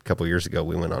went a couple years ago,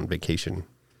 we went on vacation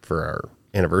for our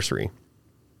anniversary.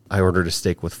 I ordered a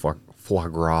steak with foie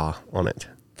gras on it,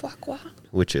 Foie gras.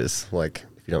 which is like,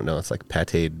 if you don't know, it's like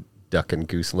pated duck and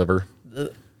goose liver.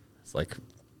 It's like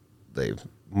they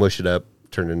mush it up,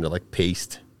 turn it into like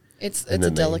paste. It's and a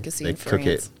then delicacy they in cook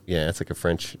France. it. Yeah, it's like a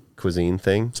French cuisine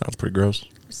thing. Sounds pretty gross.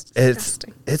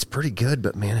 It's pretty good,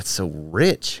 but man, it's so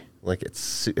rich. Like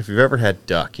if you've ever had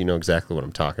duck, you know exactly what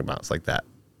I'm talking about. It's like that.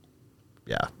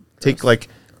 Yeah. Take like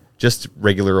just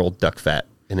regular old duck fat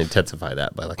and intensify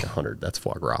that by like 100. That's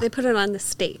foie gras. They put it on the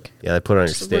steak. Yeah, they put it on your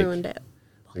Just steak. ruined it.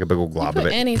 Like a big old You glob put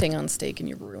of it. anything on steak and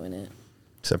you ruin it.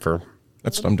 Except for,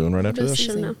 That's what I'm doing right after What this. is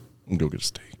Should know. I'm gonna go get a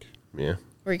steak. yeah.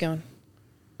 Where are you going?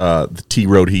 The T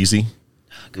Road Heezy.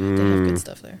 They have good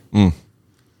stuff there.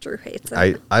 Drew hates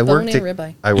it. I Bone worked and at,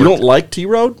 ribeye. I You worked, don't like T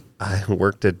Road? I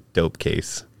worked at Dope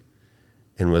Case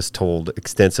and was told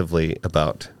extensively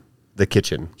about the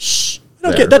kitchen. Shh. I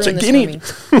don't There. get that's a Ruin this guinea.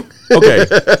 for me. Okay.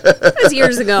 That was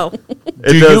years ago.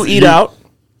 Do you eat out?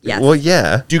 Yes. Well,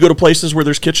 yeah. Do you go to places where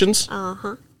there's kitchens?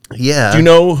 Uh-huh. Yeah. Do you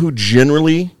know who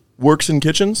generally works in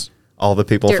kitchens? all the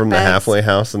people from the Dirtbags. halfway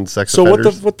house and sex So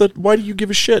offenders? why do you give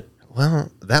a shit?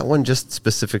 Well, that one just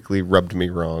specifically rubbed me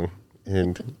wrong.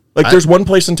 And There's one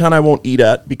place in town I won't eat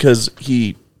at because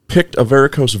he picked a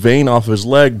varicose vein off of his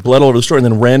leg, bled all over the store, and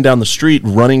then ran down the street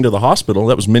running to the hospital.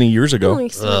 That was many years ago. Oh, he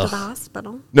still went to the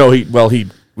hospital. No,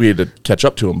 we had to catch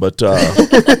up to him, but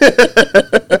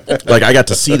like I got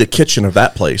to see the kitchen of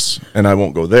that place, and I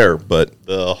won't go there. But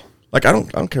like I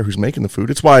don't care who's making the food.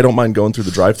 It's why I don't mind going through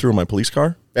the drive-through in my police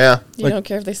car. yeah. You don't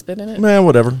care if they spit in it? Man,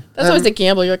 whatever. That's always the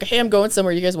gamble. You're like, hey, I'm going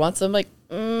somewhere. You guys want some? Like,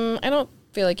 I don't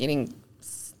feel like eating.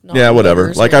 Yeah, whatever.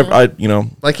 burgers Like right now.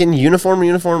 Like in uniform,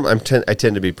 I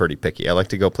tend to be pretty picky. I like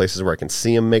to go places where I can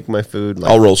see them make my food.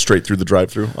 Like, I'll roll straight through the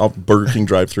drive-through. I'll Burger King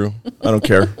drive-through. I don't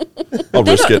care. I'll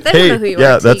They risk don't, it. they don't know who you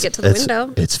are until you get to the it's,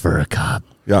 window. it's for a cop.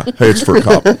 Yeah. Hey, it's for a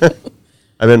cop.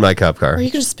 I'm in my cop car. Are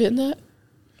you going to spit in that?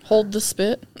 Hold the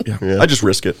spit? Yeah. Yeah. I just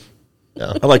risk it.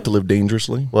 Yeah. I like to live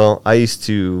dangerously. Well, I used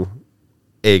to,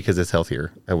 because it's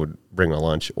healthier, I would bring my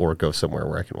lunch or go somewhere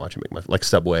where I can watch it make my, like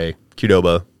Subway,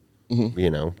 Qdoba,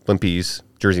 Blimpies,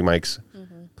 Jersey Mike's,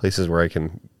 places where I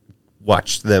can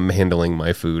watch them handling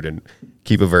my food and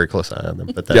keep a very close eye on them.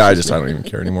 But that's Yeah, I don't even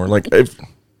care anymore. Like, it's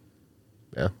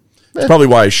yeah. probably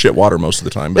why I shit water most of the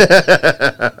time.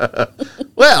 But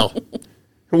Well,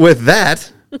 with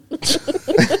that,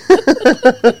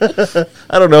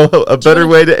 I don't know a better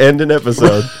way to end an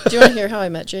episode. Do you want to hear how I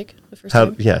met Jake the first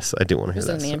time? Yes, I do want to It hear was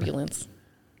that. in an story. ambulance.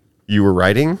 You were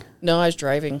riding? No, I was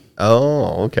driving.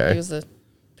 Oh, He okay. was the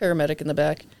paramedic in the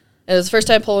back. And it was the first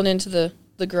time pulling into the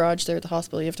garage there at the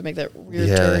hospital. You have to make that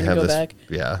weird turn and go back.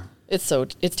 Yeah. It's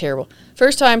terrible.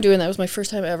 First time doing that. It was my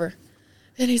first time ever.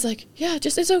 And he's like, yeah,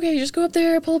 it's okay. You just go up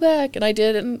there, pull back. And I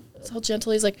did, and it's all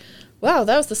gentle. He's like, wow,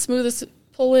 that was the smoothest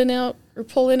pull in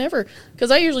ever. Because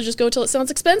I usually just go till it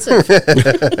sounds expensive.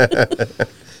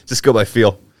 Just go by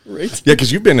feel. Right. yeah,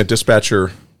 because you've been a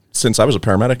dispatcher since I was a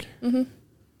paramedic.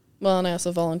 Well, and I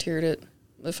also volunteered at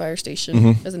the fire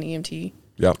station as an EMT.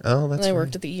 Yeah. Oh, And that's I right.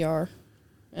 worked at the ER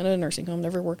and at a nursing home.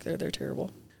 Never worked there. They're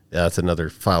terrible. Yeah, that's another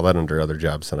file that under other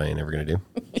jobs that I ain't ever going to do.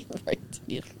 Right.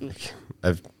 Yeah.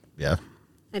 Yeah.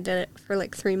 I did it for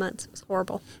like 3 months. It was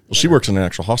horrible. Well, she works in an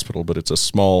actual hospital, but it's a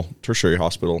small tertiary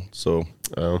hospital, so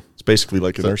Oh, it's basically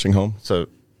like a nursing home. so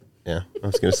yeah, I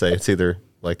was going to say it's either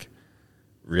like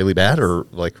really bad or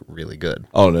like really good.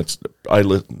 Oh, and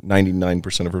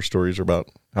 99% of her stories are about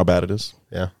how bad it is.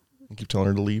 Yeah. I keep telling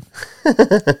her to leave.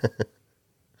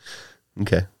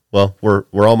 Okay. Well, we're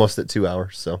almost at 2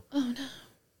 hours, so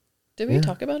Did we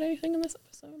talk about anything in this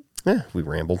episode? yeah, we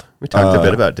rambled. We talked a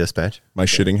bit about dispatch. My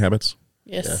shitting habits.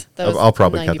 Yes. Yeah. That was I'll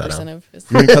probably cut 90% that out. of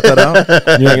his. You gonna cut that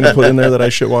out? You're not gonna put in there that I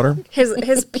shit water?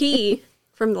 His pee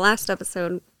from the last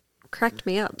episode cracked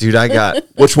me up. Dude, I got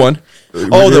Which one?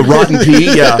 Oh, the rotten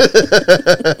pee. Yeah.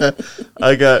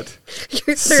 I got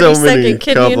Your 30 so many second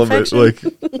kidney compliments.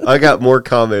 infection. Like, I got more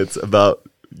comments about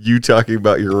you talking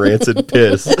about your rancid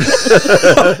piss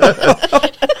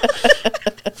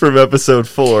from episode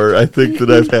 4, I think, that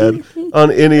I've had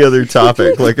on any other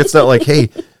topic. Like, it's not like, hey,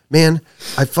 man,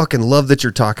 I fucking love that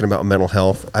you're talking about mental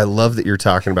health. I love that you're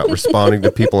talking about responding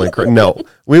to people in No,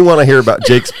 we want to hear about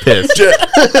Jake's piss.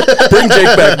 Bring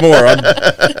Jake back more.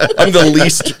 I'm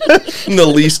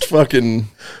the least fucking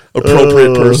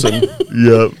appropriate person.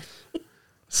 Yep.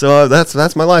 So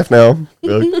that's my life now.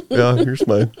 Yeah, here's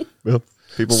mine. Yeah.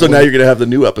 People. So now you're gonna have the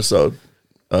new episode,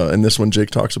 and this one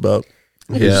Jake talks about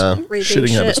yeah. Raping shitting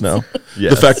habits shits. now.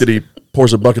 Yes. The fact that he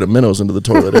pours a bucket of minnows into the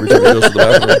toilet every time he goes to the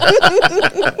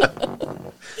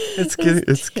bathroom.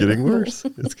 It's getting worse.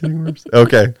 It's getting worse.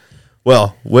 Okay.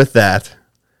 Well, with that,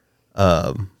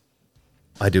 I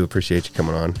do appreciate you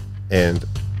coming on. And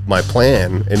my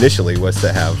plan initially was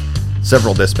to have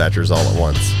several dispatchers all at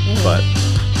once, but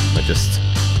I just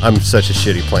I'm such a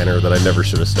shitty planner that I never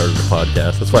should have started a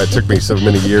podcast. That's why it took me so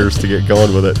many years to get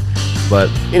going with it. But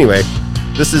anyway,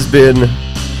 this has been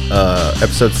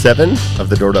episode 7 of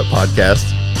the Doored Up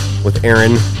Podcast with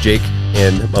Aaron, Jake,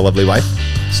 and my lovely wife.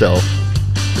 So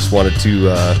just wanted to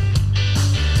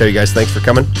tell you guys thanks for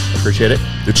coming. I appreciate it.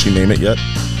 Did she name it yet?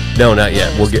 No, not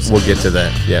yet. We'll get to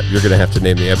that. Yeah, you're gonna have to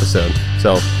name the episode.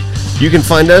 So you can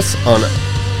find us on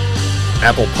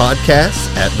Apple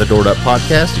Podcasts at the Doored Up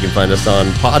Podcast. You can find us on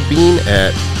Podbean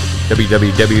at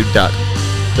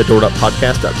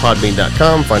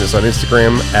www.thedooreduppodcast.podbean.com. Find us on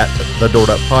Instagram at the Doored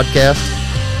Up Podcast.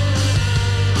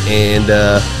 And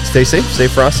stay safe, stay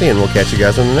frosty, and we'll catch you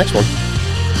guys on the next one.